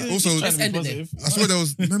focus on that. Yeah, Also, just trying let's to be end it there. positive. I swear there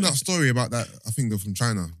was, remember that story about that, I think they're from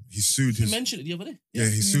China. He sued You his, mentioned it the other day. yeah,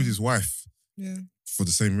 he sued his wife Yeah. for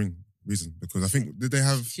the same reason. Because I think, did they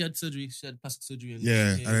have, She had surgery. She had plastic surgery. And,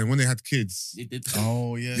 yeah, and then when they had kids, it did.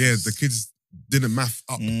 Oh yeah. yeah, the kids didn't math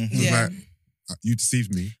up. Mhm. It was Yeah. like, you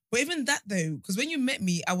deceived me. But even that though, because when you met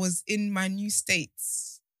me, I was in my new state.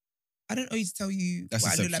 I don't owe you to tell you That's what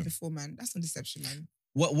I looked like deception. before, man. That's not deception, man.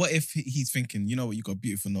 What if he's thinking, you know what, you got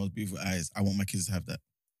beautiful nose, beautiful eyes. I want my kids to have that.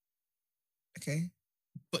 Okay.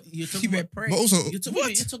 But you're You talking better about... pray. But also, You're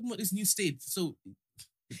talking about this new state. So...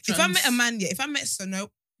 If I met a man, yeah. If I met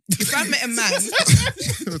if I met a man,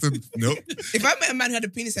 nope. if I met a man who had a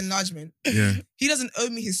penis enlargement, Yeah. he doesn't owe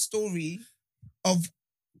me his story of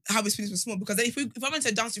how his penis was small. Because then if I went to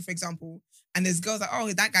a dance, for example, and there's girls like,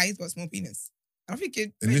 oh, that guy, he's got a small penis. I'm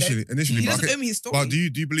thinking, Initially, he but doesn't okay. owe me his story. But do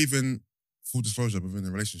you believe in full disclosure within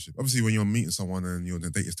a relationship? Obviously, when you're meeting someone and you're in the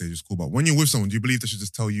dating stage, it's cool. But when you're with someone, do you believe they should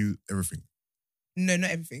just tell you everything? No,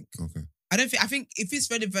 not everything. Okay. I think if it's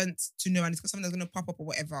relevant to know and it's got something that's going to pop up or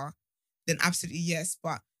whatever, then absolutely yes.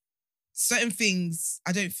 But certain things,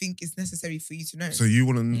 I don't think it's necessary for you to know. So you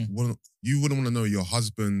wouldn't want to know your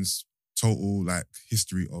husband's total like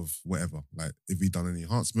history of whatever, like if he done any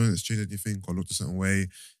enhancements, changed anything, or looked a certain way.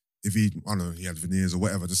 If he, I don't know, he had veneers or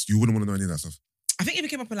whatever. Just you wouldn't want to know any of that stuff. I think if it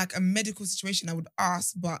came up in like a medical situation, I would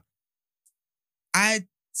ask, but I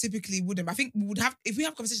typically wouldn't. I think we would have, if we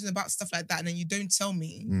have conversations about stuff like that and then you don't tell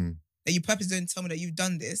me, Mm, that you purposely don't tell me that you've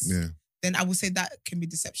done this, yeah. then I would say that can be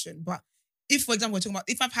deception. But if, for example, we're talking about,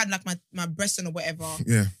 if I've had like my breast done or whatever,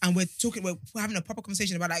 Yeah. and we're having a proper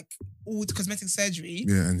conversation about like all the cosmetic surgery,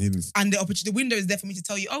 Yeah. And he didn't. and the window is there for me to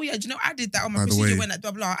tell you, oh yeah, do you know, I did that on my By the procedure way- when that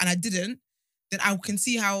blah, blah, and I didn't, then I can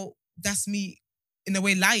see how that's me in a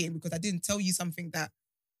way lying because I didn't tell you something that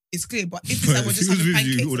is clear. But if it's But like we're if just he was having with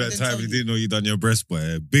pancakes you all and that then time, tell he you, didn't know you done your breast,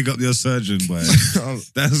 boy. Big up your surgeon, boy.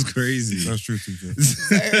 That's crazy. That's true too. Yeah.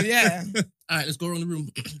 So, yeah. All right, let's go around the room.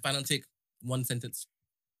 Final take. One sentence.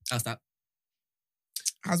 I'll start.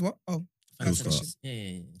 How's what? Oh, Final You'll start. sentence.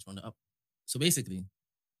 Yeah. Just round it up. So basically,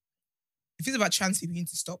 if it's about trans people, you need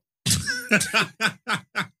to stop.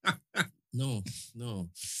 no.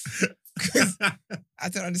 I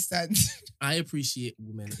don't understand. I appreciate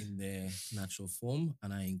women in their natural form,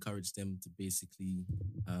 and I encourage them to basically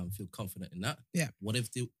feel confident in that. Yeah. Whatever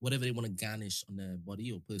they want to garnish on their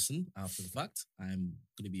body or person after the fact, I'm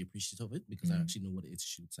going to be appreciative of it because I Mhm. actually know what it is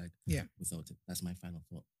she looks like. Yeah. Without it, that's my final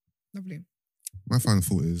thought. Lovely. My final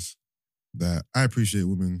thought is that I appreciate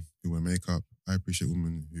women who wear makeup. I appreciate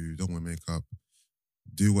women who don't wear makeup.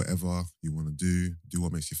 Do whatever you want to do. Do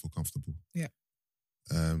what makes you feel comfortable. Yeah.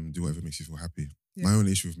 Do whatever makes you feel happy. Yeah. My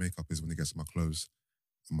only issue with makeup is when it gets to my clothes,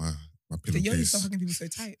 and my But you only pillowcase, stop hugging people so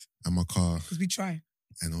tight and my car, because we try.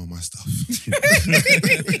 and all my stuff.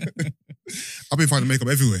 I've been finding makeup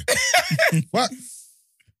everywhere. What?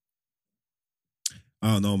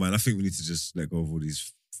 I don't know, man. I think we need to just let go of all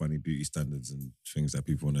these funny beauty standards and things that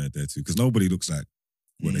people want to adhere to because nobody looks like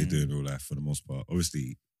what they do in real life for the most part.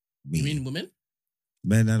 Obviously, me, You mean women?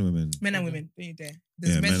 men and women. Men and Okay. women, don't you dare.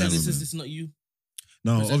 There's Yeah, men men that and This women. is not you.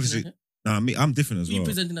 No, presenting, obviously, okay? no. I'm different as Who you well.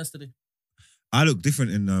 presenting us today? I look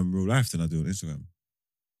different in real life than I do on Instagram.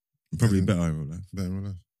 I'm probably As in- better in real life. Better in real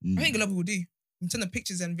life. I think a lot of people do. In terms of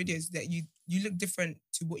pictures and videos, that you look different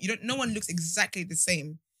to what you don't. No one looks exactly the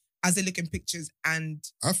same as they look in pictures and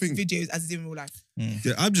I think videos as they do in real life.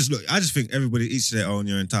 Yeah, I just think everybody each to their own.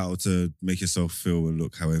 You're entitled to make yourself feel and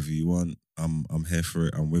look however you want. I'm here for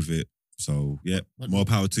it. I'm with it. So yeah, But more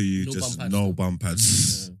power to you. no just bum pads, no though. bum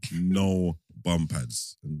pads. No bum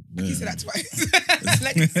pads. And, Like you said yeah, that twice.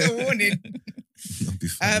 Like it's a warning. that'd be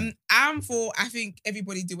fun. I think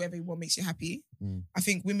everybody do whatever you want makes you happy. Mm. I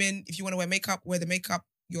think women, if you want to wear makeup, wear the makeup.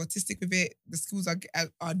 You're artistic with it. The schools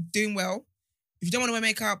are doing well. If you don't want to wear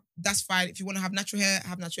makeup, that's fine. If you want to have natural hair,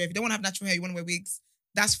 have natural hair. If you don't want to have natural hair, you want to wear wigs,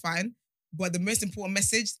 that's fine. But the most important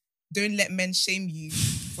message, don't let men shame you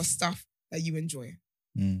for stuff that you enjoy.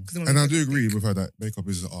 'Cause they wanna And I make do you agree think. with her that makeup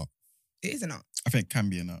is an art. It is an art. I think it can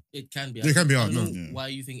be an art. It can be. It can be I art, don't no. know Yeah. why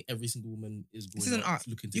you think every single woman is going This is an out art.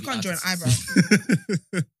 looking to You be can't draw an artists.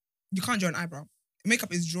 eyebrow. You can't draw an eyebrow.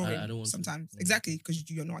 Makeup is drawing I don't want to. sometimes. Yeah. Exactly, because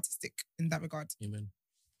you're not artistic in that regard. Amen.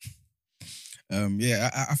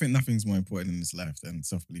 I think nothing's more important in this life than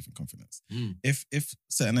self-belief and confidence. Mm. If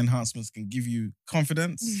certain enhancements can give you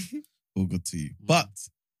confidence, all good to you. Mm. But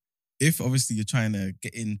if obviously you're trying to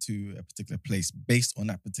get into a particular place based on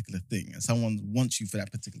that particular thing, and someone wants you for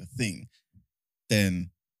that particular thing,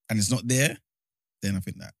 then and it's not there, then I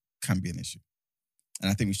think that can be an issue. And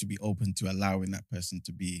I think we should be open to allowing that person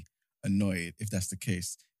to be annoyed if that's the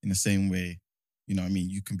case. In the same way, you know what I mean,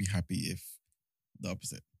 you can be happy if the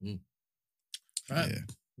opposite. All right.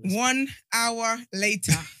 Yeah. 1 hour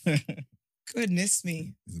later. Goodness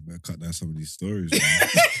me. It's about cut down some of these stories.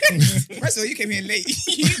 Man. First of all, you came here late.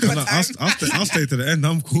 You got No, time. I'll stay to the end.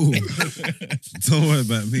 I'm cool. Don't worry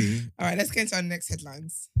about me. All right, let's get into our next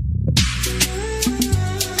headlines.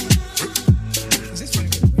 It's just funny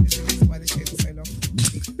why this shit is so long.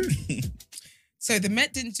 So the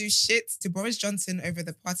Met didn't do shit to Boris Johnson over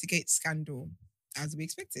the Partygate scandal, as we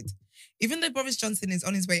expected. Even though Boris Johnson is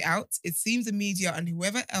on his way out, it seems the media and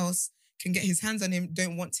whoever else can get his hands on him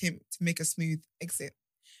don't want him to make a smooth exit.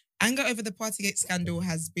 Anger over the Partygate scandal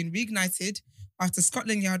has been reignited after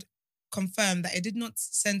Scotland Yard confirmed that it did not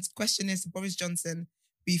send questionnaires to Boris Johnson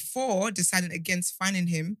before deciding against fining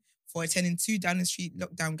him for attending 2 Downing Street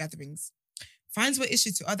lockdown gatherings. Fines were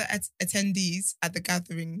issued to other attendees at the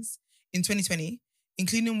gatherings in 2020,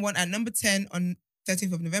 including one at number 10 on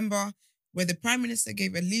 13th of November, where the Prime Minister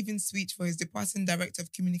gave a leaving speech for his departing Director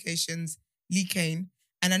of Communications, Lee Kane,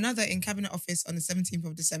 and another in Cabinet Office on the 17th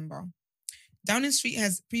of December. Downing Street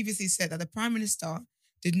has previously said that the Prime Minister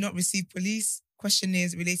did not receive police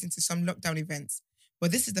questionnaires relating to some lockdown events,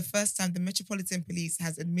 but this is the first time the Metropolitan Police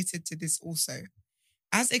has admitted to this also.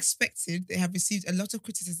 As expected, they have received a lot of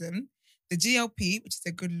criticism. The GLP, which is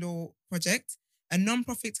the Good Law Project, a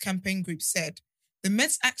non-profit campaign group, said, the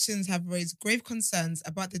Met's actions have raised grave concerns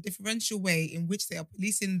about the differential way in which they are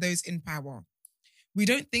policing those in power. We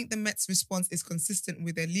don't think the Met's response is consistent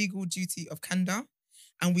with their legal duty of candor,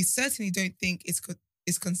 and we certainly don't think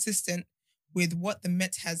it's consistent with what the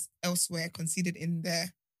Met has elsewhere conceded in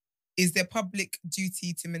their public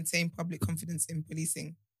duty to maintain public confidence in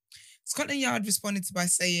policing. Scotland Yard responded by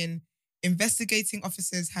saying investigating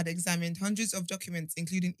officers had examined hundreds of documents,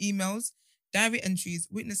 including emails, diary entries,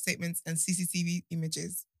 witness statements, and CCTV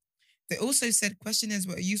images. They also said questionnaires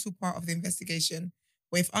were a useful part of the investigation,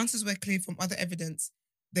 where if answers were clear from other evidence,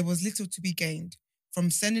 there was little to be gained from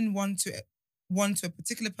sending one to a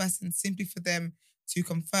particular person simply for them to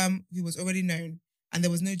confirm who was already known, and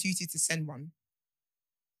there was no duty to send one.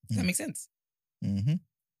 Does that make sense? Mm-hmm.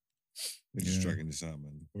 They're just Yeah. dragging this out,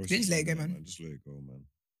 man. Boris Just is let it fine, go, man. Just let it go, man.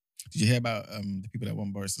 Did you hear about the people that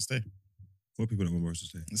want Boris to stay? What people don't want Boris to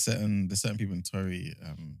stay? There's certain people in Tory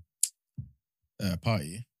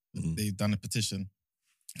party. Mhm. They've done a petition.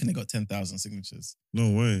 I think they got 10,000 signatures.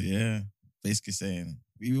 No way. Yeah, basically saying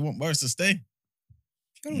we want Boris to stay.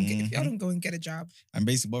 If y'all don't go and get a job, And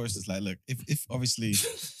basically Boris is like, look, if obviously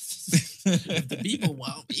If the people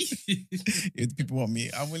want me. if the people want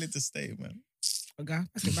me, I'm willing to stay, man. okay,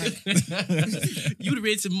 that's the bag. You would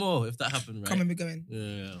rate him more if that happened, right? Come and be going.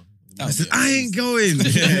 Yeah. I said, I ain't going.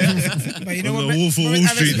 But you know On what? the Wolf of Boris Wall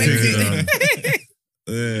Street respects thing,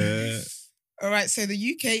 it. Yeah. All right, so the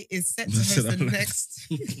UK is set to host the next.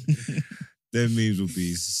 Them memes will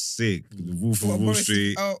be sick. The Wolf of What, Wall Boris-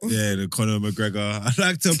 Street. oh. Yeah, the Conor McGregor. I'd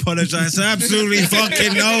like to apologize to absolutely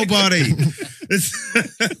fucking nobody.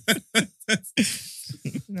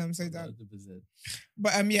 No, I'm so done. 100%.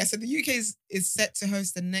 But so the UK is set to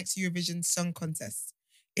host the next Eurovision Song Contest.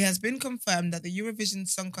 It has been confirmed that the Eurovision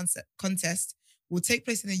Song Contest will take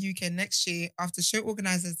place in the UK next year after show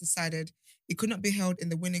organisers decided it could not be held in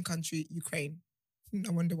the winning country, Ukraine.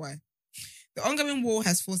 I wonder why. The ongoing war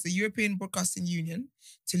has forced the European Broadcasting Union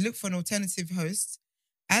to look for an alternative host.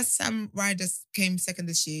 As Sam Ryder came second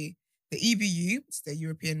this year, the EBU, the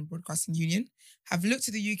European Broadcasting Union, have looked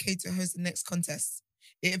to the UK to host the next contest.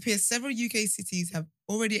 It appears several UK cities have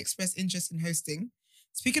already expressed interest in hosting.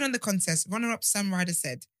 Speaking on the contest, runner-up Sam Ryder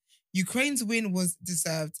said, Ukraine's win was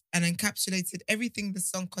deserved and encapsulated everything the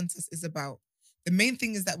song contest is about. The main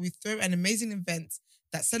thing is that we throw an amazing event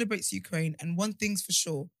that celebrates Ukraine, and one thing's for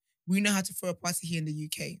sure, we know how to throw a party here in the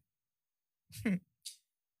UK.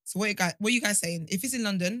 So what are you guys saying? If it's in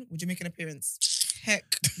London, would you make an appearance? Heck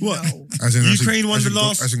What? no. As in, Ukraine won the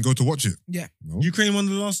last- As in, go to watch it. Yeah. No? Ukraine won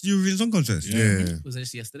the last Eurovision Song Contest. Yeah. Was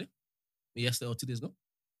this yesterday? Yesterday or 2 days ago?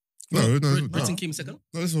 No, Britain came second.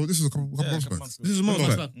 No, this was a couple months back. This is a month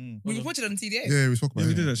Months back. back. We reported on TDA. Yeah, we spoke Yeah, about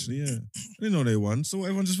we it. did actually, yeah. I didn't know they won, so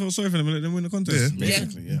everyone just felt sorry for them and let them win the contest. Yeah.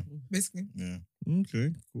 Basically, yeah. Basically. Yeah.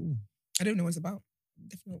 Okay, cool. I don't know what it's about.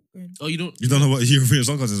 Definitely not going. Oh, you don't? You don't know what Eurovision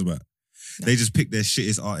Song Contest is about? They just pick their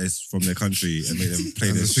shittest artists from their country and make them play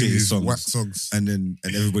And their the thing shittest is, songs. whack songs. And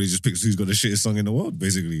everybody just picks who's got the shittest song in the world,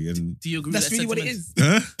 basically. And Do you agree That's with really that what it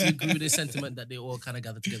sentiment? is. huh? Do you agree with the sentiment that they all kind of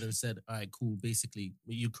gathered together and said, all right, cool, basically,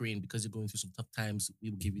 Ukraine, because you're going through some tough times,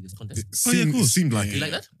 we will give you this contest. It seemed like You it.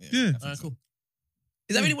 like that? Yeah. All right, cool.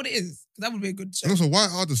 Is that really what it is? 'Cause that would be a good show. And also, why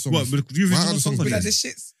are the songs? What, but the why are Eurovision the Song songs Be like, Contest? this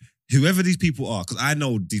shit's... Whoever these people are, because I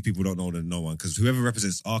know these people don't know no one, because whoever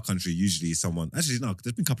represents our country usually is someone. Actually, no,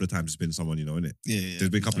 there's been a couple of times it's been someone you know, innit? Yeah. There's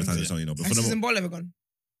been a couple of times it's Yeah. someone you know. But Has for the Susan Boyle ever gone?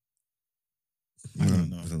 I don't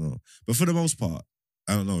know. I don't know. But for the most part,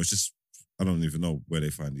 I don't know. It's just, I don't even know where they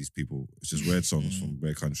find these people. It's just weird songs from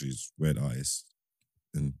weird countries, weird artists,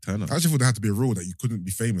 and turn up. I actually thought there had to be a rule that you couldn't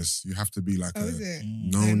be famous. You have to be like Oh, is a it?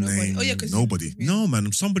 no No, nobody. name, Oh, yeah, 'cause- nobody. No,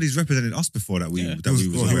 man, somebody's represented us before that we Yeah. that we was he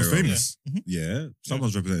was aware of. famous. Yeah,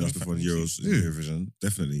 someone's represented us before in Euros, Yeah. Eurovision.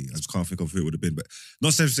 Definitely, I just can't think of who it would have been, but not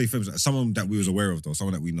necessarily famous. Like someone that we was aware of, though.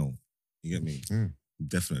 Someone that we know. You get me? Mm.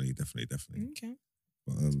 Definitely. Okay.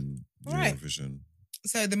 But All right. Eurovision.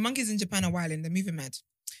 So the monkeys in Japan are wilding. They're moving mad.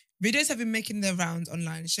 Videos have been making their rounds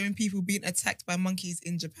online showing people being attacked by monkeys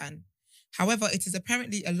in Japan. However, it is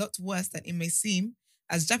apparently a lot worse than it may seem,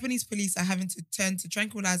 as Japanese police are having to turn to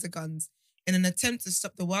tranquilizer guns in an attempt to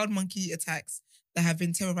stop the wild monkey attacks that have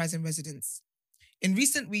been terrorizing residents. In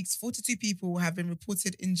recent weeks, 42 people have been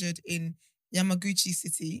reported injured in Yamaguchi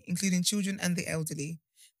City, including children and the elderly.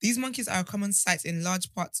 These monkeys are a common sight in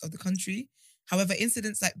large parts of the country. However,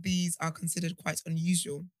 incidents like these are considered quite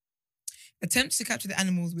unusual. Attempts to capture the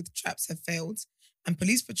animals with traps have failed, and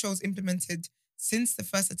police patrols implemented since the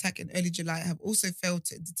first attack in early July have also failed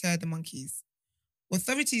to deter the monkeys.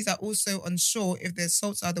 Authorities are also unsure if the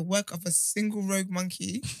assaults are the work of a single rogue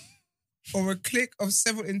monkey or a clique of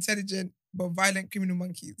several intelligent but violent criminal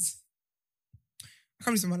monkeys. I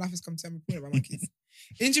can't believe my life has come to I'm reporting about monkeys.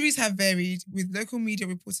 Injuries have varied, with local media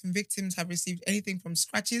reporting victims have received anything from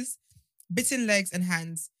scratches, bitten legs and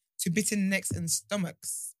hands, to bitten necks and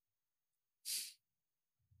stomachs.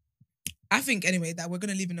 I think, anyway, that we're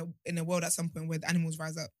going to live in a world at some point where the animals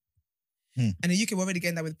rise up. And in the UK, we're already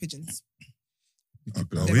getting that with pigeons. Are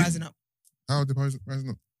They're we? rising up. How are they rising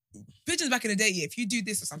up? Pigeons back in the day, yeah, if you do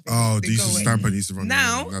this or something, Oh, they they used go to away. stamp and used to run.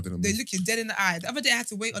 Now, they don't they move. look you dead in the eye. The other day, I had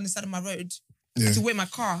to wait on the side of my road. I Yeah. had to wait my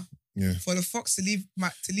car Yeah. for the fox to leave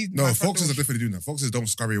my No, my front foxes door. are definitely doing that. Foxes don't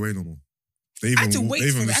scurry away no more. They I had to even, wait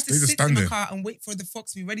they for even it. I had they to just sit in stand my there. car and wait for the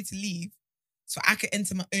fox to be ready to leave so I could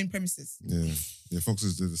enter my own premises. Yeah, yeah.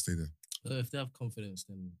 Foxes do stay there. If they have confidence,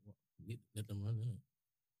 then let them run, innit?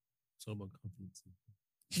 It's all about confidence.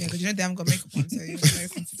 Yeah, because you know they haven't got makeup on, so you're very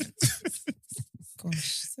confident.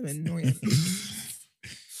 Gosh, so annoying.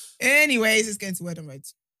 Anyways, let's get into Word on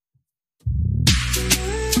Roads.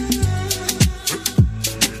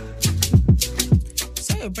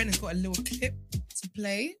 So Brendan's got a little clip to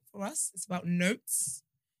play for us. It's about notes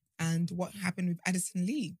and what happened with Addison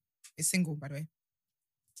Lee. It's single, by the way.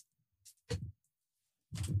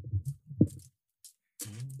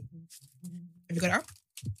 Have you got it up?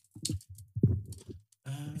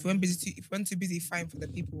 If you weren't too busy, fine for the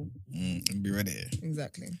people. And be ready.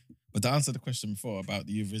 Exactly. But to answer the question before about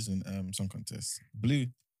the Eurovision Song Contest, Blue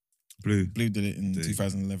Blue. did it in There you-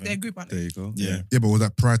 2011. They're a group, aren't There they? you go. Yeah. Yeah, but was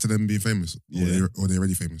that prior to them being famous? Yeah. Or they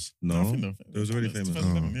already famous? I No. think They was already famous.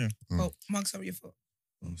 2011, yeah. Oh, Mark, sorry, your fault.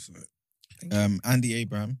 Oh, sorry. Thank you. Andy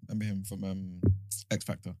Abraham, remember him from X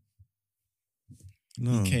Factor.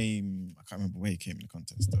 No. He came. I can't remember where he came in the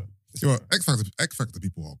contest though. Yo, X Factor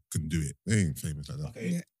people can do it. They ain't famous like that.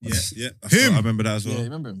 Okay. Yeah. Yeah. Him. I remember that as well. Yeah,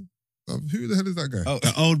 remember him? Who the hell is that guy? Oh,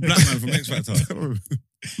 The old black man from X Factor.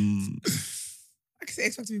 I can say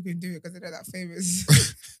X Factor people can do it because they're not that famous.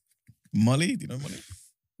 Molly. Do you know Molly?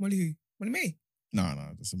 Molly who? Molly May? No,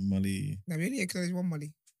 that's a Molly. No, really? Because there's one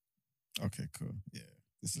Molly. Okay, cool. Yeah,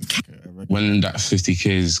 this is like a record. When that 50K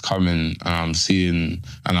is coming and I'm seeing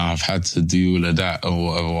and I've had to do all of that or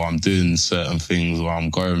whatever, or I'm doing certain things or I'm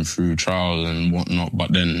going through trials and whatnot,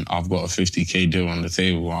 but then I've got a 50K deal on the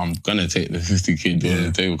table, I'm going to take the 50K deal on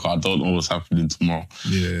the table because I don't know what's happening tomorrow.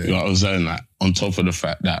 Yeah. You know what I'm saying? Like, on top of the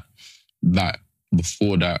fact that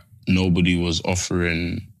before that, nobody was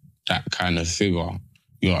offering that kind of figure.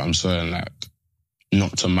 You know what I'm saying? Like,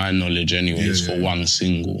 not to my knowledge anyways, for one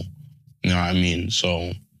single. You know what I mean?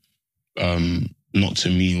 So, not to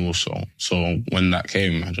me also. So when that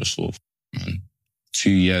came, I just thought, man, 2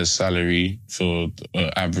 years salary for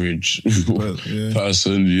an average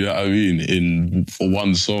person, you know what I mean? For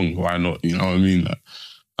one song, why not? You know what I mean? Like,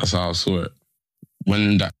 that's how I saw it.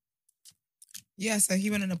 When that Yeah, so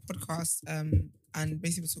he went on a podcast and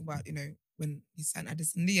basically was talking about, when he signed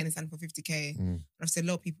Addison Lee and he signed for 50K. And obviously a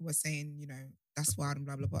lot of people were saying, that's wild and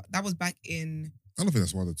blah, blah, blah. That was back in I don't think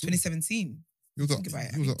that's why they took. 2017. He was Think about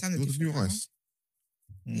it. he was I mean, times are the new different now. ice.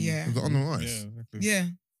 Yeah. He was on the ice. Yeah, exactly. Yeah.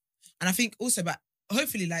 And I think also, but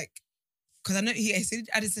hopefully, because I know he said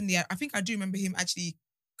Addison Lee, I think I do remember him actually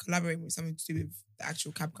collaborating with something to do with the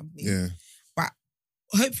actual cab company. Yeah. But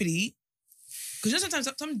hopefully, because sometimes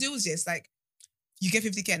some deals just like, you get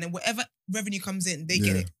 50K and then whatever revenue comes in, they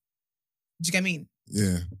get it. Do you get what I mean?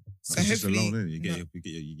 Yeah. So It's just a hopefully, loan, innit?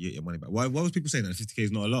 You get your money back. Why was people saying that 50K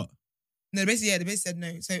is not a lot? no, they basically said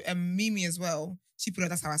no. So Mimi as well, she put out,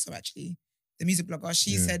 that's how I saw it, actually. The music blogger,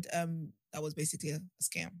 she said that was basically a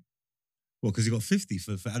scam. Well, because he got 50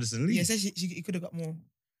 for Addison Lee. Yeah, so he could have got more.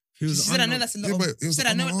 He She was said, I know that's a lot Yeah, of... but it She was said,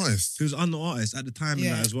 I on know... the ice. He was an artist at the time and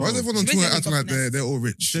Yeah. that as well. Why is everyone on She tour basically acting like got they're all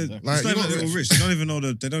rich? They're, Like, it's you're not not that they're all rich. rich. They don't even know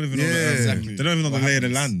the. They don't even know Yeah. the. They don't even know the lay of the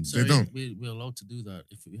land. So They don't. We're allowed to do that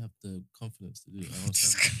if we have the confidence to do it. I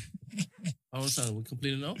understand. I understand. We're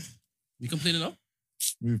complaining now. We complaining now.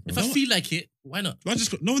 Move, If bro. I feel like it, why not?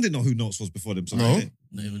 No one didn't know who Notes was before them. So No. like,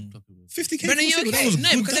 Not even talking about 50K. But are you for a single, okay? that was No,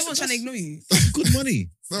 good. because That's- everyone's trying to ignore you. That's good money.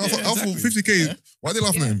 No, I thought exactly. 50K. Why are they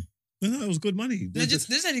laughing at him? No, it was good money. No,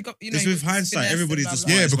 just said he got, It's with hindsight. Everybody's the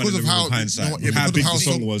Yeah, smartest because man in of the room how- with hindsight. no, yeah, how because of big how the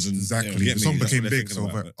song song- was and Exactly. you get The me? song That's became what they're big, thinking so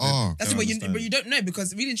about. but, That's I what understand. but you don't know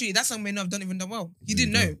because really and truly that song may not have done even done well. You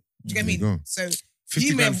didn't There know. you Do you get There you me? go. So 50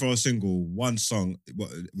 You may grand have- for a single, one song,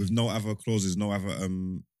 with no other clauses, no other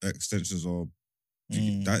extensions or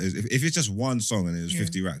that is if it's just one song and it was Yeah.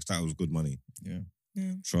 50 racks, that was good money. yeah.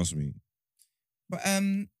 Trust me. But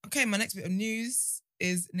okay, my next bit of news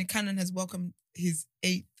is Nick Cannon has welcomed his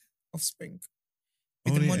 8th offspring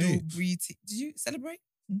with the Only model 8? Bree. Did you celebrate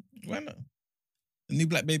Why not? A new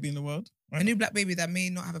black baby in the world. a new black baby that may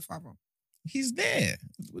not have a father? He's there.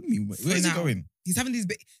 What do you mean? For Where's he now. going? He's having these.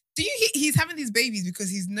 He's having these babies because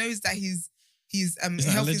he knows that his Isn't that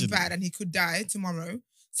health is allegedly? bad and he could die tomorrow.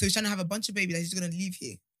 So he's trying to have a bunch of babies that he's just gonna leave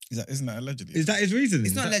here. Isn't that allegedly? Is that his reason?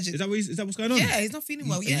 It's not alleged. Is that what's going on? Yeah, he's not feeling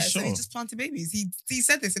well. Are you Yeah, so sure? he's just planting babies. He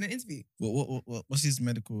said this in an interview. What's his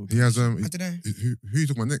medical? He has I don't know. who you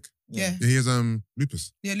talking about, Nick? Yeah, Yeah, he has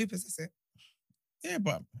lupus. yeah, lupus. That's it. Yeah,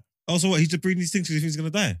 but Oh, so what? He's just breeding these things because he thinks he's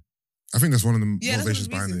going to die? I think that's one of the Yeah, that's one of motivations the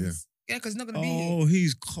behind it. Yeah. reasons. Yeah, because he's not gonna be here. Oh,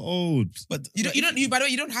 he's cold. but You don't. By the way,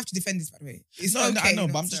 you don't have to defend this. By the way, it's no, okay. I know, you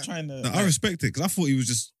but I'm what just saying? trying to. No, I respect it because I thought he was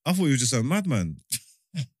just a madman.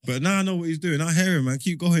 But now I know what he's doing. I hear him, man.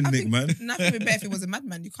 Keep going, I Nick, think- man. Nothing would be better if it was a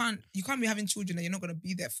madman. You can't be having children that you're not gonna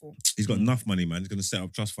be there for. He's got enough money, man. He's going to set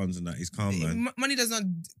up trust funds and that. He's calm, man. Money does not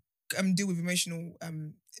deal with emotional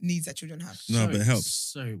needs that children have. No, but it helps.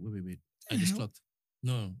 Sorry, wait. I The just hell? clocked.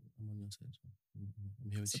 No, I'm on your side.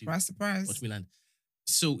 I'm here with you. Surprise, surprise. Watch me land.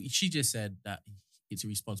 So she just said that it's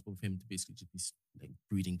irresponsible for him to basically just be like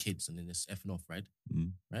breeding kids and then just effing off, right?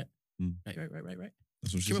 Mm. Right? Mm. Right.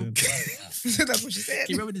 That's what she Can said. That's what she said.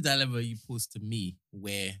 you remember the dilemma you posed to me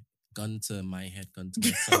where gun to my head, gun to my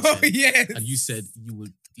son's Oh head, yes. and you said you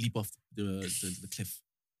would leap off the cliff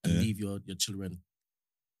and Yeah. leave your children.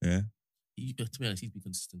 Yeah. To be honest, he's been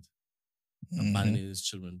consistent. Mhm. Abandoning his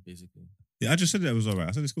children, basically. Yeah, I just said that was all right.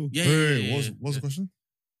 I said it's cool. Yeah, Wait, yeah, what's yeah, what's yeah. the question?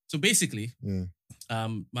 So basically, Yeah.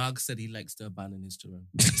 Mark said he likes to abandon his children.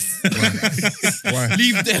 Why?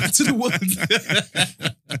 Leave them to the world.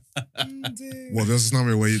 Well, there's a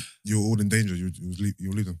scenario where you're all in danger.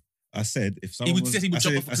 You'll leave them. I said if someone would was, say he would I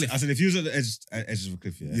jump said, off a I said- cliff. I said if you was at the edges of a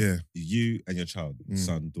cliff, Yeah. you and your child, Mm.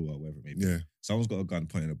 son, daughter, whatever it may be, Yeah. someone's got a gun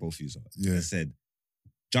pointed at both of you. Yeah. They said,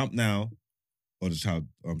 jump now or the child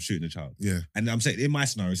shooting the child. Yeah, And I'm saying in my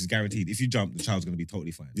scenario, it's guaranteed. If you jump, the child's going to be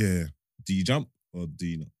totally fine. yeah. Do you jump or do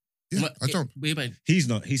you not? Yeah, But- I jump. Wait, wait. He's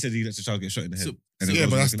not. He said he lets the child get shot in the head. So- And then Yeah, goes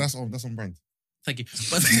but back and- that's on brand. Thank you.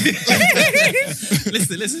 But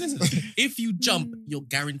listen. If you jump, you're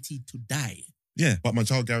guaranteed to die. yeah. But my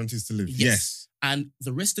child guarantees to live. Yes. And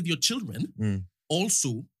the rest of your children Mm.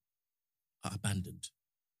 also are abandoned.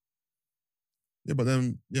 Yeah, but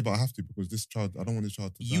I have to because this child, I don't want this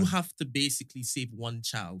child to die. You have to basically save one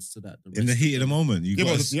child so that the rest In the heat of the moment, you Yeah,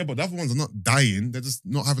 got but the other ones are not dying. They're just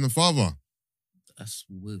not having a father. that's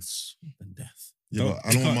worse than death. Yeah, Don't- but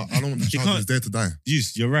I don't want the you child can't- who's there to die.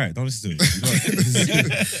 You're right. Don't listen to it. You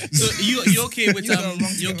can't- So you okay with You got it wrong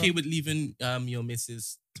you okay together. with leaving your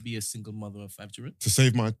missus to be a single mother of 5 children? To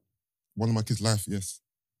save one of my kids' life, yes.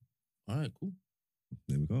 All right, cool.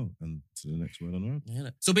 There we go. And to the next word on the road. Yeah.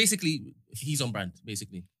 So basically, he's on brand.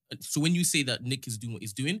 Basically, so when you say that Nick is doing what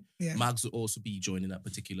he's doing, Yeah. Mags will also be joining that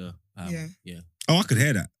particular. Yeah. Oh, I could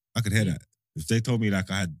hear that. I could hear that. If they told me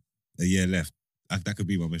like I had a year left, that could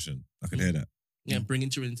be my mission. I could hear that. Yeah, bringing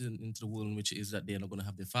children into the world in which it is that they're not going to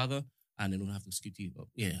have their father and they're not going to have the security.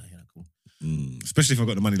 Yeah, cool. Especially if I've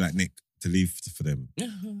got the money like Nick to leave for them. Yeah,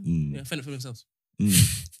 Mm. yeah, fend it for themselves.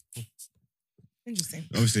 Interesting.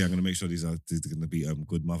 Obviously, I'm going to make sure these are going to be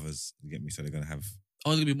good mothers. You get me? So they're going to have, Oh,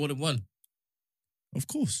 there's going to be more than one. of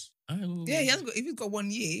course. All right, well, Yeah, he hasn't got. If he's got 1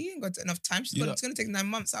 year, he ain't got enough time. You It's going to take 9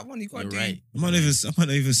 months. That one you can't You're do. right. I might not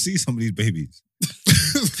even see some of these babies.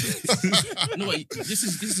 You know what? This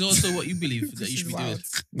is also what you believe that This you should is be doing. wild.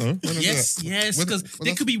 No, when I say Yes, that- yes, when- because when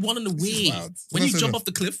there I- could be one on the This is way. wild. When I you say jump that- off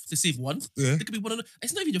the cliff to save one, Yeah. there could be one on the.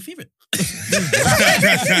 It's not even your favorite.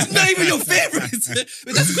 It's not even your favorite.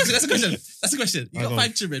 But that's the question. That's the question. You I got know.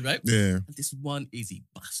 5 children, right? Yeah. And this one is a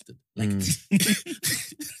bastard. Like Mm.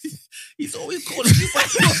 he's always calling you.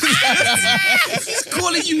 He's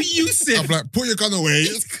calling you Yusuf. I'm like, put your gun away.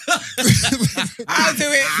 I'll do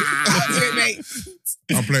it. I'll do it, mate.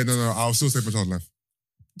 I'm playing. No, I'll still save my child's life.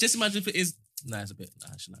 Just imagine if it is. Nah, it's a bit. Nah,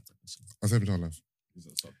 I shouldn't have that question. I'll save my child's life.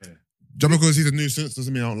 Just because he's a nuisance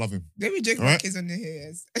doesn't mean I don't love him. Let me joke All about right. kids on the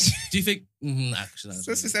here. Yes. Do you think? Actually,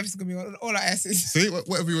 So this episode's gonna be all our asses. See,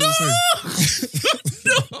 whatever you want to say.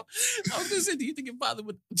 No, I was gonna say, do you think your father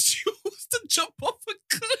would choose to jump off a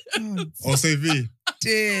cliff? Oh, Or say V.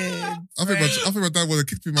 dude. I think my dad would have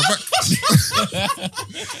kicked me in my back.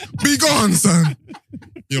 Be gone, son.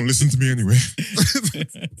 You don't listen to me anyway. Yeah,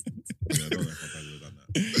 I don't know if my dad would have done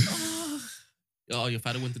that. Oh, your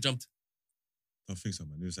father wouldn't have jumped. I don't think so,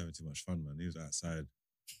 man. He was having too much fun, man. He was outside.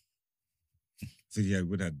 I think he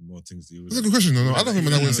would have had more things to do. That's a good question. No, I don't think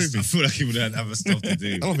my dad would have saved me. I feel like he would have had other stuff to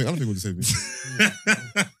do. I don't think he would have saved me.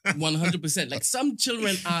 100%. Like some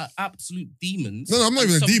children are absolute demons. No, I'm not and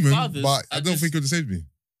even a some demon, fathers but I are don't just- think he would have saved me.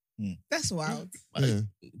 That's wild. Yeah.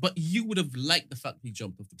 But you would have liked the fact he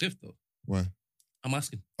jumped off the cliff, though. Why? I'm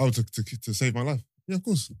asking. Oh, to save my life. Yeah, of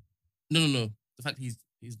course. No. The fact he's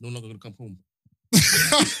no longer going to come home.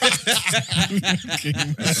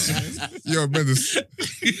 You're a menace.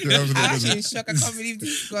 You're I'm absolute actually in menace. shock. I can't believe this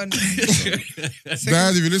is gone.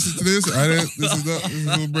 Dad, if you listen to this, this is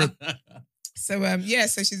all bread. So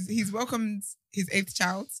so he's welcomed his 8th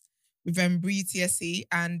child with Bree TSC,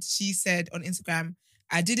 and she said on Instagram,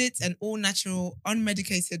 "I did it, an all-natural,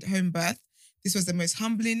 unmedicated home birth. This was the most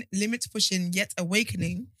humbling, limit-pushing, yet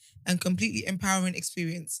awakening and completely empowering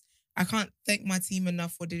experience. I can't thank my team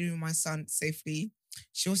enough for delivering my son safely."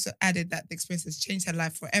 She also added that the experience has changed her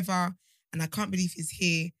life forever, and I can't believe he's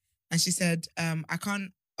here. And she said, "I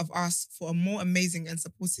can't have asked for a more amazing and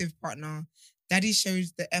supportive partner. Daddy showed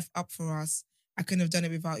the F up for us. I couldn't have done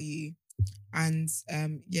it without you." And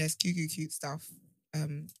yes, cute stuff. So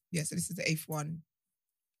this is the 8th one.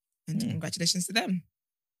 And congratulations to them.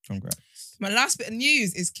 Congrats. My last bit of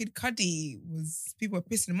news is Kid Cudi people were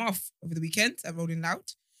pissing him off over the weekend at Rolling Loud.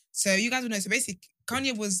 So you guys will know, so basically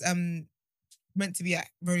Kanye was meant to be at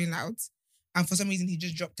Rolling Loud, and for some reason he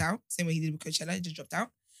just dropped out, same way he did with Coachella, he just dropped out.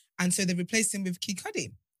 And so they replaced him with Kid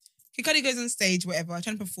Cudi. Kid Cudi goes on stage, whatever,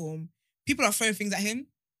 trying to perform. People are throwing things at him.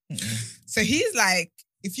 So he's like,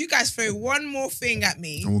 if you guys throw one more thing at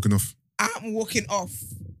me, I'm walking off. I'm walking off.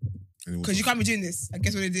 And he walked Because you off. can't be doing this. And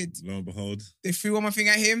guess what they did? Lo and behold, They threw one more thing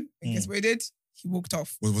at him, and guess what he did? He walked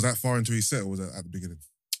off. Was that far into his set or was that at the beginning?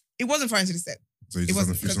 It wasn't far into the set. So he It just done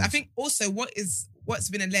a wasn't. few Because I songs. think also what's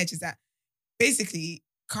been alleged is that basically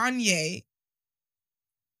Kanye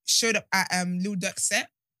showed up at Lil Durk's set.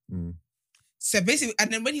 Mm. So basically,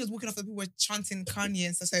 and then when he was walking off, the people were chanting Kanye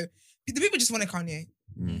and stuff. So the people just wanted Kanye.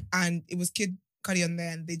 Mm. And it was Kid Cudi on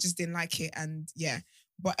there and they just didn't like it. And yeah.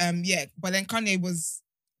 But then Kanye was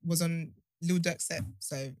on Lil Durk's set.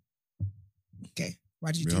 So okay.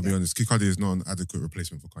 Why did you Yeah, do I'll be that? honest. Kid Cudi is not an adequate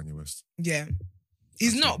replacement for Kanye West. Yeah.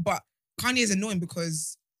 He's That's not, but Kanye is annoying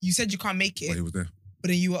because you said you can't make But it, he was there. but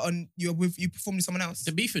then you performed with someone else.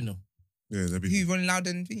 The beefing though. Yeah, they'll be. Who Rolling Loud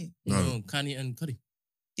and thingy. No. Kanye and Cudi.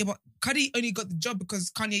 Yeah, but Cudi only got the job because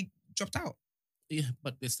Kanye dropped out. Yeah,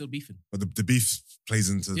 but they're still beefing. But the beef plays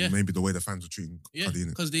into Yeah. maybe the way the fans were treating Yeah, Cudi in it.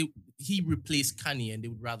 because he replaced Kanye and they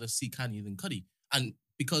would rather see Kanye than Cudi. And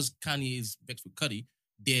because Kanye is vexed with Cudi,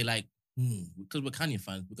 they're like, because we're Kanye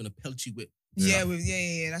fans, we're gonna pelt you with. Yeah,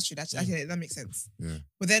 that's true. Okay, that makes sense. Yeah.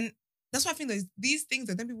 But then that's why I think these things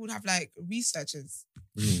that then people would have like researchers.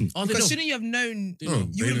 Mm. Oh, they Because know. shouldn't you have known? They No, know.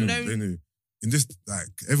 You they would've knew. known- They knew. In this, like,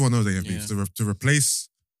 everyone knows they have beef. Yeah. To replace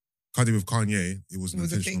Cudi with Kanye, it was It an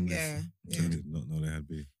was a intentional thing, beef. yeah. I did not know they had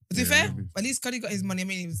beef. But to be Yeah, fair, yeah. at least Cudi got his money. I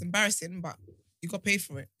mean, it was embarrassing, but you got paid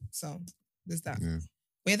for it. So there's that. Yeah.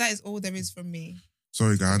 But yeah, that is all there is from me.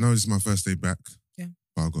 Sorry, guy. I know this is my first day back. Yeah.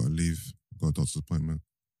 But I've got to leave. Got a doctor's appointment.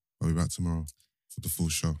 I'll be back tomorrow for the full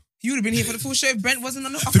show. You would have been here for the full show if Brent wasn't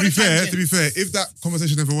on the To be fair, if that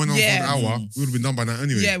conversation never went on Yeah. for an hour, we would have been done by now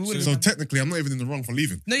anyway. Yeah, we would have So been done. technically, I'm not even in the wrong for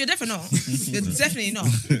leaving. No, you're definitely not. You're definitely not.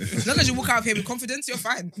 As long as you walk out of here with confidence, you're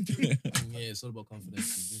fine. Yeah, it's all about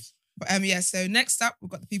confidence. But yeah, so next up,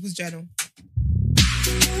 we've got the People's Journal.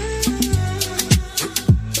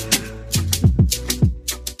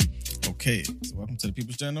 Okay, so welcome to the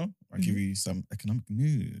People's Journal. I'll give you some economic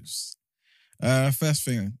news. First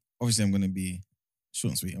thing, obviously, I'm going to be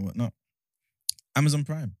short and sweet and whatnot. Amazon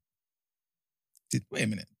Prime. Wait a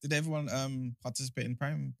minute. Did everyone participate in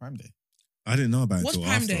Prime Day? I didn't know about it What's until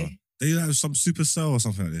Prime after. Day? They have some super sale or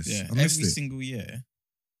something like this. Yeah, I missed every it. single year,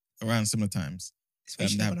 around similar times. It's when you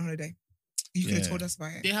should they have have- on holiday. You could have Yeah. told us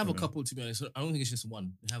about it. They have a couple, to be honest. I don't think it's just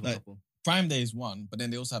one. They have a Like, couple. Prime Day is one, but then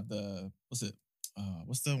they also have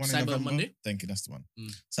what's the one in Cyber November? Monday? Thank you, that's the one.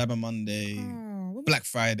 Mm. Cyber Monday, Oh, what- Black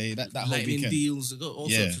Friday, that whole Lightning weekend. deals,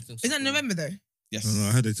 all Yeah. sorts of things. Is that November though? Yes. No,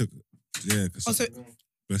 I heard they took. Yeah, because Oh, so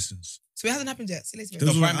blessings. it hasn't happened yet. See you later. There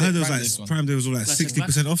was No, all, I Prime heard Day- there was Prime Day's like one. Prime Day was all like Classic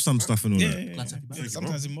 60% off some stuff and all Yeah, that. yeah, yeah. Glad to be back.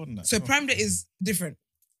 Sometimes even more than that. So Prime Day is different.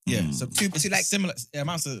 yeah, Mm. so To like, similar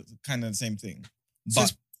amounts of kind of the same thing. So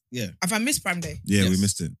But it's- have I missed Prime Day? Yeah, we Yes.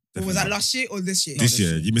 missed it. Or was that Definitely. last year or this year? This this year?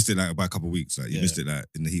 year. You missed it like by a couple of weeks. Like you Yeah. missed it like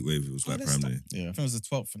in the heat wave. It was Oh, like that's Prime stop. Day. yeah, I think it was the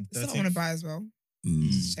 12th and It's not 13th. want to buy as well.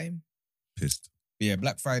 Mm, Shame. pissed. But yeah,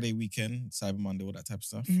 Black Friday weekend, Cyber Monday, all that type of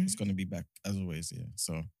stuff. Mhm. It's going to be back as always, yeah.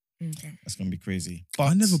 So Okay. that's going to be crazy. But I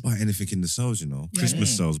But- never buy anything in the sales, you know. Yeah.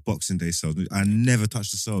 Christmas Mm. sales, Boxing Day sales. I never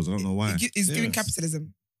touch the sales. I don't know why. It's giving Yes.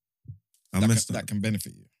 capitalism. I that, messed can, up. that can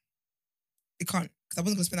benefit you. It can't because I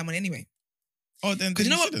wasn't going to spend that money anyway. Oh, then Because you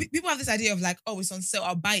know what? shouldn't. People have this idea of like, oh, it's on sale,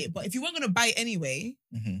 I'll buy it. But if you weren't going to buy it anyway,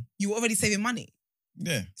 Mhm. you were already saving money.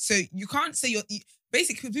 Yeah. So you can't say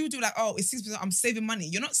basically people do like, oh, it's 6%, I'm saving money.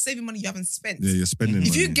 You're not saving money you haven't spent. Yeah, you're spending If If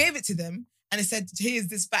money. you gave it to them and it said, here's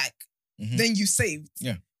this back, Mhm. then you saved.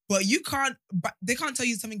 Yeah. But you can't, but they can't tell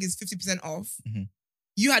you something is 50% off. Mhm.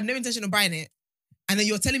 You had no intention of buying it. And then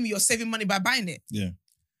you're telling me you're saving money by buying it. yeah,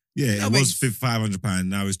 No, it but- was £500.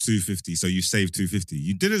 Now it's $250. So you saved $250.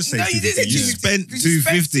 You didn't save No, you $250. didn't. You You spent You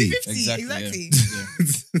 $250. spent Exactly, Exactly. yeah.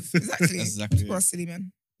 Exactly. That's exactly People are it. silly,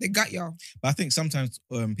 man. They got y'all. But I think sometimes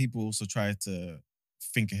people also try to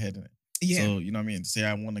think ahead in it. Yeah. So, you know what I mean? Say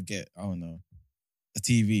I want to get, I don't know, a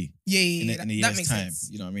TV yeah, in yeah, a that year's makes time. sense.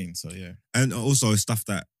 You know what I mean? So, yeah. And also stuff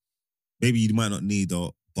that maybe you might not need,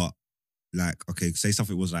 but like, okay, say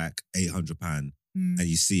something was like £800 Mm. and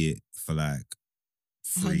you see it for like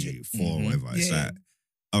 3, 100. 4, Mhm. whatever. It's Yeah. like,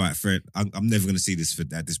 all right, Fred, I'm never going to see this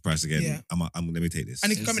at this price again. Yeah. Let me take this.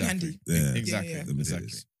 And it could come in Exactly. handy. Yeah. Exactly. Yeah, yeah. Let me take Exactly.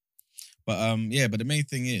 this. But but the main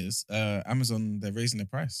thing is Amazon, they're raising the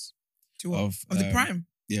price To what? of Of the Prime?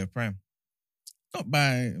 Yeah, Prime. Not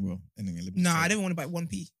by anyway. let me No, say I it. don't want to buy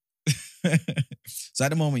 1p. So at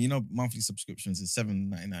the moment, monthly subscriptions is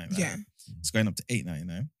 $7.99. Right? Yeah. It's going up to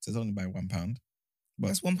 $8.99. So it's only by £1. But-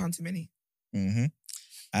 That's £1 too many. Mm-hmm.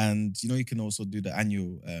 And you can also do the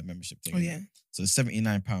annual membership thing. Oh, yeah. So it's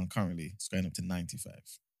 £79 currently. It's going up to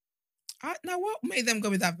 $95. Now, what made them go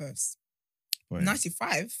with that verse? Boy.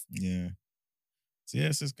 95? Yeah. So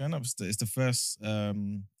yeah, so it's going up. It's the first.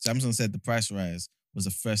 So Amazon said the price rise was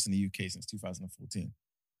the first in the UK since 2014.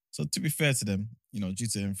 So to be fair to them, due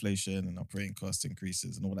to inflation and operating cost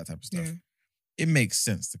increases and all that type of stuff, Yeah. it makes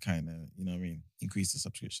sense to kind of, increase the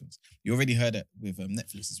subscriptions. You already heard it with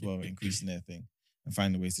Netflix as well, increasing their thing and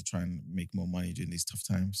finding ways to try and make more money during these tough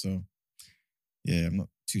times. So yeah, I'm not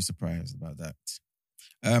too surprised about that.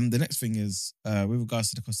 The next thing is with regards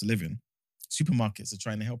to the cost of living, supermarkets are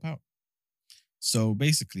trying to help out. So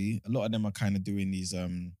basically, a lot of them are kind of doing these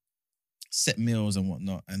set meals and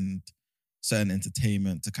whatnot and certain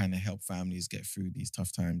entertainment to kind of help families get through these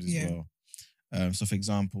tough times as Yeah. well. So, for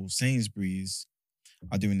example, Sainsbury's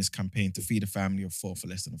are doing this campaign to feed a family of 4 for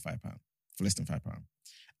less than £5. For less than £5.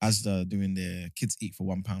 As they're doing their kids eat for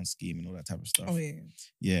 £1 scheme and all that type of stuff. Oh yeah.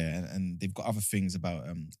 Yeah, and they've got other things about,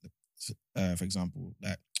 for example,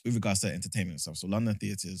 like with regards to entertainment and stuff. So London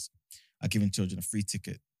theatres are giving children a free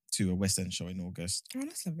ticket to a West End show in August. Oh,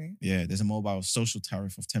 that's lovely. Yeah, there's a mobile social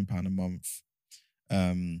tariff of £10 a month.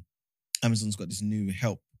 Amazon's got this new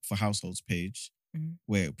help for households page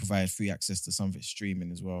where it provides free access to some of its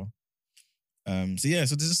streaming as well. So there's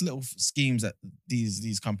just little schemes that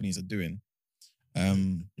these companies are doing.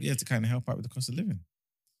 To kind of help out with the cost of living.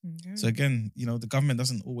 Okay. So again, the government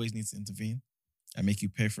doesn't always need to intervene and make you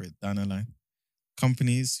pay for it down the line.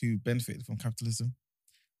 Companies who benefited from capitalism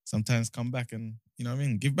sometimes come back and,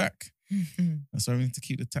 give back. That's why we need to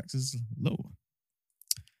keep the taxes low.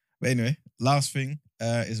 But anyway, last thing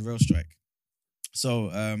is rail strike. So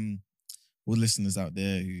all listeners out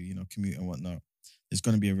there who, commute and whatnot, there's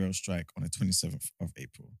going to be a rail strike on the 27th of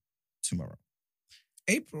April, tomorrow.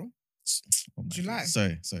 April? Oh my July. God.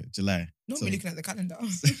 Sorry, July. Not So- me looking at the calendar.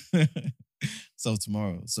 So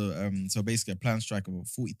tomorrow. So basically a planned strike of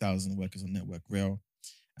 40,000 workers on Network Rail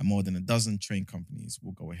and more than a dozen train companies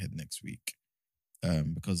will go ahead next week.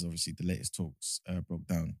 Because obviously the latest talks broke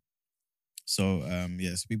down. So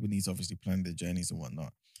so people need to obviously plan their journeys and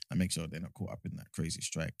whatnot and make sure they're not caught up in that crazy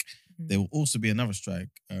strike. There will also be another strike,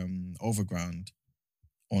 Overground,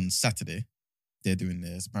 on Saturday. They're doing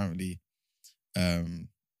theirs. Apparently,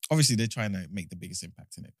 obviously they're trying to make the biggest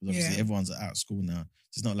impact in it. Because obviously everyone's out of school now.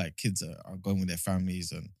 It's not like kids are going with their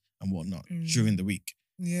families and whatnot during the week.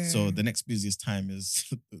 Yeah. So the next busiest time is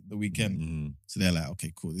the weekend. Mhm. So they're like,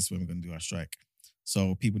 okay, cool, this is when we're going to do our strike.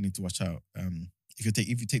 So people need to watch out. If you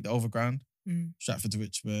take the Overground, Stratford to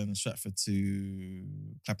Richmond, Stratford to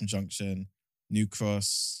Clapham Junction, New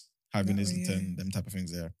Cross, Highbury, Oh, Islington, them type of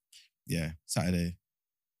things there. Yeah, Saturday,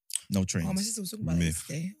 no trains. Oh, my sister was talking about Myth.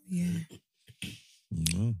 this day. Yeah.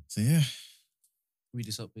 No. So yeah. Read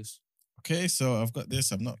this up, please. Okay, so I've got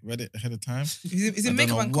this. I've not read it ahead of time. Is it I don't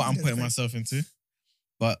makeup know and what I'm confidence, putting though? myself into.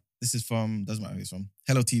 But this is from, doesn't matter who it's from.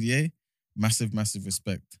 Hello TDA. Massive, massive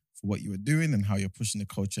respect for what you are doing and how you're pushing the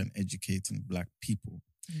culture and educating Black people.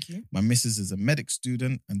 Thank you. My missus is a medic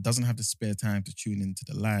student and doesn't have the spare time to tune into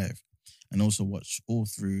the live and also watch all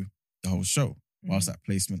through the whole show whilst at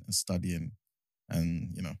placement and studying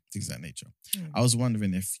and, things of that nature. I was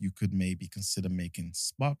wondering if you could maybe consider making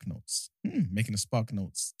Spark Notes, making a Spark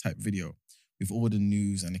Notes type video with all the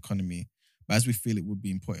news and economy. But as we feel it would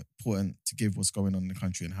be important to give what's going on in the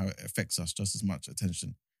country and how it affects us just as much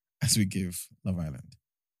attention as we give Love Island.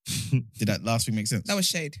 Did that last thing make sense? That was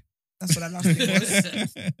shade. That's what that last thing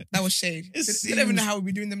was. That was shade. It They don't even know seems- how we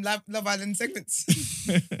be doing them Love Island segments.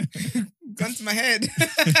 Gun to my head.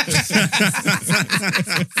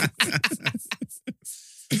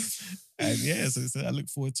 And so I look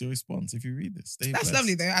forward to your response if you read this. Stay That's blessed.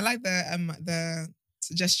 lovely though. I like the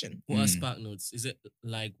suggestion. What are Spark Notes? Is it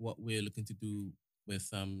like what we're looking to do with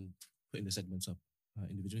putting the segments up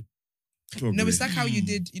individually? No, it's like how you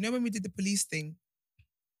did, when we did the police thing.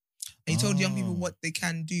 And you told young people Oh. what they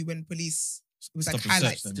can do when police, it was Stop like and search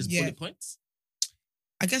highlights. them. Just Yeah, bullet points?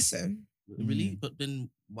 I guess so. Really? But then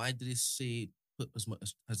why did it say put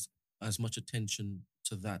as much attention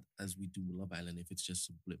to that as we do with Love Island if it's just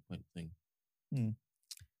a bullet point thing?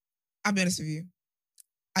 I'll be honest with you.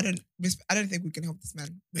 I don't think we can help this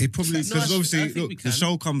man. He probably, No, because I obviously, think we look, the can.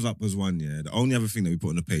 show comes up as one, yeah. The only other thing that we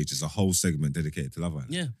put on the page is a whole segment dedicated to Love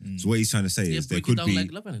Island. Yeah. So what he's trying to say Yeah, is there break it could down be,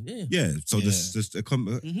 like Love Island. Yeah. yeah. So Yeah.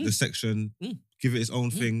 the section, give it its own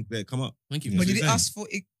thing, let it come up. Thank you. But That's did what it I'm ask for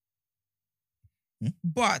it?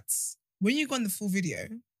 But when you go on the full video,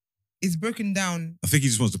 it's broken down. I think he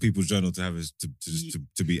just wants the People's Journal to have his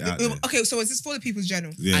to be out there. Okay, so is this for the People's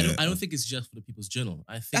Journal? Yeah. I don't think it's just for the People's Journal.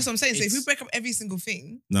 I think That's what I'm saying. So if we it's- break up every single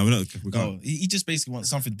thing, No, we're not. We No, can't. he just basically wants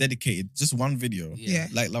something dedicated, just one video, Yeah.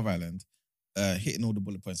 like Love Island, hitting all the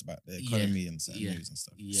bullet points about the economy and certain Yeah. news and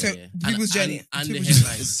stuff. Yeah, So, yeah. People's Journey. And the People's It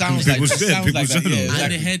headlines. sounds like People's Journal, that. People's Journal. Yeah, And the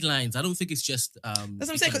exactly. headlines. I don't think it's just. that's what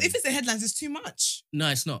I'm saying. Because if it's the headlines, it's too much. No,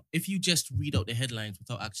 it's not. If you just read out the headlines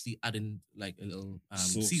without actually adding like a little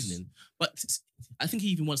Sauce. seasoning, but I think he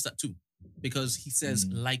even wants that too, because he says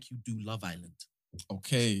like you do Love Island.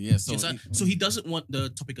 Okay, yeah. So, So he doesn't want the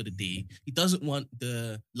topic of the day. He doesn't want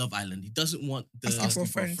the Love Island. He doesn't want the Asking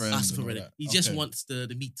for friends. ask and for all it. that. He just Okay. wants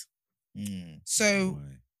the meat. So,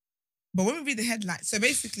 Why? but when we read the headline, so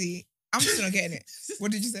basically, I'm still not getting it.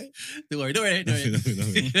 What did you say? Don't worry. Don't worry. Don't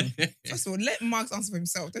worry. First of all, let Marks answer for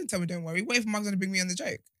himself. Don't tell me, don't worry. What if Mark's going to bring me on the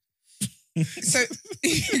joke? So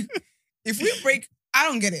if we break, I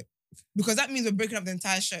don't get it. Because that means we're breaking up the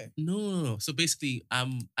entire show. No. So basically,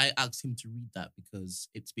 I asked him to read that because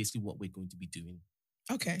it's basically what we're going to be doing.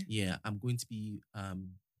 Okay. Yeah, I'm going to be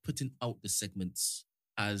putting out the segments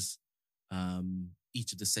as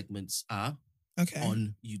each of the segments are Okay.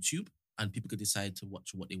 on YouTube, and people could decide to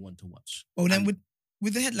watch what they want to watch. Well, then And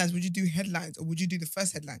with the headlines, would you do headlines or would you do the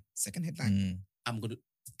first headline, second headline, Mm, I'm gonna.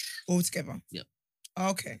 all together? Yep.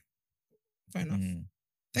 Okay. Fair enough. mm.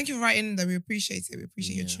 Thank you for writing that. We appreciate it. We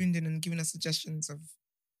appreciate you Yeah. tuned in and giving us suggestions of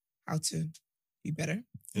how to be better.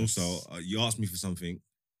 Also, you asked me for something,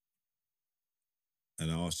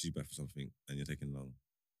 and I asked you back for something, and you're taking long,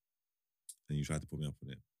 and you tried to put me up on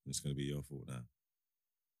it. And it's going to be your fault now.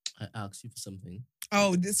 I asked you for something.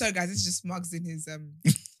 Oh, sorry guys, this is just Mark's in his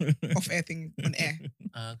off-air thing on air.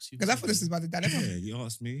 I asked you Because I thought this was something. about the dilemma. Yeah, you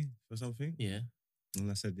asked me for something, Yeah. and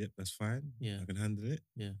I said, "Yep, that's fine. Yeah. I can handle it."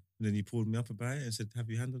 Yeah. And then you pulled me up about it and said, "Have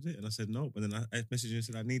you handled it?" And I said, "No." And then I messaged you and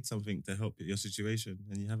said, "I need something to help your situation,"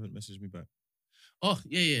 and you haven't messaged me back. Oh,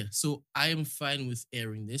 yeah. So I am fine with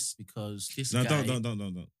airing this because this No, guy.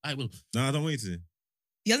 don't. I will. No, I don't want you to.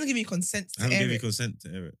 He hasn't given me consent I to haven't air given you it. consent to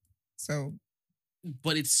air it. So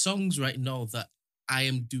But it's songs right now that I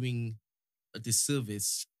am doing a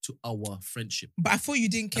disservice to our friendship. but I thought you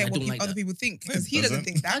didn't care I what don't like other that. people think because he Does doesn't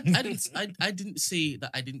that? think that. I didn't say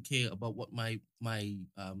that I didn't care about what my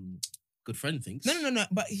good friend thinks. No.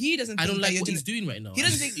 But he doesn't. I think don't that like you're what doing he's doing right now. He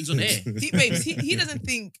doesn't think- he's on air. babes, he doesn't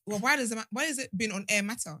think. Well, why does it being on air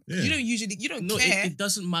matter? Yeah. You don't No, care. it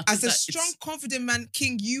doesn't matter. As a that strong, it's- confident man,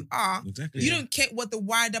 king you are, Exactly. you don't care what the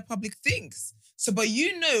wider public thinks. So, but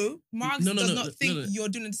Mark No, does not think no. you're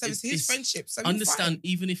doing a service to his It's- friendship. So you're understand, fine.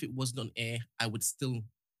 even if it wasn't on air, I would still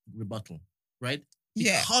rebuttal, right?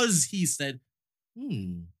 Yeah. Because he said,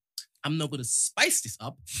 I'm not going to spice this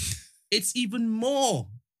up. It's even more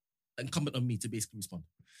incumbent on me to basically respond.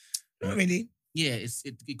 Not really. Yeah,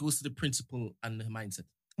 it goes to the principle and the mindset.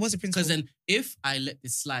 What's the principle? Because then if I let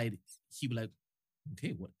this slide, he'll be like,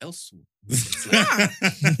 okay, what else?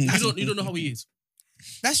 Nah, you don't know how he is.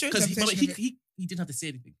 that's your Because interpretation of it. he didn't have to say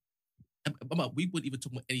anything. We wouldn't even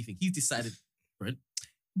talk about anything. He decided, Brent.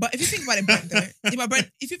 But if you think about it, Brent, though, Brent,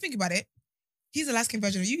 if you think about it, he's the last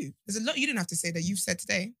version of you. There's a lot you didn't have to say that you've said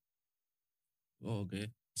today. Oh, okay.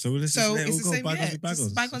 So let's So just let it it's all the go same. bygones Yeah, with bygones.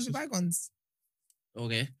 just bygones with bygones.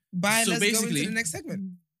 Okay. Bye. So Let's go into basically- the next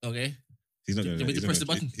segment. Okay. He's not Do going you want me to press the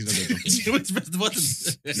button? He's not going to drop Do you want me to press the button?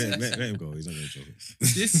 it. Let him go. He's not going to drop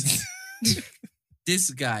it. this this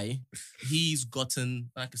guy, he's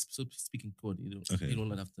gotten like a speaking code. Okay. You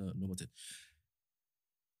don't have to know about it.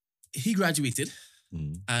 He graduated,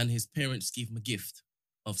 Mm. and his parents gave him a gift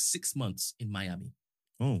of 6 months in Miami,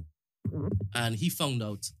 Oh. and he found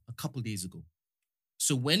out a couple days ago.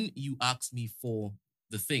 So when you asked me for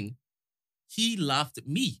the thing, he laughed at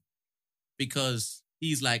me because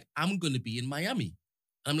he's like, "I'm gonna be in Miami."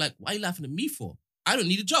 I'm like, "Why are you laughing at me for? I don't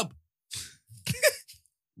need a job."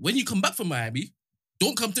 When you come back from Miami,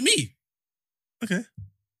 don't come to me. Okay.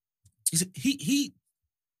 He said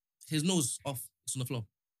his nose off. It's on the floor.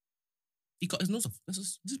 He cut his nose off. This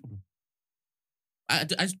is the problem. I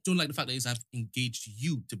just don't like the fact that I've engaged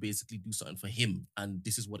you to basically do something for him, and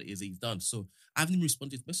this is what it is that he's done. So I haven't even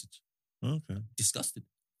responded to his message. Okay. Disgusted.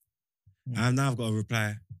 And now I've got to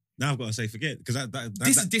reply. Now I've got to say forget because that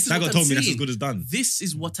This is that what got I'm told me that's as saying. good as done. This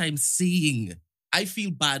is what I'm saying. I feel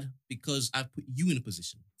bad because I've put you in a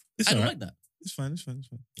position. It's I don't alright. like that. It's fine. It's fine. It's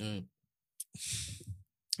fine.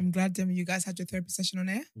 I'm glad you guys had your therapy session on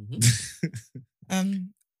air. Mhm.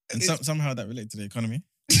 Um, And somehow that related to the economy.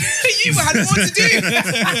 you had more to do.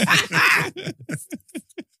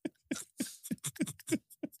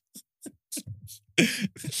 Shit,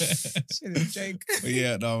 it's a joke. But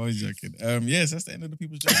yeah, no, I was joking. Yes, that's the end of the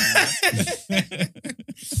people's joke.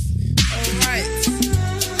 All right.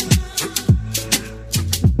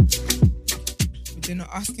 We're not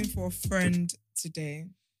asking for a friend today.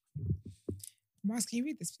 Mars, can you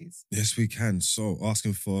read this, please? Yes, we can. So,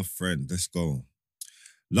 asking for a friend. Let's go.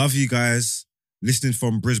 Love you guys. Listening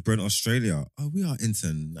from Brisbane, Australia. Oh, we are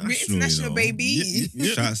international. We're international, you know. baby.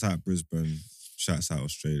 Shouts out Brisbane. Shouts out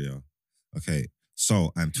Australia. Okay.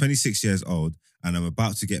 So, I'm 26 years old and I'm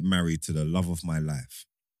about to get married to the love of my life.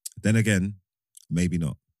 Then again, maybe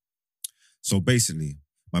not. So, basically,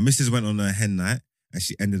 my missus went on a hen night and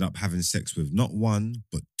she ended up having sex with not one,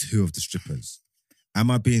 but two of the strippers. Am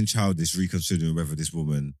I being childish reconsidering whether this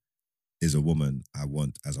woman is a woman I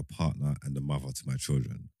want as a partner and a mother to my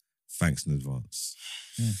children? Thanks in advance.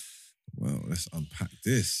 Well, let's unpack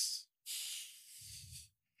this.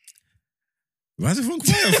 Why is everyone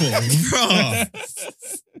quiet for?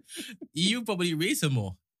 Bruh. You probably rate her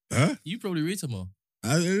more. Huh? You probably rate her more.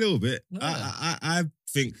 A little bit. Yeah. I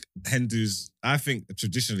think I think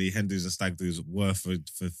traditionally Hindus and stag do's were for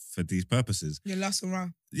these purposes. Your last hurrah.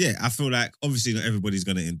 Yeah, I feel like obviously not everybody's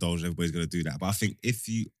gonna indulge, everybody's gonna do that. But I think if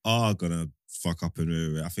you are gonna fuck up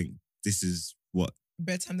and I think this is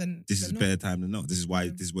Better time than better time than not. This is why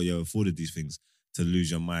Yeah. this is why you're afforded these things to lose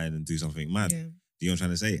your mind and do something mad. Yeah. Do you know what I'm trying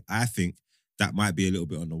to say? I think that might be a little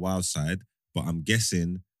bit on the wild side, but I'm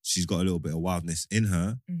guessing she's got a little bit of wildness in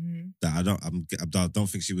her Mm-hmm. that I don't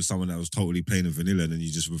think she was someone that was totally plain and vanilla and then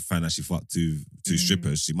you just would find out she fucked two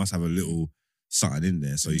strippers. She must have a little something in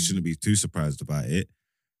there, so you shouldn't be too surprised about it.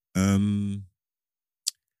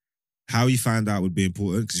 How you found out would be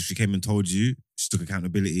important because if she came and told you, she took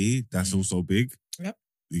accountability. That's also big. Yep.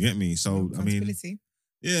 You get me? So I mean, Accountability.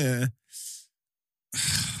 yeah.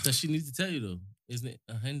 Does she need to tell you though? Isn't it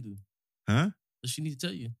a Hindu? Huh? Does she need to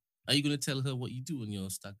tell you? Are you gonna tell her what you do when you're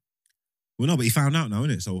stag? Well, no, but he found out now,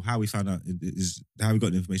 innit? So how we found out is how we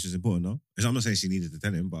got the information is important, no? I'm not saying she needed to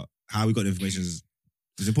tell him, but how we got the information is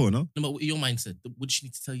important, no? No, but your mindset. Would she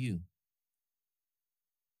need to tell you?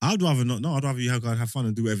 I'd rather not know. I'd rather you go and have fun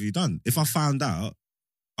and do whatever you've done. If I found out,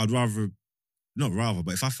 but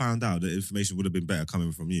if I found out the information would have been better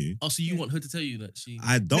coming from you, Oh, so you want her to tell you that she?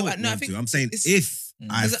 I don't but no, I want think to. I'm saying it's- if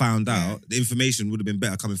I Is it- found yeah. out, the information would have been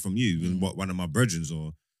better coming from you than what one of my brethren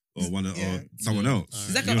or Yeah. or someone Yeah. else. Alright. It's like You know an what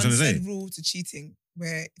I'm trying to say? unsaid rule to cheating,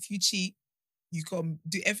 where if you cheat, you got to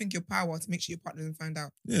do everything in your power to make sure your partner doesn't find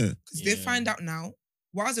out. Yeah. Because they Yeah. find out now,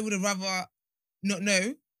 whilst they would have rather not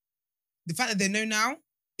know, the fact that they know now,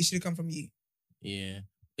 it should have come from you. Yeah.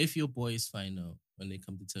 If your boys find out when they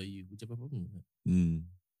come to tell you, would you have a problem with it? Mm.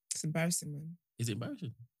 It's embarrassing, man. Is it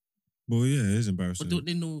embarrassing? Well, yeah, it is embarrassing. But don't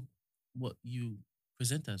they know what you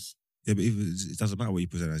present as? Yeah, but it doesn't matter what you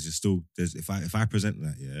present as. You're still there's if I present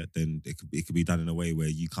that, yeah, then it could be done in a way where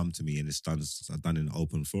you come to me and it's done in an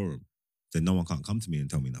open forum. Then no one can't come to me and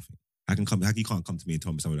tell me nothing. You can't come to me and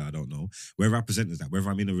tell me something that I don't know. Whether I present as that, whether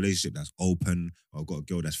I'm in a relationship that's open or I've got a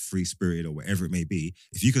girl that's free spirited or whatever it may be,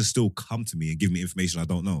 if you can still come to me and give me information I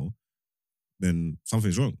don't know, then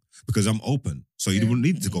something's wrong because I'm open. So you Yeah. wouldn't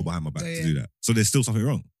need to go behind my back Yeah, to do that. So there's still something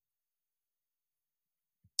wrong.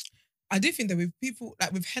 I do think that with people,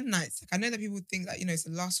 like with hen nights, like I know that people think that, it's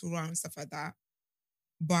the last hurrah and stuff like that.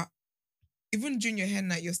 But even during your hen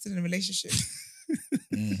night, you're still in a relationship.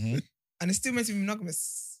 Mm-hmm. And it's still meant to be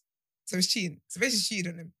monogamous. So it's cheating. So basically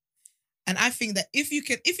cheating on him. And I think that if you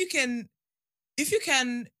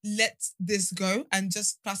can let this go and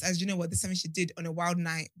just class as, this is something she did on a wild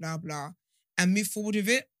night, blah, blah, and move forward with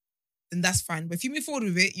it, then that's fine. But if you move forward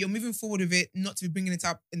with it, you're moving forward with it, not to be bringing it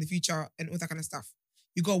up in the future and all that kind of stuff.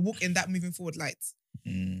 You got to walk in that moving forward light.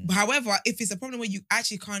 But however, if it's a problem where you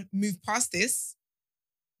actually can't move past this,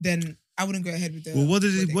 then I wouldn't go ahead with the. Well, what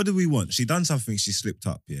wedding. did we want? She done something. She slipped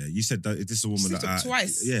up. Yeah, you said that this is a woman Slipped that up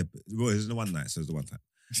twice. Yeah, well, it's the one night, so it's the one time.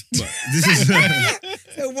 But this is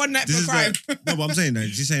So one night this for is crime. no, but I'm saying that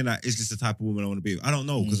she's saying that is this the type of woman I want to be with? I don't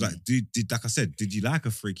know because like like I said, did you like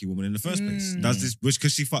a freaky woman in the first place? Mm. Does this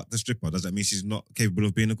because she fucked the stripper? Does that mean she's not capable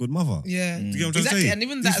of being a good mother? Yeah. Do you get what I'm trying Exactly. to say? And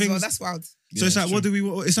even These that as well, things- that's wild. So it's like, what do we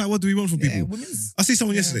want? It's like, what do we want from Yeah, people? women's. I see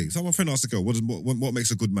someone Yeah. yesterday. Someone friend asked the girl, what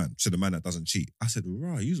makes a good man? Said a man that doesn't cheat. I said,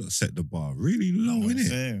 right, you lot set the bar really low,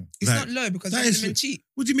 innit? It's Like, not low because that that is- men cheat.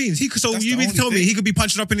 What do you mean? So That's you the mean to only tell me thing. he could be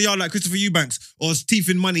punching up in the yard like Christopher Eubanks or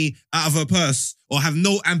teething money out of her purse or have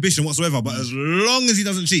no ambition whatsoever, but as long as he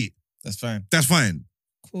doesn't cheat, That's fine. that's fine.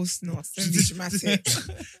 Of course not. Don't be dramatic.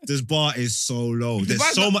 This bar is so low. The There's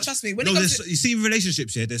bar's so not- much. Trust me. When No, it comes there's, to, you see in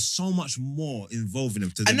relationships here, there's so much more involved in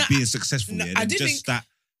them to them know- being successful no, here I than do just think-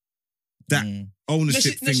 that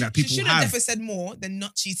ownership thing that she people should have have. definitely said more than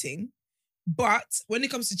not cheating. But when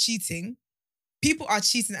it comes to cheating, people are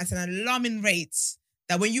cheating at an alarming rate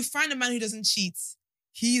that when you find a man who doesn't cheat,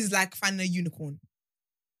 he's like finding a unicorn,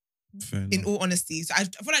 Fair in enough. all honesty. So I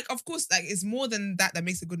feel like, of course, like it's more than that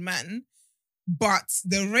makes a good man. But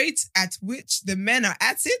the rate at which the men are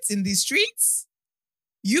at it in these streets,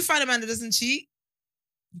 you find a man that doesn't cheat,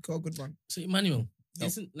 you got a good one. So Emmanuel, No.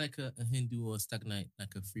 isn't like a Hindu or a stag night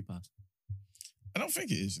like a free pass? I don't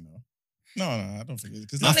think it is, No, I don't think it is.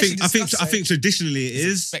 Because Not I unless think you I think discuss I it. think traditionally it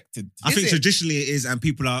is. expected. I Is think it? traditionally it is, and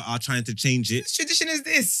people are trying to change it. Which tradition is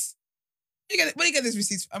this? Where do you get this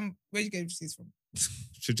receipts from? Where do you get receipts from?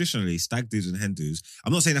 Traditionally, stag do's and hen do's.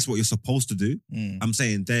 I'm not saying that's what you're supposed to do. I'm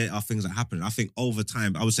saying there are things that happen. I think over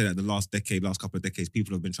time, I would say that the last couple of decades,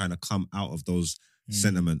 people have been trying to come out of those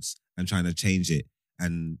sentiments and trying to change it.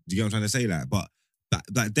 And do you get what I'm trying to say?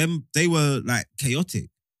 But them, they were like chaotic.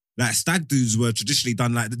 Like stag do's were traditionally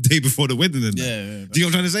done like the day before the wedding and that. Yeah. Do you know what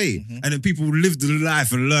I'm trying to say? Mhm. And then people lived the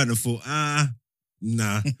life and learned and thought,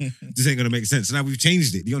 nah, this ain't gonna make sense. So now we've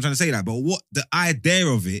changed it. You know what I'm trying to say? That, but what the idea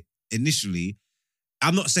of it initially,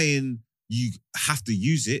 I'm not saying you have to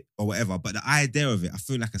use it or whatever, but the idea of it, I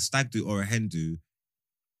feel like a stag do or a hen do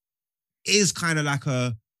is kind of like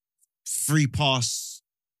a free pass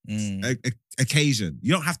occasion.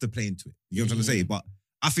 You don't have to play into it. You know what I'm trying to say? But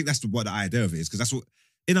I think that's what the idea of it is, because that's what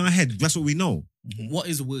in our head, that's what we know. What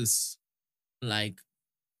is worse, like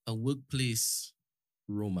a workplace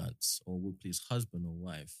romance or workplace husband or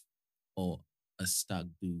wife, or a stag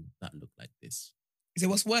do that look like this? Is it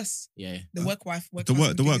what's worse? Yeah. The work wife, The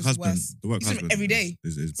work thing is husband, worse. the work You see them husband every day.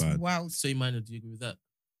 is It's bad. wild. So, Emmanuel, do you agree with that?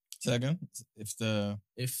 Say again.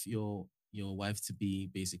 If your wife to be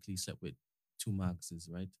basically slept with two Marxes,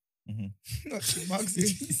 right? Not two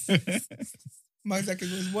Mugs. Mugs like it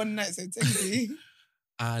was one night, so technically.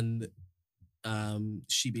 And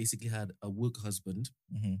she basically had a work husband.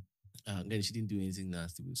 Again, she didn't do anything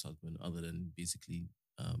nasty with his husband other than basically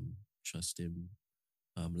trust him,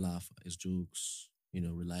 laugh at his jokes,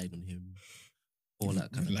 relied on him, all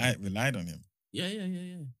that kind of thing. Relied on him. Yeah.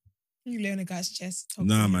 You lay on a guy's chest. talk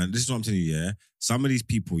Nah, to him. man, this is what I'm telling you, yeah. Some of these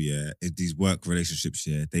people, yeah, in these work relationships,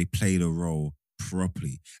 yeah, they play the role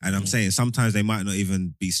properly. And I'm saying sometimes they might not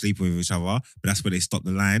even be sleeping with each other, but that's where they stop the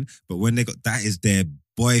line. But when they got, that is their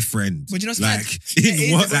boyfriend. But you know, like, it is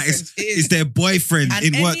in work, their like, it's, boyfriend. It is. it's their boyfriend. And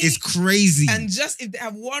In work, any- it's crazy. And just if they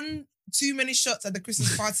have one too many shots at the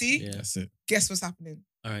Christmas party, Yeah. That's it. guess what's happening?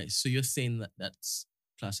 All right. So you're saying that that's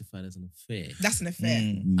classified as an affair, That's an affair.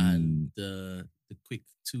 and the quick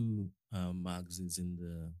two Margs is in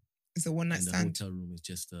the It's a one night in the stand. hotel room is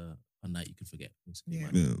just a night you can forget. Basically, Yeah.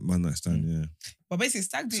 right? Yeah, one night stand, yeah. But basically,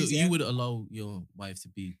 stag So do's, you yeah. would allow your wife to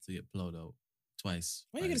get plowed out twice?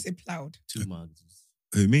 Why are you by gonna say plowed? two Margs?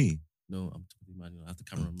 Who, me? No, I'm talking Emmanuel. I have the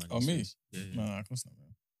cameraman. Oh, me? Yeah. No, of course not,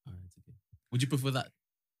 man. All right, okay. Would you prefer that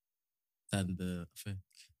than the affair?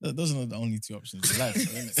 Those are the only two options in life,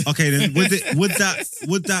 isn't it? Okay, then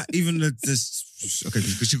would that even this? Okay,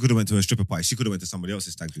 because she could have went to a stripper party. She could have went to somebody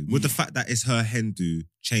else's stag do. Would the fact that it's her hen do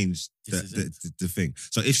change This is the thing?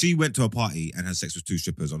 So if she went to a party and had sex with two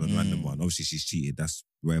strippers on a random one, obviously she's cheated. That's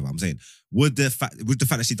whatever I'm saying. Would the fact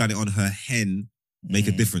that she done it on her hen make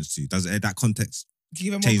a difference to you? Does that context? To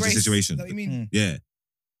give him more Change the grace. situation. Is that what you mean? Yeah,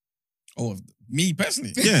 Oh, me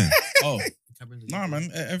personally? yeah. Oh, Cameron, nah, man.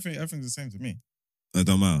 Everything's the same to me. It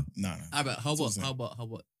don't matter. Nah. How about It's the how about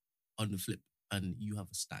on the flip, and you have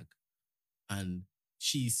a stag, and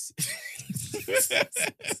she's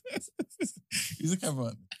He's a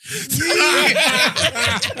cameraman.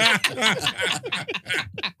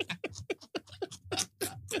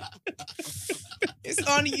 It's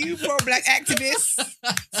on you, pro black activists.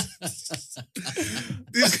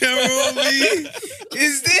 This camera on me.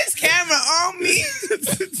 Is this camera on me?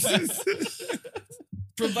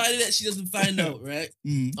 provided that she doesn't find out, right?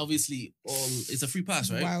 Obviously, it's a free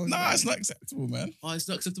pass, right? Wow. Nah, it's not acceptable, man. Oh, it's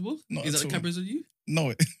not acceptable. Not Is at that the all. cameras on you?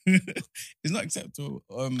 No, it's not acceptable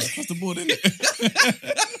across the board, isn't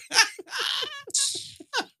it?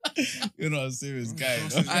 You're not a serious guy. you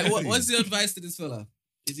know? Alright, what's the advice to this fella?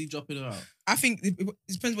 Is he dropping her out? I think it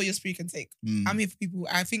depends what your spirit can take. I'm here for people.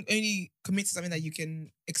 I think only commit to something that you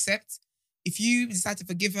can accept. If you decide to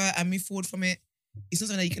forgive her and move forward from it, it's not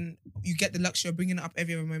something that you get the luxury of bringing it up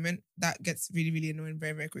every other moment. That gets really, really annoying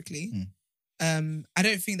very, very quickly. I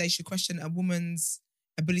don't think that you should question a woman's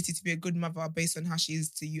ability to be a good mother based on how she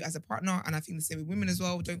is to you as a partner. And I think the same with women as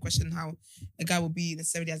well. Don't question how a guy will be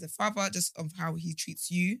necessarily as a father, just of how he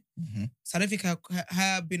treats you. So I don't think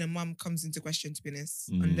her being a mum comes into question, to be honest,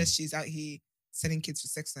 unless she's out here selling kids for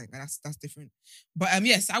sex. Like that's different. But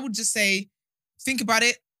yes, I would just say, think about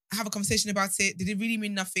it. Have a conversation about it. Did it really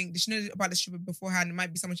mean nothing? Did she know about the stripper beforehand? It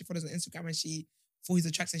might be someone she follows on Instagram and she thought he's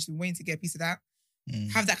attractive and she's been waiting to get a piece of that.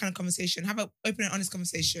 Have that kind of conversation. Have an open and honest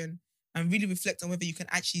conversation and really reflect on whether you can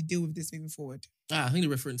actually deal with this moving forward. I think the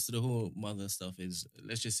reference to the whole mother stuff is,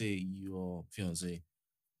 let's just say your fiance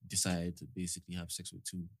decide to basically have sex with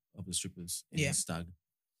two of the strippers in a stag.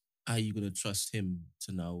 Are you going to trust him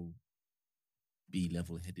to now be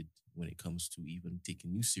level-headed when it comes to even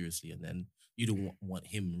taking you seriously? And then you don't want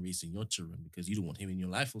him raising your children because you don't want him in your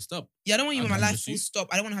life, full stop. Yeah, I don't want you in my I'm life with full you. stop.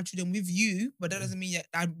 I don't want to have children with you, but that doesn't mean that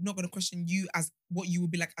I'm not going to question you as what you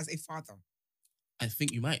would be like as a father. I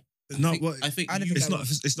think you might. No, I think I don't you- think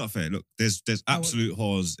It's not fair. Look, there's I would- absolute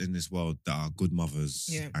whores in this world that are good mothers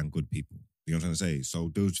and good people. You know what I'm trying to say?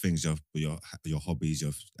 So those things, your hobbies,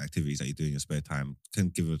 your activities that you do in your spare time can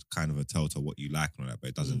give a kind of a tell to what you like and all that, but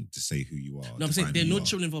it doesn't just say who you are. No, I'm saying define there are who no you are.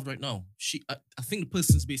 children involved right now. I think the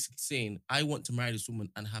person's basically saying, I want to marry this woman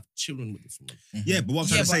and have children with this woman. Yeah, but what I'm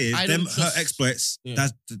trying to Yeah, say but I is them don't trust- her exploits Yeah.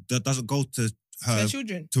 that doesn't go to For her their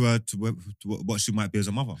children. to what she might be as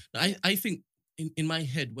a mother. I think in my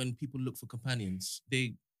head, when people look for companions,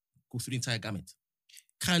 they go through the entire gamut.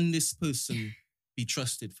 Can this person be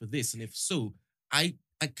trusted for this? And if so, I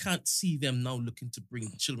can't see them now looking to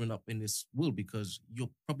bring children up in this world, because you're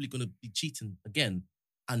probably going to be cheating again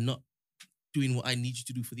and not doing what I need you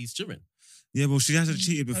to do for these children. Yeah, well, she hasn't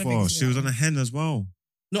cheated I don't before. think She so. was on a hen as well.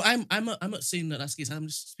 No, I'm not saying that that's the case. I'm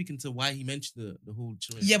just speaking to why he mentioned the whole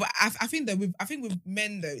children. Yeah, but I think that with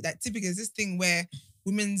men though, that typically is this thing where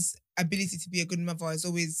women's ability to be a good mother is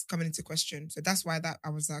always coming into question. So that's why that I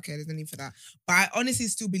was like, okay, there's no need for that. But I honestly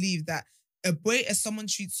still believe that a way as someone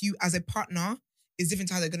treats you as a partner is different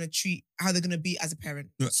to how they're gonna be as a parent.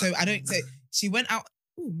 No, So I don't say she went out.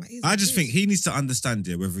 Oh, my ears I are just closed. think he needs to understand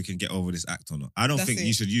whether he can get over this act or not. I don't That's think it.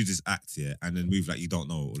 you should use this act here and then move like you don't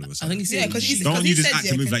know all of a I sudden. think he's Yeah, saying 'cause he's- Don't he use this said, act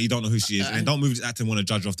yeah, to move 'cause- like you don't know who she is, I- and don't move this act and want to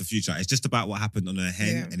judge her off the future. It's just about what happened on her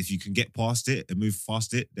hen, Yeah. and if you can get past it and move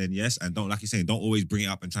past it, then yes. And don't, like you're saying, don't always bring it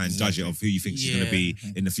up and try and judge it Exactly. of who you think she's going to be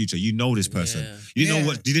Yeah. in the future. You know this person. Yeah. You didn't know Yeah.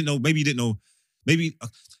 what. You didn't know. Maybe you didn't know. Maybe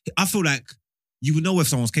I feel like you would know if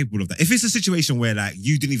someone's capable of that. If it's a situation where like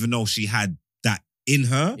you didn't even know she had that in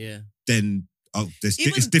her, Yeah. then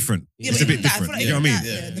Even- it's different. Yeah, It's but a bit even that, I different. feel like You know what I even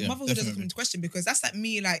mean? that, Yeah, the yeah, motherhood doesn't come definitely. into question, because that's like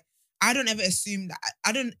me. Like I don't ever assume that.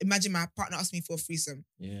 I don't imagine my partner asked me for a threesome.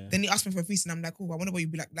 Yeah. Then he asked me for a threesome. I'm like, oh, I wonder what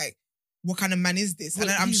you'd be like. What kind of man is this? Well,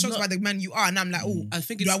 and I'm he's shocked not- by the man you are. And I'm like, oh, I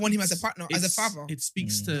think do it I want him as a speaks- partner, as a it's- father? It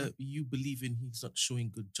speaks to you believing he's not showing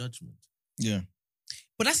good judgment. Yeah.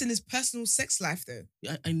 But that's in his personal sex life, though.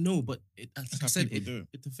 I know, but like That's I how said, people do.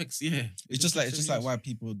 it affects. Yeah, It's just like why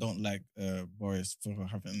people don't like Boris for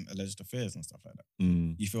having alleged affairs and stuff like that.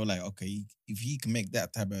 Mm. You feel like, okay, if he can make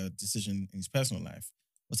that type of decision in his personal life,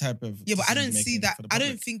 what type of Yeah, but I decision don't you see making that. for the I don't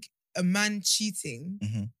public? think a man cheating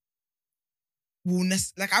Mhm. will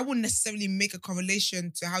I wouldn't necessarily make a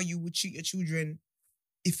correlation to how you would treat your children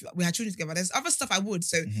if we had children together. There's other stuff I would.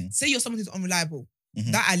 So Mhm. say you're someone who's unreliable,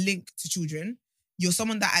 Mhm. that I link to children. You're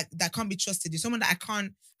someone that can't be trusted. You're someone that I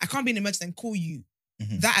can't be in an emergency and call you.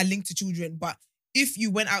 Mhm. That I link to children. But if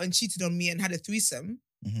you went out and cheated on me and had a threesome,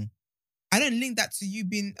 Mhm. I don't link that to you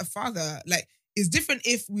being a father. Like, it's different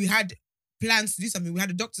if we had plans to do something. We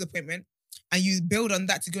had a doctor's appointment and you build on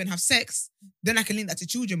that to go and have sex. Then I can link that to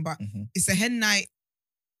children. But Mhm. it's a hen night.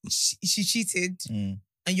 She cheated, Mm.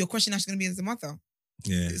 and your question how she's going to be as a mother.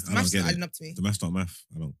 Yeah, It's, the I don't math's get not it. adding up to me. The math's not math.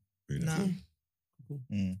 I don't. Really Nah.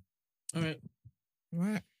 Mm. All right.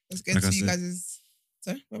 Right. Let's get Like I into you said- guys'.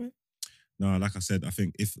 Sorry, what? No, like I said, I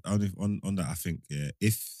think if on that, I think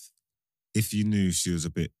if you knew she's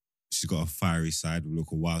got a fiery side,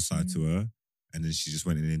 look a wild side to her, and then she just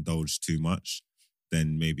went and indulged too much,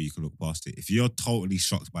 then maybe you can look past it. If you're totally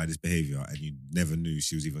shocked by this behavior and you never knew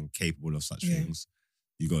she was even capable of such Yeah. things,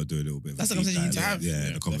 you got to do a little bit of That's a the deep conversation you need to dive. have. Yeah,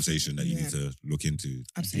 Yeah, the conversation that you Yeah. need to look into. You know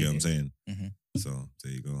what I'm Absolutely. saying? Mhm. So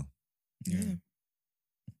there you go. Yeah.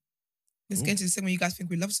 Let's Cool. get into the segment you guys think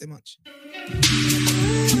we love so much.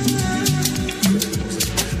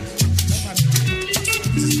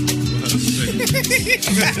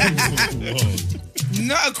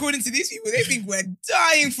 Not according to these people. They think we're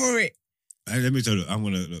dying for it. Hey, let me tell you, I'm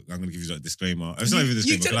gonna give you that disclaimer. It's not even a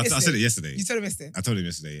You disclaimer. told me 'Cause I said it yesterday. You told him yesterday. I told him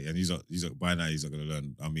yesterday, and he's by now he's not gonna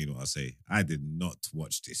learn. I mean what I say. I did not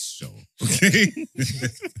watch this show. Okay.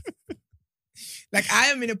 Like, I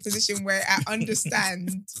am in a position where I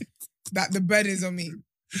understand that the burden is on me.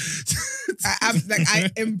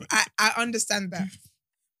 I understand that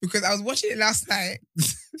because I was watching it last night.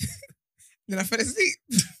 Then I fell asleep.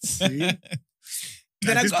 Then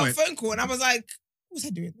At I this got point- a phone call and I was like, what was I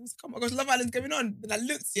doing? I was like, oh my gosh, Love Island's going on. Then I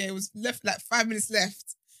looked, yeah, it was left like 5 minutes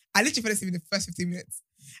left. I literally fell asleep in the first 15 minutes.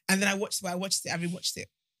 And then I rewatched it.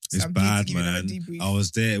 So It's I'm due to bad, give you another man. debrief. I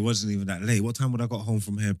was there. It wasn't even that late. What time would I got home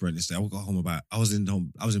from here, Brent? I got home about. I was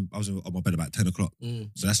on my bed about 10 o'clock.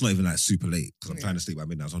 So that's not even like super late because I'm Yeah. trying to sleep by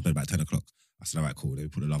midnight. I was on bed about 10 o'clock. I said, all right, cool. They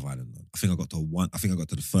put the Love Island on. I think I got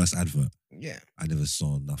to the first advert. Yeah. I never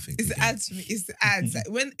saw nothing. It's the again. ads for me. It's the ads. Like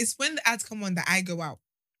when the ads come on that I go out.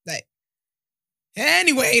 Like,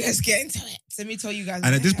 anyway, let's get into it. So let me tell you guys. And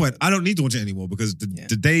what at this I point, have. I don't need to watch it anymore because Yeah.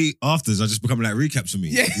 the day afters are just becoming like recaps for me.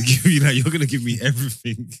 Yeah. You're gonna give me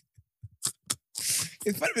everything.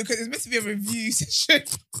 It's funny because it's meant to be a review session,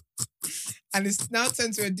 and it's now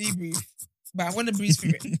turned to a debrief. But I want to breeze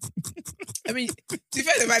through it. I mean, to be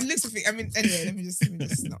fair, if I look at it, I mean, anyway, let me just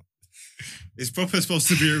not. It's proper supposed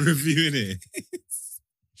to be a review, innit?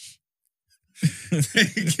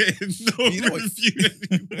 Getting no You know what- review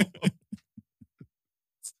anymore.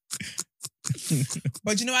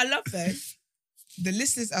 But you know, what I love though. The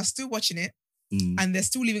listeners are still watching it. and they're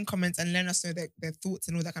still leaving comments and letting us know their thoughts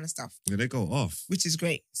and all that kind of stuff, Yeah, they go off. which is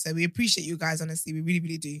great. So we appreciate you guys, honestly. We really,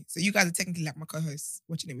 really do. So you guys are technically like my co-hosts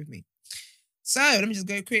watching it with me. So let me just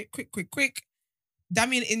go quick.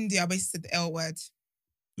 Damien India basically said the L word.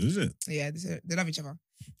 Is it? Yeah, they love each other.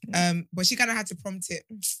 But she kind of had to prompt it.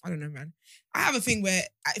 I don't know, man. I have a thing where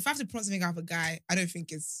if I have to prompt something out of a guy, I don't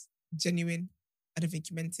think it's genuine. I don't think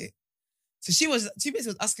he meant it. So she basically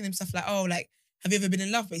was asking him stuff like, oh, like, have you ever been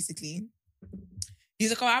in love, basically? He's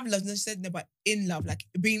like, oh, I've loved. And she said, no, but in love, like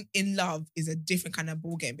being in love is a different kind of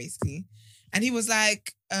ball game, basically. And he was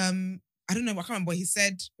like, I don't know, I can't remember what he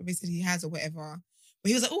said. Obviously he has or whatever. But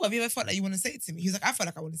he was like, oh, have you ever felt like you want to say it to me? He was like, I felt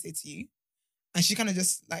like I want to say it to you. And she kind of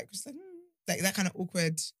just like like that kind of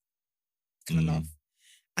awkward kind of laugh.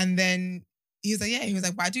 And then he was like, yeah, he was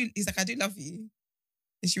like, but I do love you.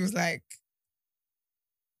 And she was like,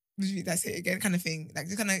 that's it again, kind of thing. Like,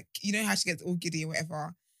 just kind of, you know how she gets all giddy or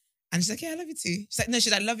whatever. And she's like, yeah, I love you too. She's like, no,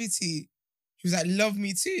 she's like, love you too. He was like, love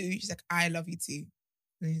me too. She's like, I love you too.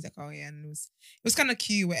 And he's like, oh yeah. And it was kind of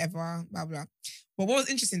cute, whatever, blah, blah. But what was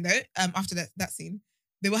interesting though, after that scene,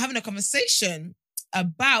 they were having a conversation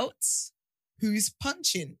about who's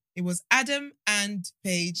punching. It was Adam and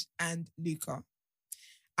Paige and Luca.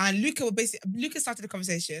 And Luca started the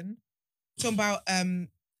conversation talking about, I can't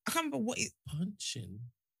remember what it, Punching.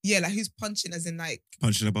 yeah, like who's punching as in like,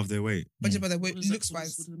 Punching above their weight. punching by the way, What does that- looks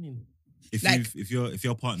wise. What does that mean? If Like- if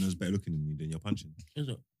your partner's better looking than you, then you're punching. Is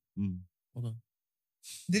it? Mm. Okay.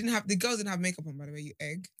 The girls didn't have makeup on, by the way, you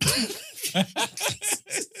egg.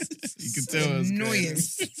 You can So tell. us, annoying.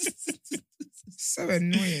 So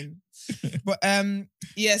annoying. But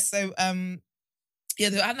yeah, so yeah,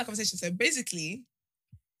 they were having that conversation. So basically,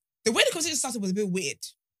 the way the conversation started was a bit weird.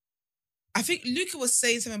 I think Luca was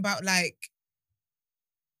saying something about like,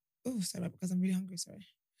 oh, sorry, because I'm really hungry, sorry.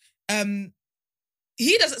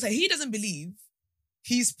 He doesn't believe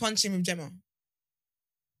he's punching with Gemma.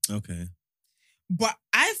 Okay. But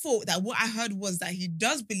I thought that what I heard was that he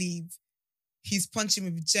does believe he's punching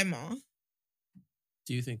with Gemma.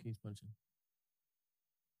 Do you think he's punching?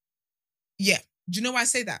 Yeah. Do you know why I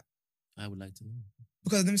say that? I would like to know.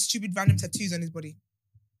 Because of them stupid random tattoos on his body.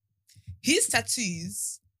 His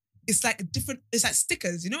tattoos, it's like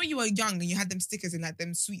stickers. You know when you were young and you had them stickers in like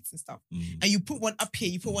them sweets and stuff? Mm. And you put one up here,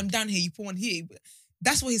 you put one down here, you put one here.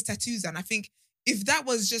 That's what his tattoos are. And I think if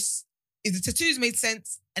the tattoos made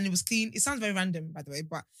sense and it was clean, it sounds very random, by the way,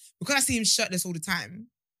 but because I see him shirtless all the time,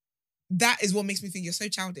 that is what makes me think you're so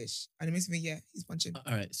childish. And it makes me think, yeah, he's punching.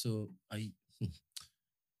 All right, so I'm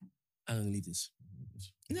gonna leave this.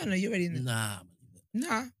 No, you're already in it. Nah, I'm gonna leave it.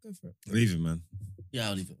 Nah, go for it. Leave it, man. Yeah,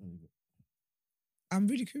 I'll leave it. I'm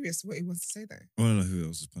really curious what he wants to say though. I want to know who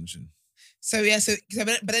else is punching. So yeah,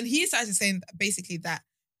 but then he started saying basically that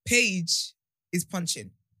Paige is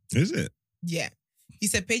punching. Is it? Yeah. He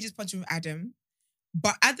said Paige is punching with Adam.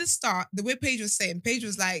 But at the start, the way Paige was saying, Paige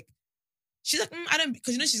was like, she's like, I don't,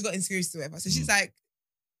 because you know she's got insecurities or whatever. So she's like,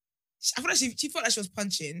 I feel like she felt like she was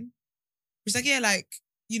punching. She's like, yeah, like,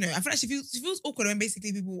 you know, I feel like she feels awkward when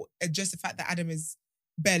basically people address the fact that Adam is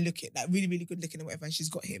bare looking, like really, really good looking or whatever, and she's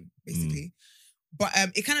got him, basically. But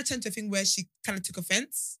it kind of turned to a thing where she kind of took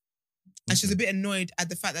offense. And she was a bit annoyed at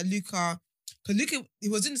the fact that Luca, because Luca, he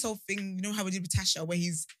was doing this whole thing, you know how we did with Tasha, where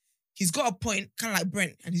he's got a point, kind of like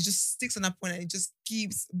Brent, and he just sticks on that point and he just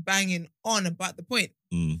keeps banging on about the point.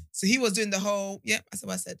 So he was doing the whole, that's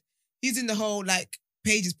what I said. He's doing the whole, like,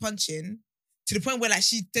 Paige is punching to the point where, like,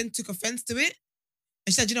 she then took offense to it.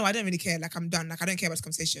 And she said, you know, I don't really care. Like, I'm done. Like, I don't care about this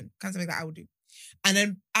conversation. Kind of something that I would do. And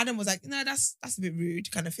then Adam was like, no, that's a bit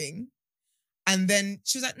rude kind of thing. And then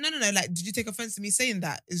she was like, no. Like, did you take offense to me saying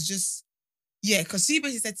that? It's just, yeah, because she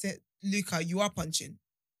basically said to Luca, you are punching.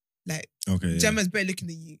 Like, Okay. Gemma's better looking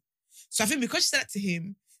than you. So I think because she said that to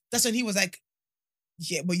him, that's when he was like,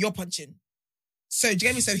 yeah, but you're punching. So do you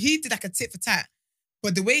get me? So he did like a tit for tat.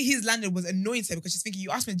 But the way he's landed was annoying to her because she's thinking, you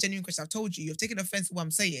asked me a genuine question. I've told you. You've taken offense to what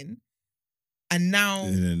I'm saying. And now,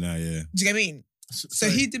 do Yeah. you get what I mean? So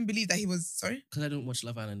he didn't believe that he was, sorry? Because I don't watch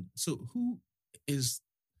Love Island. So who is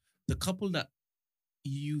the couple that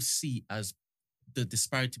you see as the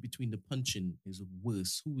disparity between the punching is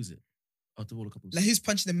worse? Who is it out of all the couples? Like who's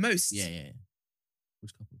punching the most? Yeah.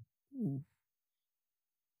 Which couple? Ooh.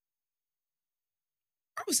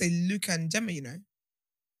 I would say Luca and Gemma, you know.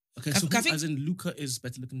 Okay, I so think- as in Luca is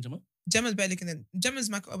better looking than Gemma? Gemma's better looking than, Gemma's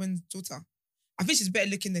Michael Owen's daughter. I think she's better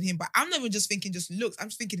looking than him, but I'm not even just thinking just looks. I'm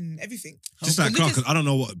just thinking in everything. Just But like Clark, Luca's- 'cause I don't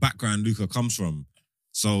know what background Luca comes from.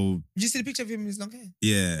 So, Did you see the picture of him with his long hair?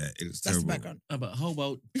 yeah, it looks That's terrible. the background. But how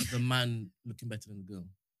about the man looking better than the girl?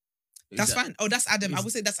 Is That's that fine. Oh, that's Adam. I is-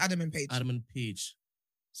 would say that's Adam and Paige. Adam and Paige.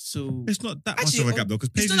 So It's not that Actually, much of a gap though, because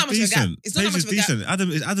it's Paige not is that much of a gap. decent. It's not that Paige is much of a gap.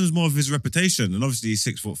 decent. Adam's more of his reputation, and obviously he's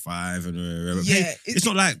 6'5" and Yeah, it's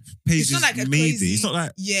not like Paige it's not is like a meaty. crazy. It's not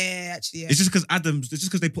like Yeah, actually, yeah. it's just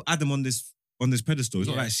because they put Adam on this pedestal. It's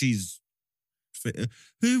not Yeah. like she's.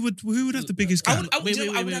 Who would have the biggest I gap? would, I would, Wait, do you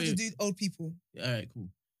know wait, what I would wait, have to wait. do old people. all right, cool.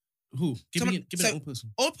 Who? Give Someone- me so- an old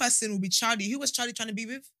person. Old person will be Charlie. Who was Charlie trying to be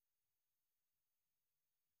with?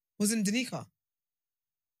 Wasn't Danica?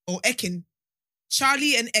 Or Ekin?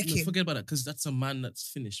 Charlie and No, Ekin. forget about that because that's a man that's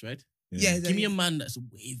finished, right? Yeah, Give me a man that's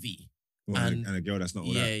wavy. Well, and- and a girl that's not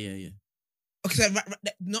all Yeah, that. yeah, yeah. Okay, so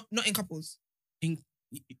not in couples. In-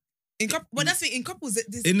 In couples, but that's it. In couples,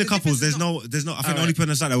 In the couples, there's no. I think the only Alright. person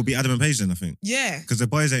that's like that would be Adam and Paige. Then I think Yeah, because the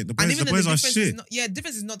boys ain't the boys. and The even though boys the are difference shit. is not, yeah,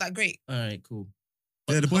 difference is not that great. All right, cool.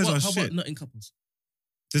 Yeah, the boys how are about shit. not in couples?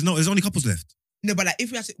 There's only couples left. No, but like if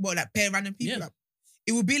we have to, like pair random people Yeah. up,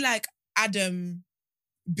 it would be like Adam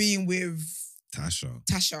being with Tasha.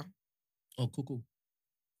 Tasha. Oh, cool.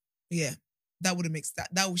 Yeah, that wouldn't make that.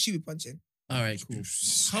 That she would punch in. All right, cool.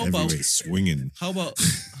 How about- Heavyweight swinging, How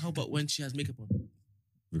about when she has makeup on?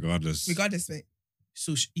 regardless. Regardless, mate.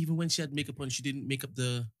 So even when she had makeup on, she didn't make up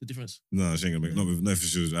the difference. No, she ain't gonna make. No, if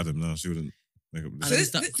she was Adam, no, she wouldn't make up. And So then this,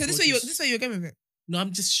 is that this, so this way you gorgeous? this way you're going with it. No,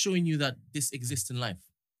 I'm just showing you that this exists in life.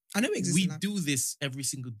 I know it exists. We in life. do this every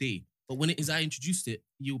single day. But when it is I introduced it,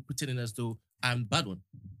 you're pretending as though I'm the bad one.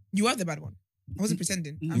 You are the bad one. I wasn't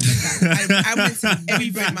pretending. Mm. I said that. I went to every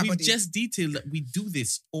We've, brain in my we've body. just detailed that we do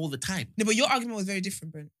this all the time. No, but your argument was very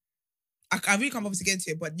different, Brent. I really can't obviously get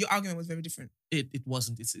into it, but your argument was very different. It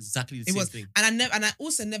wasn't. It's exactly the It same was. thing. And I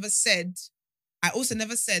also never said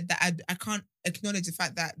that I can't acknowledge the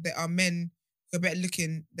fact that there are men who are better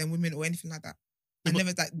looking than women or anything like that. I No, but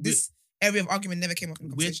never like this area of argument never came up in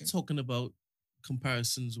the We're conversation. talking about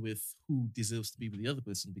comparisons with who deserves to be with the other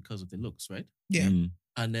person because of their looks, right? Yeah. Mm.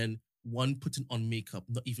 And then one putting on makeup,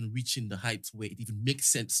 not even reaching the heights where it even makes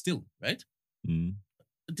sense still, right? Mm.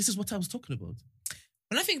 This is what I was talking about.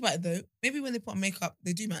 When I think about it though, maybe when they put on makeup,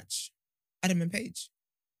 they do match Adam and Paige.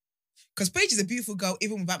 Because Paige is a beautiful girl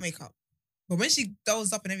even without makeup. But when she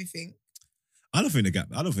dolls up and everything, I don't think the gap's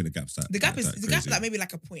that. the gap is crazy. like maybe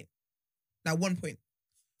like a point. Like 1 point.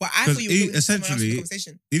 But I 'Cause thought you were doing someone else's essentially-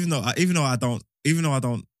 conversation. even though I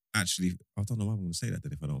don't actually, I don't know why I'm going to say that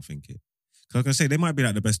then if I don't think it. Because I was going to say they might be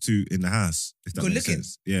like the best two in the house. If that Good makes looking.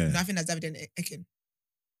 sense. Yeah. No, I think that's David and Ekin.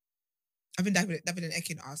 I think David and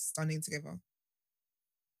Ekin are stunning together.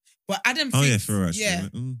 But Adam Oh thinks, yeah, for us. yeah.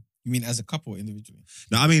 Mm. You mean as a couple or individually?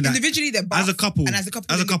 No, I mean like, Individually, they're buff, as a couple, and as a couple,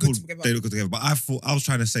 they look good together. together. But I was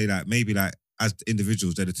trying to say that maybe like as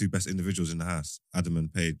individuals, they're the two best individuals in the house. Adam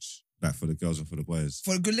and Paige, like for the girls and for the boys.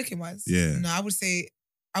 For good looking wise. Yeah. No, I would say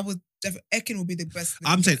Ekin will be the best.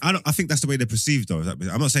 I'm saying I think that's the way they're perceived though.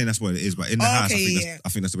 I'm not saying that's what it is, but in the house, okay, I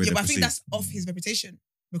think that's the way Yeah, they're but I think perceived. that's off his reputation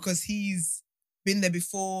because he's been there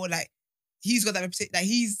before. Like he's got that reputation. Like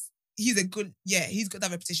he's a good. Yeah, he's got that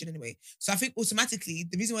reputation anyway. So I think automatically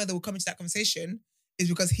the reason why they will come into that conversation is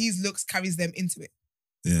because his looks carries them into it.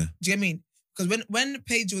 Yeah, Do you get what I mean? Because when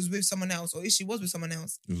Paige was with someone else, or if she was with someone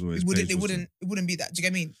else, it was always it Paige, wouldn't be that. Do you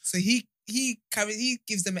get what I mean? So he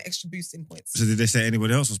gives them an extra boost in points. So did they say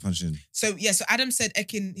anybody else was punching? So yeah, so Adam said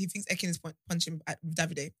Ekin. He thinks Ekin is punching at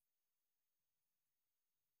Davide.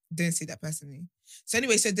 Didn't see that personally. So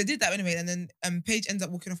anyway, so they did that anyway, and then Paige ends up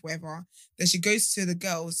walking off whatever. Then she goes to the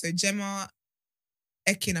girls. So Gemma,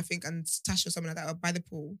 Ekin, I think, and Tasha or something like that are by the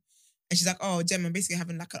pool. And she's like, "Oh, Gemma, I'm basically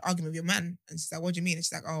having like an argument with your man." And she's like, "What do you mean?" And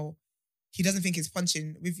she's like, "Oh, he doesn't think he's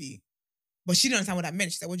punching with you." But she didn't understand what that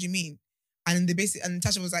meant. She's like, "What do you mean?" And they basically, and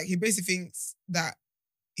Tasha was like, "He basically thinks that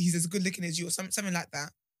he's as good looking as you," or something like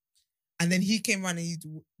that. And then he came around and he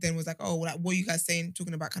then was like, "Oh, like, what are you guys saying,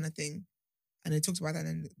 talking about kind of thing?" And they talked about that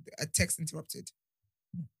and then a text interrupted.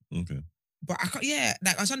 Okay. But I can't, yeah,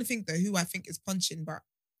 like I was trying to think though who I think is punching, but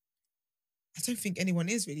I don't think anyone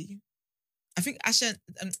is really. I think Tasha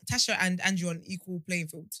and Andrew are on equal playing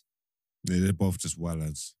field. Yeah, they're both just wild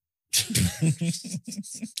lads. To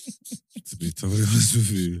be totally honest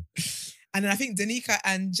with you. And then I think Danica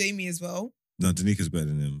and Jamie as well. No, Danica's better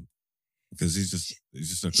than him. Because he's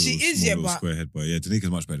just like a She little, is, small yeah, little but- square head boy. Yeah,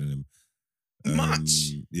 Danica's much better than him.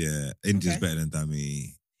 Much? Yeah, India's Okay. better than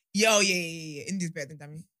Dami. Yeah, yeah. India's better than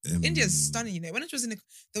Dami. India's Mm. stunning, you know. When it was there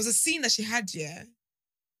was a scene that she had, yeah.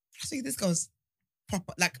 I think this girl's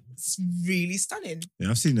proper, like, it's really stunning.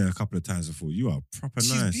 Yeah, I've seen her a couple of times before. You are proper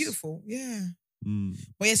She's nice. beautiful, yeah. Mm.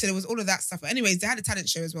 But yeah, so there was all of that stuff. But anyways, they had a talent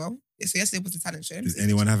show as well. So yesterday was the talent show. Does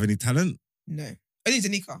anyone have any talent? No. Only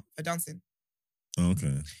Danica for dancing. Oh,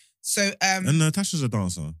 okay. So And Tasha's a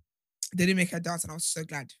dancer. they didn't make her dance and I was so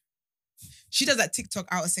glad. She does like TikTok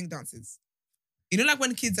out of sync dances. You know, like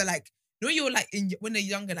when kids are like know, you're like when they're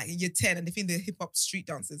younger, like you're 10, and they think they're hip hop street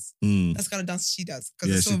dancers. Mm. That's the kind of dance she does. Because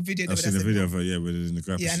Yeah, I saw a video. I've seen a video of her, yeah, where in the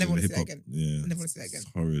graphics. Yeah, I never want to see that hip-hop. again. Yeah. I never want to see that again.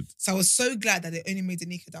 It's horrid. So I was so glad that they only made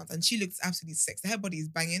Danica dance, and she looks absolutely sexy. Her body is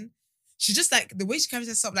banging. She's just like the way she carries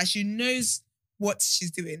herself, like she knows what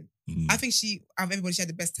she's doing. Mm. I think she, out of everybody, she had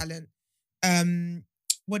the best talent.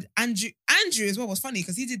 What Andrew as well was funny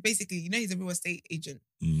because he did basically, you know, he's a real estate agent,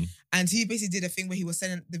 Mm. and he basically did a thing where he was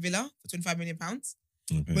selling the villa for £25 million.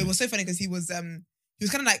 Okay. But it was so funny because he was kind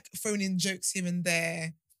of like throwing in jokes here and there.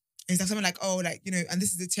 And he's like something like, oh, like, you know, and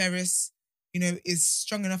this is the terrace, you know, is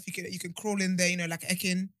strong enough you can crawl in there, you know, like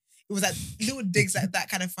Ekin. It was like little digs like that,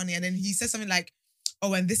 kind of funny. And then he said something like,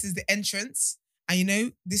 oh, and this is the entrance. And you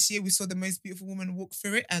know, this year we saw the most beautiful woman walk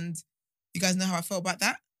through it, and you guys know how I felt about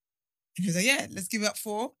that. And he was like, yeah, let's give it up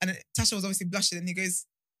 4. And then Tasha was obviously blushing, and he goes,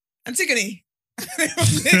 Antigone.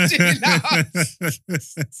 Literally laughed.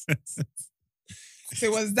 So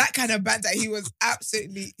it was that kind of banter. He was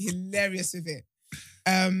absolutely hilarious with it.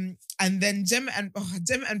 And then Gemma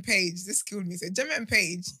and Paige, this killed me. So Gemma and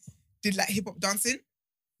Paige did like hip hop dancing.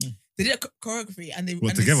 Mm. They did a choreography and they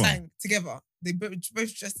together? sang together. They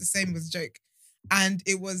both dressed the same as joke. And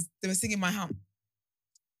they were singing My Hump.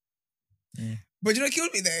 Mm. But you know what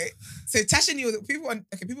killed me though? So Tasha knew, people on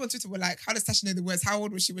Twitter were like, how does Tasha know the words? How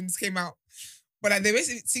old was she when this came out? But like, they were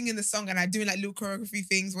basically singing the song and like doing like little choreography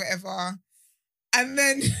things, whatever. And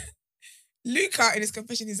then Luca in his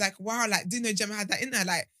confession, he's like, wow, like, didn't know Gemma had that in her.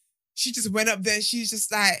 Like, she just went up there. She's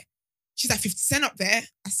like 50 Cent up there.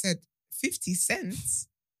 I said, 50 cents?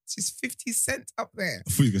 She's 50 Cent up there. I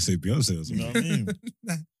thought you were going to say Beyonce or something. You know what I mean?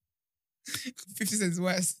 Nah. 50 Cent's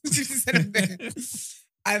worse. 50 Cent up there.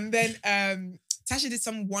 And then Tasha did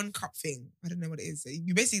some 1 cup thing. I don't know what it is. So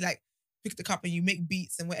you basically like pick the cup and you make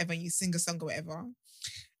beats and whatever, and you sing a song or whatever.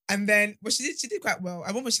 And then, but she did quite well.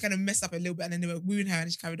 At one point, she kind of messed up a little bit, and then they were wooing her,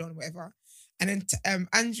 and she carried on, whatever. And then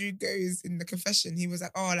Andrew goes in the confession. He was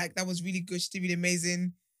like, "Oh, like that was really good. She did really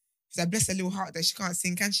amazing." He's like, "Bless her little heart that she can't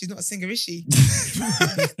sing, can she? She's not a singer, is she?"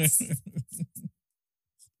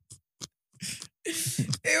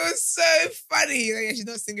 It was so funny. Like, yeah, she's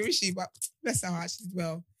not a singer, is she? But bless her heart, she did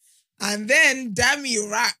well. And then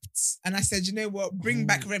Dami rapped, and I said, "You know what? Bring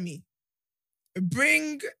back Remy.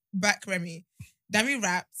 Bring back Remy." Dami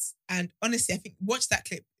rapped, and honestly, I think watch that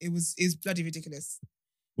clip. It was bloody ridiculous.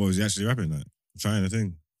 What was he actually rapping like? Trying a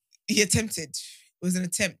thing? He attempted. It was an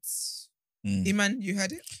attempt. Mm. Iman, you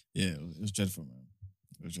heard it? Yeah, it was dreadful, man.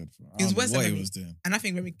 It was dreadful. It was I don't know worse than what he Remy. was doing. And I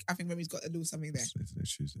think Remy's got a little something there. Today,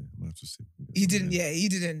 Tuesday. I might have to see. He didn't. Yeah, he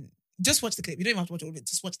didn't. Just watch the clip. You don't even have to watch all of it.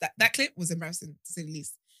 Just watch that. That clip was embarrassing to say the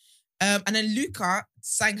least. And then Luca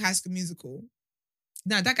sang High School Musical.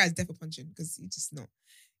 Nah, that guy's definitely punching because he's just not.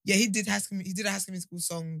 Yeah, he did a High School Musical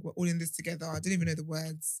song. We're all in this together. I didn't even know the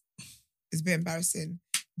words. It's a bit embarrassing.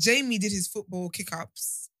 Jamie did his football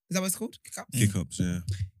kick-ups. Is that what it's called? Kick-ups? Kick-ups, yeah.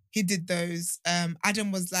 He did those.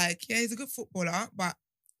 Adam was like, yeah, he's a good footballer, but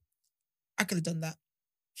I could have done that.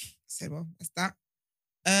 I said, well, that's that.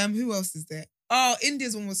 Who else is there? Oh,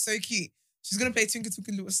 India's one was so cute. She's going to play Twinkle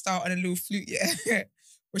Twinkle Little Star on a little flute, yeah.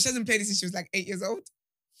 But she hasn't played it since she was like 8 years old.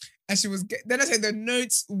 And she was, then I said the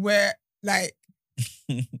notes were like,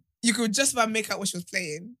 you could just about make out what she was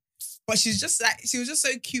playing. But she was just so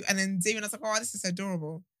cute. And then Damien, I was like, oh, this is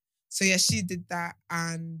adorable. So yeah, she did that.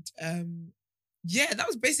 And yeah, that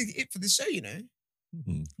was basically it for the show, you know.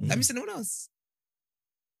 Mm-hmm. Let me see no one else.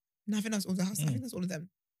 No, I think that's all the house. I think that's all of them.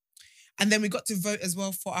 And then we got to vote as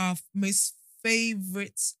well for our most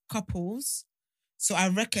favorite couples. So I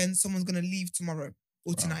reckon someone's gonna leave tomorrow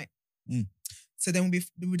or tonight. Mm. So then we'll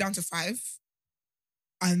be down to 5.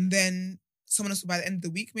 And then someone else will by the end of the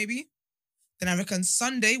week, maybe. Then I reckon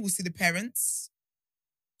Sunday we'll see the parents.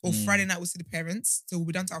 Or Friday night we'll see the parents. So we'll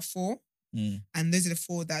be down to our 4. Mm. And those are the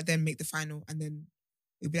 4 that then make the final. And then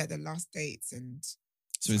it'll be like the last dates and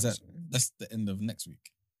So that's the end of next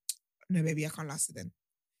week? no, baby, I can't last it then.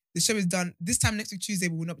 The show is done. This time next week, Tuesday,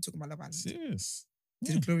 we will not be talking about Love Island. Serious?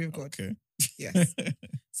 To the glory of God. Okay. Yes.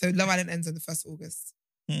 So Love Island ends on the 1st of August.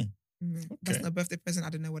 Hmm. That's Okay. not a birthday present. I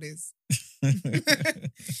don't know what it is.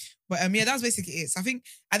 But yeah, that was basically it. So I think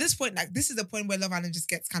at this point, like, this is the point where Love Island just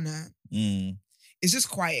gets kind of, it's just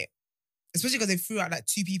quiet. Especially because they threw out like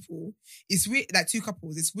 2 people. It's weird, like 2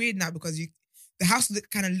 couples. It's weird now because the house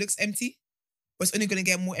kind of looks empty, but it's only going to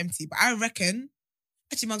get more empty. But I reckon,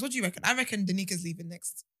 actually, Mars, what do you reckon? I reckon Danica's leaving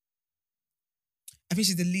next. I think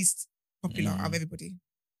she's the least popular out of everybody.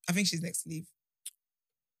 I think she's next to leave.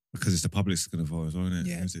 Because it's the public's going to vote as well, isn't it?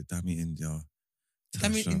 Yeah. Who's it? Dami, India.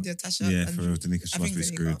 Dami, Tasha. India, Tasha. Yeah, and for real. Danica, she I must think be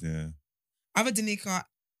screwed, Danica. yeah. Either Danica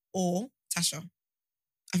or Tasha.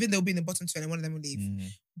 I think they'll be in the bottom 2 and one of them will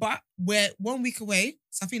leave. But we're 1 week away,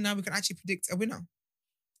 so I think now we can actually predict a winner.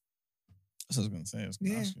 That's what I was going to say. I was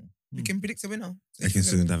going to Yeah. ask you. We can predict a winner. So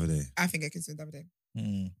Ekin and Davide. I think Ekin and Davide.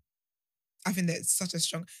 Hmm. I think that's such a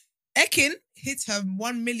strong. Ekin hit her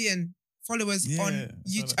 1 million followers Yeah, on I saw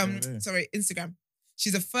YouTube. that the other day. Instagram.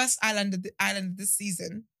 She's the first Islander this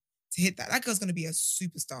season to hit that. That girl's gonna be a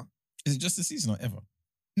superstar. Is it just this season or ever?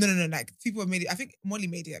 No. Like people have made it. I think Molly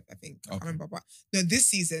made it. I think I can't Okay. remember, but no, this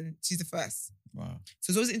season she's the first. Wow.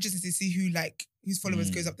 So it's always interesting to see whose followers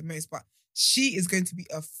goes up the most. But she is going to be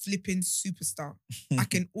a flipping superstar. I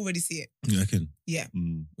can already see it. Yeah, Ekin. Yeah.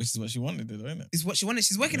 Which is what she wanted, though, isn't it? It's what she wanted.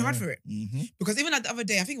 She's working hard for it. Mm-hmm. Because even like the other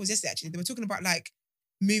day, I think it was yesterday actually, they were talking about like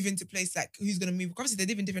moving to place, like who's going to move. Obviously, they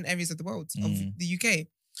live in different areas of the world, of the UK.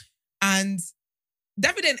 And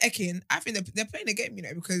David and Ekin, I think they're playing a game,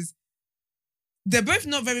 because they're both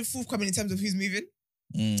not very forthcoming in terms of who's moving.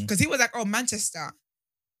 Because he was like, oh, Manchester.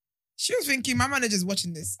 She was thinking, my manager's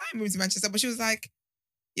watching this. I'm moving to Manchester. But she was like,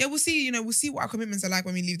 yeah, we'll see, we'll see what our commitments are like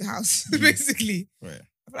when we leave the house, basically. Right.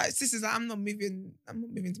 I'm like, sisters, I'm not moving to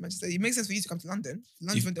Manchester. It makes sense for you to come to London.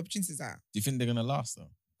 London's where the opportunities are. Do you think they're going to last, though,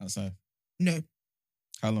 outside? No,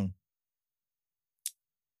 How long?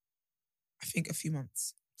 I think a few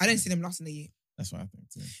months. I don't see them lasting a year. That's what I think,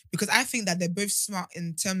 too. Because I think that they're both smart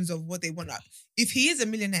in terms of what they want. Like, if he is a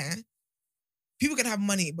millionaire, people can have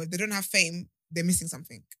money, but if they don't have fame, they're missing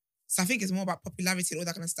something. So I think it's more about popularity and all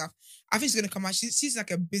that kind of stuff. I think she's going to come out. She's like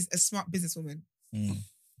a smart businesswoman. Mm.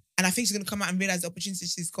 And I think she's going to come out and realize the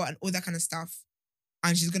opportunities she's got and all that kind of stuff.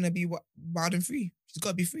 And she's going to be wild and free. She's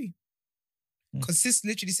got to be free. Because sis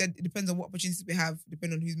literally said it depends on what opportunities we have,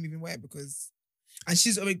 depending on who's moving where. And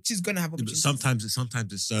she's going to have But opportunities. sometimes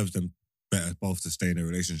it serves them better both to stay in a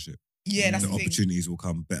relationship. Yeah, that's the the thing. opportunities will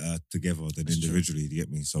come better together than That's true. individually. Do you get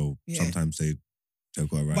me? So Yeah. sometimes they've got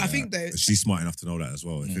to write But I that think out. though- But she's smart enough to know that as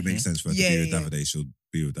well. If it makes sense for her to Yeah, be with yeah, Davide, she'll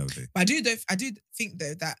be with Davide. But I do think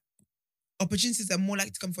though that opportunities are more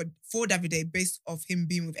likely to come for Davide based off him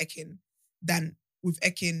being with Ekin than with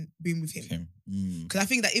Ekin being with him. Him. Mm. Because I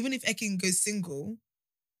think that even if Ekin goes single,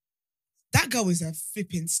 that girl is a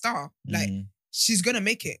flipping star. Like, Mm. she's going to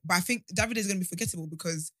make it. But I think Davide is going to be forgettable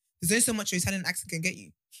because there's only so much your Italian accent can get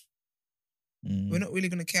you. Mm. We're not really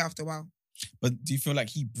going to care after a while. But do you feel like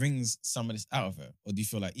he brings some of this out of her? Or do you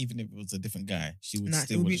feel like even if it was a different guy, she would Nah,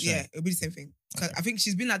 still it'll would be, shine? it'll be the same thing. 'Cause Okay. I think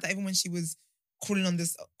she's been like that even when she was crawling on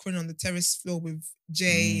the terrace floor with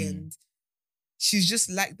Jay, and she's just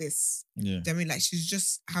like this. Yeah. Do you know what I mean? Like, she's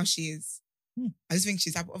just how she is. Hmm. I just think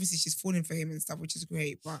she's happy. Obviously she's falling for him and stuff, which is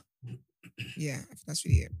great. But yeah, I think that's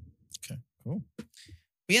really it. Okay, cool. But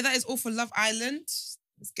yeah, that is all for Love Island.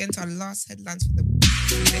 Let's get into our last headlines for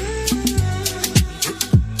the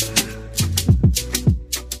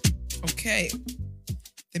Okay.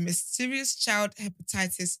 The mysterious child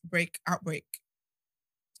hepatitis outbreak.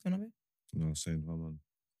 What's going on here? No, I was saying, hold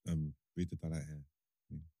on. Read the highlight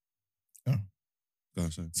here. Oh. Go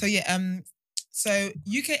on, sorry. So yeah, so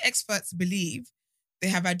UK experts believe they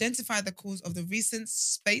have identified the cause of the recent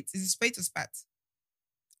spate. Is it spate or spat?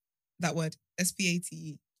 That word.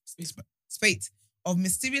 SPATE. Spate of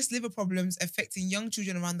mysterious liver problems affecting young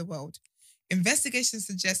children around the world. Investigations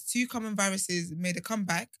suggest 2 common viruses made a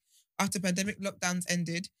comeback after pandemic lockdowns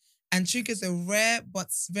ended and triggers a rare but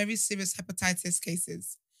very serious hepatitis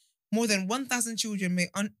cases. More than 1,000 children,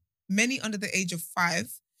 many under the age of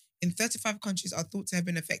 5, in 35 countries are thought to have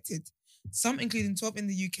been affected. Some, including 12 in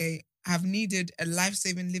the UK, have needed a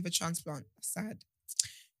life-saving liver transplant. Sad.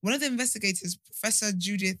 One of the investigators, Professor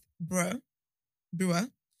Judith Brewer,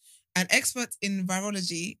 an expert in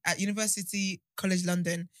virology at University College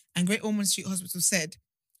London and Great Ormond Street Hospital, said,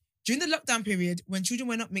 during the lockdown period, when children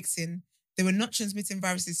were not mixing, they were not transmitting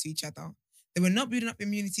viruses to each other. They were not building up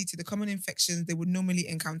immunity to the common infections they would normally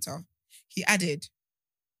encounter. He added,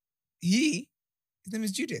 his name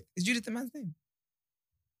is Judith. Is Judith the man's name?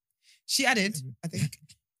 She added, I think,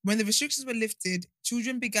 when the restrictions were lifted,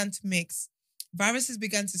 children began to mix, viruses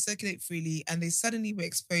began to circulate freely, and they suddenly were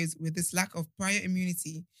exposed with this lack of prior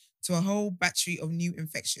immunity to a whole battery of new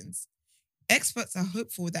infections. Experts are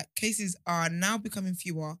hopeful that cases are now becoming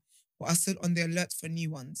fewer, but are still on the alert for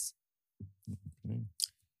new ones.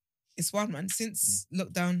 It's wild, man. Since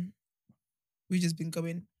lockdown, we've just been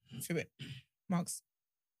going through it. Marks.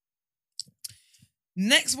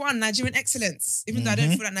 Next one, Nigerian excellence. Even though I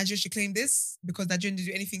don't feel like Nigeria should claim this because Nigeria didn't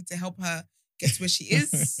do anything to help her get to where she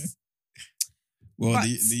is. Well, But-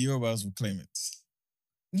 the Yorubas will claim it.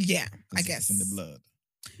 Yeah, I 'Cause guess. It's in the blood.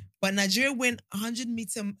 But Nigeria win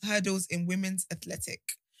 100-meter hurdles in women's athletic.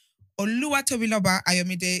 Oluwa Tobiloba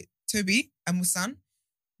Ayomide Tobi Amusan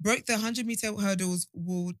broke the 100-meter hurdles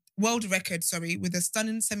world record, with a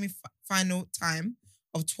stunning semi-final time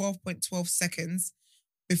of 12.12 seconds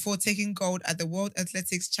before taking gold at the World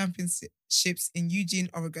Athletics Championships in Eugene,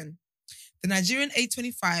 Oregon. The Nigerian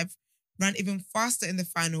 825 ran even faster in the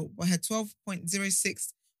final, but her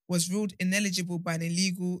 12.06 was ruled ineligible by an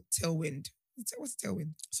illegal tailwind. What's a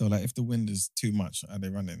tailwind? So like if the wind is too much and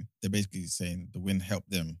they're running, they're basically saying the wind helped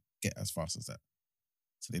them get as fast as that.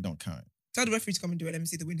 So they don't count it. Tell the referee to come and do it. Let me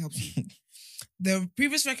see if the wind helps you. The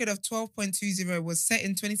previous record of 12.20 was set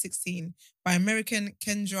in 2016 by American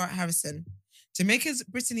Kendra Harrison. Jamaica's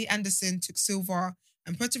Brittany Anderson took silver,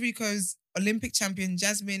 and Puerto Rico's Olympic champion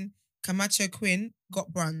Jasmine Camacho Quinn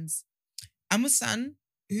got bronze. Amusan,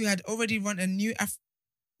 who had already run a new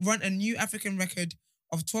African record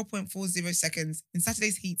of 12.40 seconds in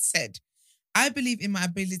Saturday's heat, said, "I believe in my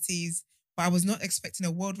abilities, but I was not expecting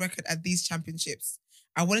a world record at these championships.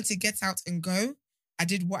 I wanted to get out and go. I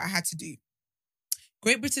did what I had to do."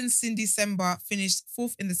 Great Britain's Cindy Semba finished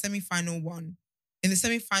fourth in the semi-final, won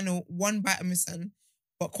by Amusan,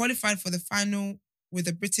 but qualified for the final with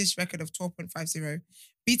a British record of 12.50,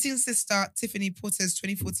 beating sister Tiffany Porter's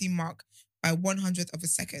 2014 mark by 100th of a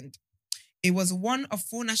second. It was one of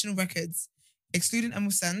 4 national records, excluding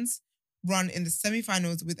Amusan's, run in the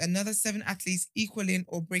semi-finals, with another 7 athletes equaling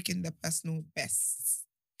or breaking their personal bests.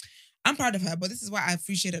 I'm proud of her, but this is why I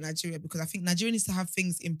appreciate Nigeria, because I think Nigeria needs to have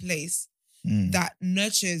things in place that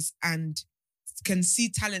nurtures and can see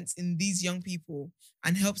talents in these young people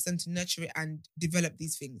and helps them to nurture it and develop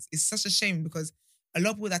these things. It's such a shame because a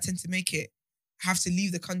lot of people that tend to make it have to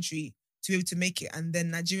leave the country to be able to make it. And then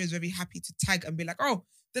Nigeria is very happy to tag and be like, oh,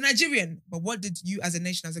 the Nigerian. But what did you as a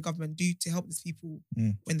nation, as a government, do to help these people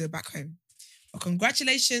when they're back home? But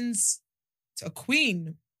congratulations to a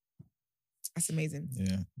queen. That's amazing.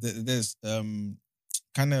 Yeah. There's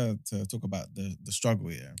kind of to talk about the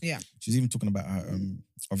struggle, yeah. Yeah. She's even talking about how,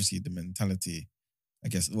 obviously the mentality, I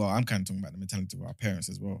guess, well, I'm kind of talking about the mentality of our parents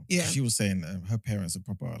as well. Yeah. She was saying her parents are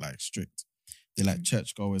proper, like, strict. They're like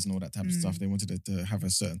churchgoers and all that type of stuff. They wanted her to have a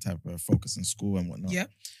certain type of focus in school and whatnot. Yeah.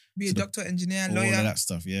 Be a doctor, engineer, all lawyer. All of that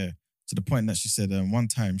stuff, yeah. To the point that she said one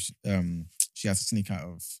time she had to sneak out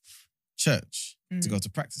of church to go to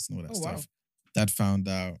practice and all that stuff. Wow. Dad found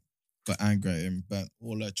out, got angry at him, burnt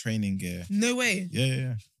all her training gear. No way.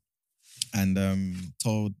 Yeah. And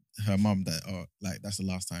told her mum that, that's the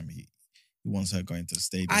last time he wants her going to the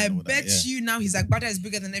stadium. I bet you now he's like, brother is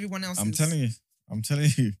bigger than everyone else. I'm telling you.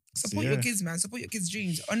 Support your kids, man. Support your kids'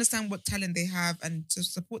 dreams. Understand what talent they have and to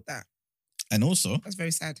support that. And also, that's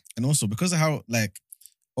very sad. And also, because of how, like,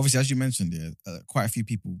 obviously, as you mentioned, quite a few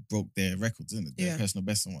people broke their records, didn't they? Their personal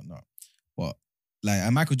best and whatnot. But,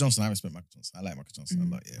 like, Michael Johnson, I respect Michael Johnson. I like Michael Johnson a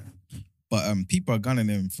lot, yeah. But people are gunning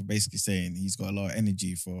him for basically saying he's got a lot of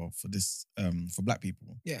energy for this, for black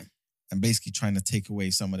people. Yeah. And basically trying to take away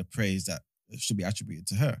some of the praise that should be attributed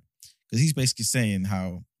to her. Because he's basically saying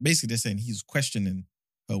they're saying he's questioning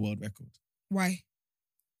her world record. Why?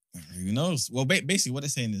 Who knows? Well, basically what they're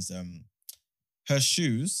saying is her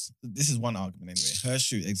shoes, this is one argument anyway,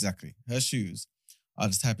 her shoes are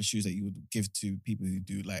the type of shoes that you would give to people who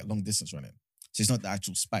do like long distance running. So it's not the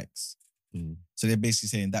actual spikes. So they're basically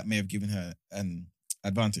saying that may have given her an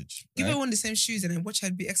advantage. Give her one of the same shoes and then watch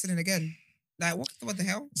her be excellent again. Like, what the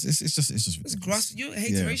hell? It's just it's grass. You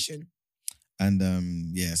hateration. And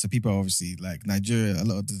so people are obviously like Nigeria, a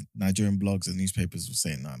lot of the Nigerian blogs and newspapers were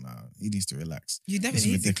saying, no, he needs to relax. You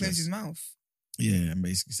definitely need to close his mouth. Yeah, and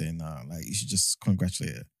basically saying, like you should just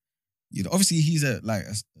congratulate her. You know, obviously he's a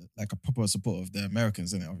proper supporter of the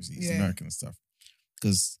Americans, isn't it? Obviously he's American and stuff.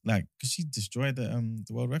 Because she destroyed the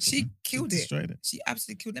world record. She killed it. Destroyed it. She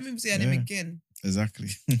absolutely killed it. Let me say her name again. Exactly.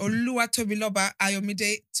 Oluwa Tobiloba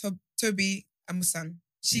Ayomide Toby Amusan.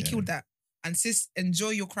 She killed that. And sis, enjoy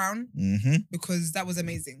your crown because that was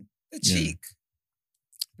amazing. The cheek.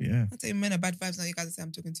 Yeah. I tell you, men are bad vibes now. You guys say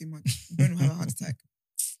I'm talking too much. Brain will have a heart attack.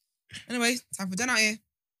 Anyway, time for Done Out Here.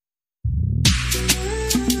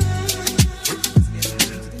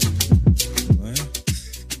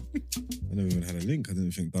 I never even had a link. I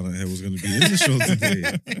didn't think Done Out Here was going to be in the show today.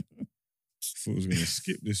 Thought I was going to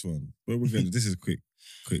skip this one. But this is quick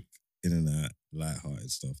in and out, light-hearted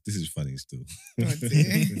stuff. This is funny still. Oh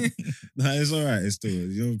dear. No, it's all right. It's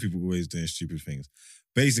still, people always doing stupid things.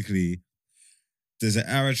 Basically, there's an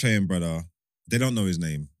Eritrean brother. They don't know his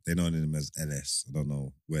name. They know him as LS. I don't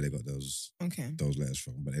know where they got those letters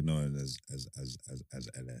from, but they know him as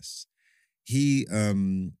LS. He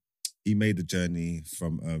made the journey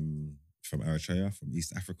from Eritrea, from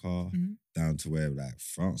East Africa, down to where like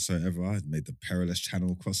France or whatever. He made the perilous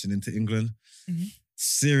channel crossing into England.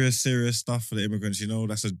 Serious stuff for the immigrants,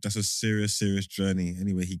 that's a serious journey.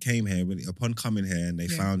 Anyway, he came here, upon coming here and they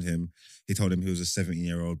found him, he told him he was a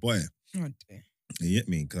 17-year-old boy. Oh dear. You get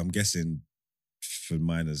me? Because I'm guessing for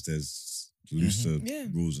minors, there's looser Yeah.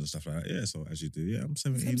 rules and stuff like that. Yeah, so as you do, yeah, I'm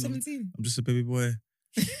 17. I'm 17. I'm just a baby boy.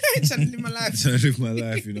 Trying to live my life. Trying to live my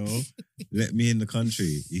life, you know. Let me in the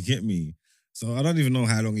country. You get me? So I don't even know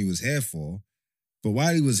how long he was here for. But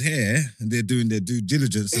while he was here and they're doing their due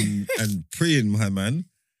diligence and preying, my man,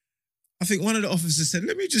 I think one of the officers said,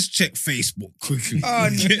 let me just check Facebook quickly. Oh,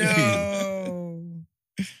 You get me? no.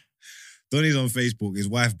 Donnie's on Facebook. His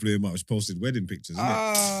wife blew him up. She posted wedding pictures. Isn't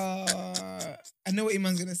it? I know what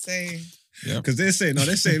Iman's going to say. Because they're saying,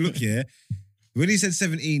 look, yeah, when he said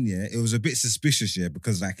 17, yeah, it was a bit suspicious, yeah,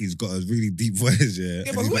 because like he's got a really deep voice, yeah.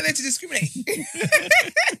 Yeah, but who are they to discriminate?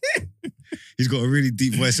 He's got a really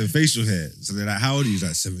deep voice and facial hair. So they're like, how old are you? He's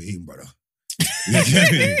like, 17, brother. You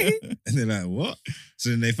get me? And they're like, what? So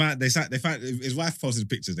then they found his wife posted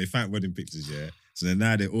pictures. They found wedding pictures, yeah. So then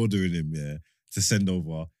now they're ordering him, yeah, to send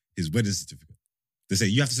over his wedding certificate. They say,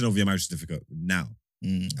 you have to send over your marriage certificate now.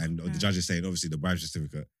 And the judge is saying, obviously, the marriage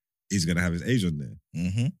certificate is going to have his age on there.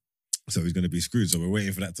 Mm-hmm. So he's going to be screwed. So we're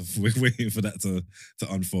waiting for that to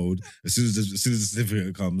unfold. As soon as the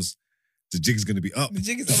certificate comes, the jig's going to be up. The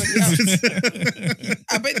jig is already up.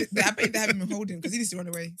 I bet they have him holding because he needs to run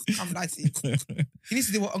away. Can't lie to you. He needs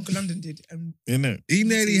to do what Uncle London did. And He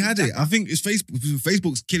nearly had it. I think it's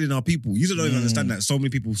Facebook's killing our people. You don't even understand that so many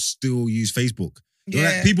people still use Facebook. You know,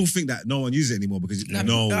 like, people think that no one uses it anymore because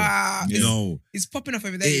it's popping off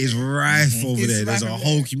over there. It is rife over It's there. There's a rife over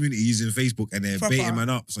whole there. community using Facebook and they're Proper. baiting man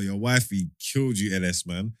up. So your wifey killed you, LS,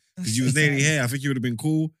 man. Because That's you was so nearly sad. here. I think you would have been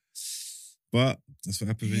cool. But that's what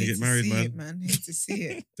happens when you Hate get to married, see man. it, man. Hate to see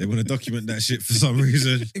it. They want to document that shit for some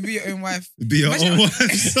reason. It'd be your own wife. Be your Imagine- own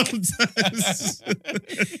wife sometimes.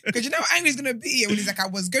 Because you know how angry he's going to be when he's like, I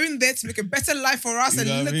was going there to make a better life for us You and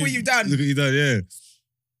know what I look mean? what you've done. Look what you done, yeah.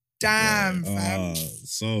 Damn, fam.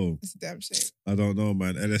 So It's a damn shame. I don't know,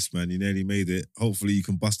 man. LS, man, you nearly made it. Hopefully you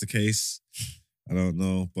can bust the case. I don't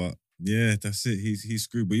know, but yeah, that's it. He's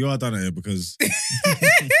screwed. But you are done at it because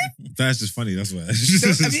that's just funny. That's why.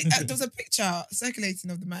 There was a picture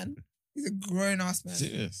circulating of the man. He's a grown ass man.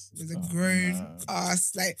 Serious. He's a grown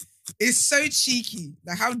ass. Like, it's so cheeky.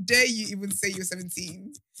 Like, how dare you even say you're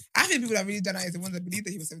 17? I think people that really done that is the ones that believe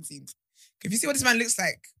that he was 17. If you see what this man looks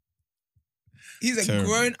like, he's a Terrible.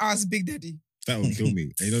 grown ass big daddy. That would kill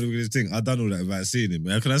me. And you know the weirdest thing? I done all that without seeing him.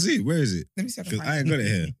 Can I see it? Where is it? Let me see if I can Because I find ain't got it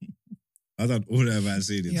here. I done all that without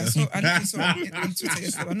seeing it. Yeah, I literally saw it on Twitter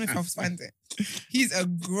yesterday. I don't know if I'll find it. He's a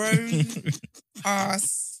grown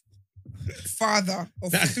ass father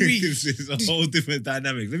of That 3. is a whole different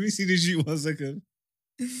dynamic. Let me see the shoot 1 second.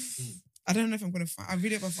 I don't know if I'm gonna find. I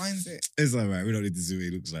really hope I find it. It's all right. We don't need to see what he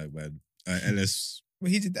looks like, man. LS, But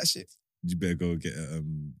he did that shit. you better go get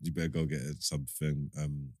something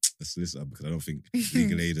a solicitor because I don't think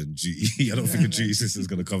legal aid and duty. I don't think a duty system is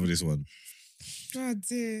gonna cover this one. God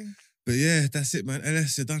dear. But yeah, that's it, man.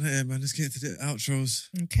 LS, you're done here, man. Let's get to the outros.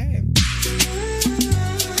 Okay.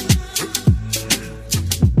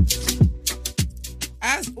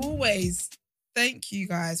 As always, thank you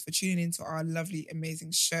guys for tuning into our lovely,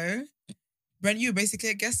 amazing show. Brent, you were basically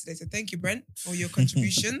a guest today, so thank you, Brent, for your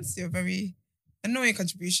contributions. Your very annoying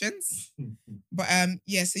contributions. But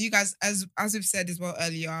yeah, so you guys, as we've said as well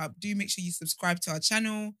earlier, do make sure you subscribe to our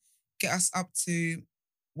channel, get us up to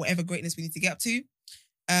whatever greatness we need to get up to.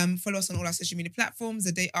 Follow us on all our social media platforms,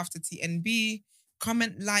 The Day After TNB.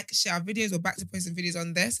 Comment, like, share our videos. We're back to posting videos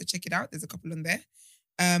on there, so check it out. There's a couple on there.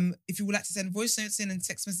 If you would like to send voice notes in and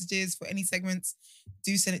text messages for any segments,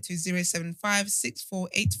 do send it to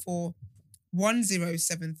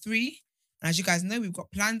 075-6484-1073. And as you guys know, we've got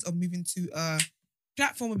plans of moving to a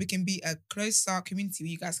platform where we can be a closer community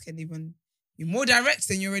where you guys can even be more direct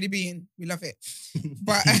than you're already being. We love it.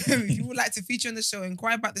 But if you would like to feature on the show,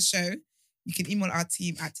 inquire about the show, you can email our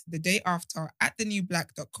team at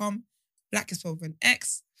thedayafter@thenewblack.com. Black is spelled with an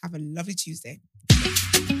X. Have a lovely Tuesday.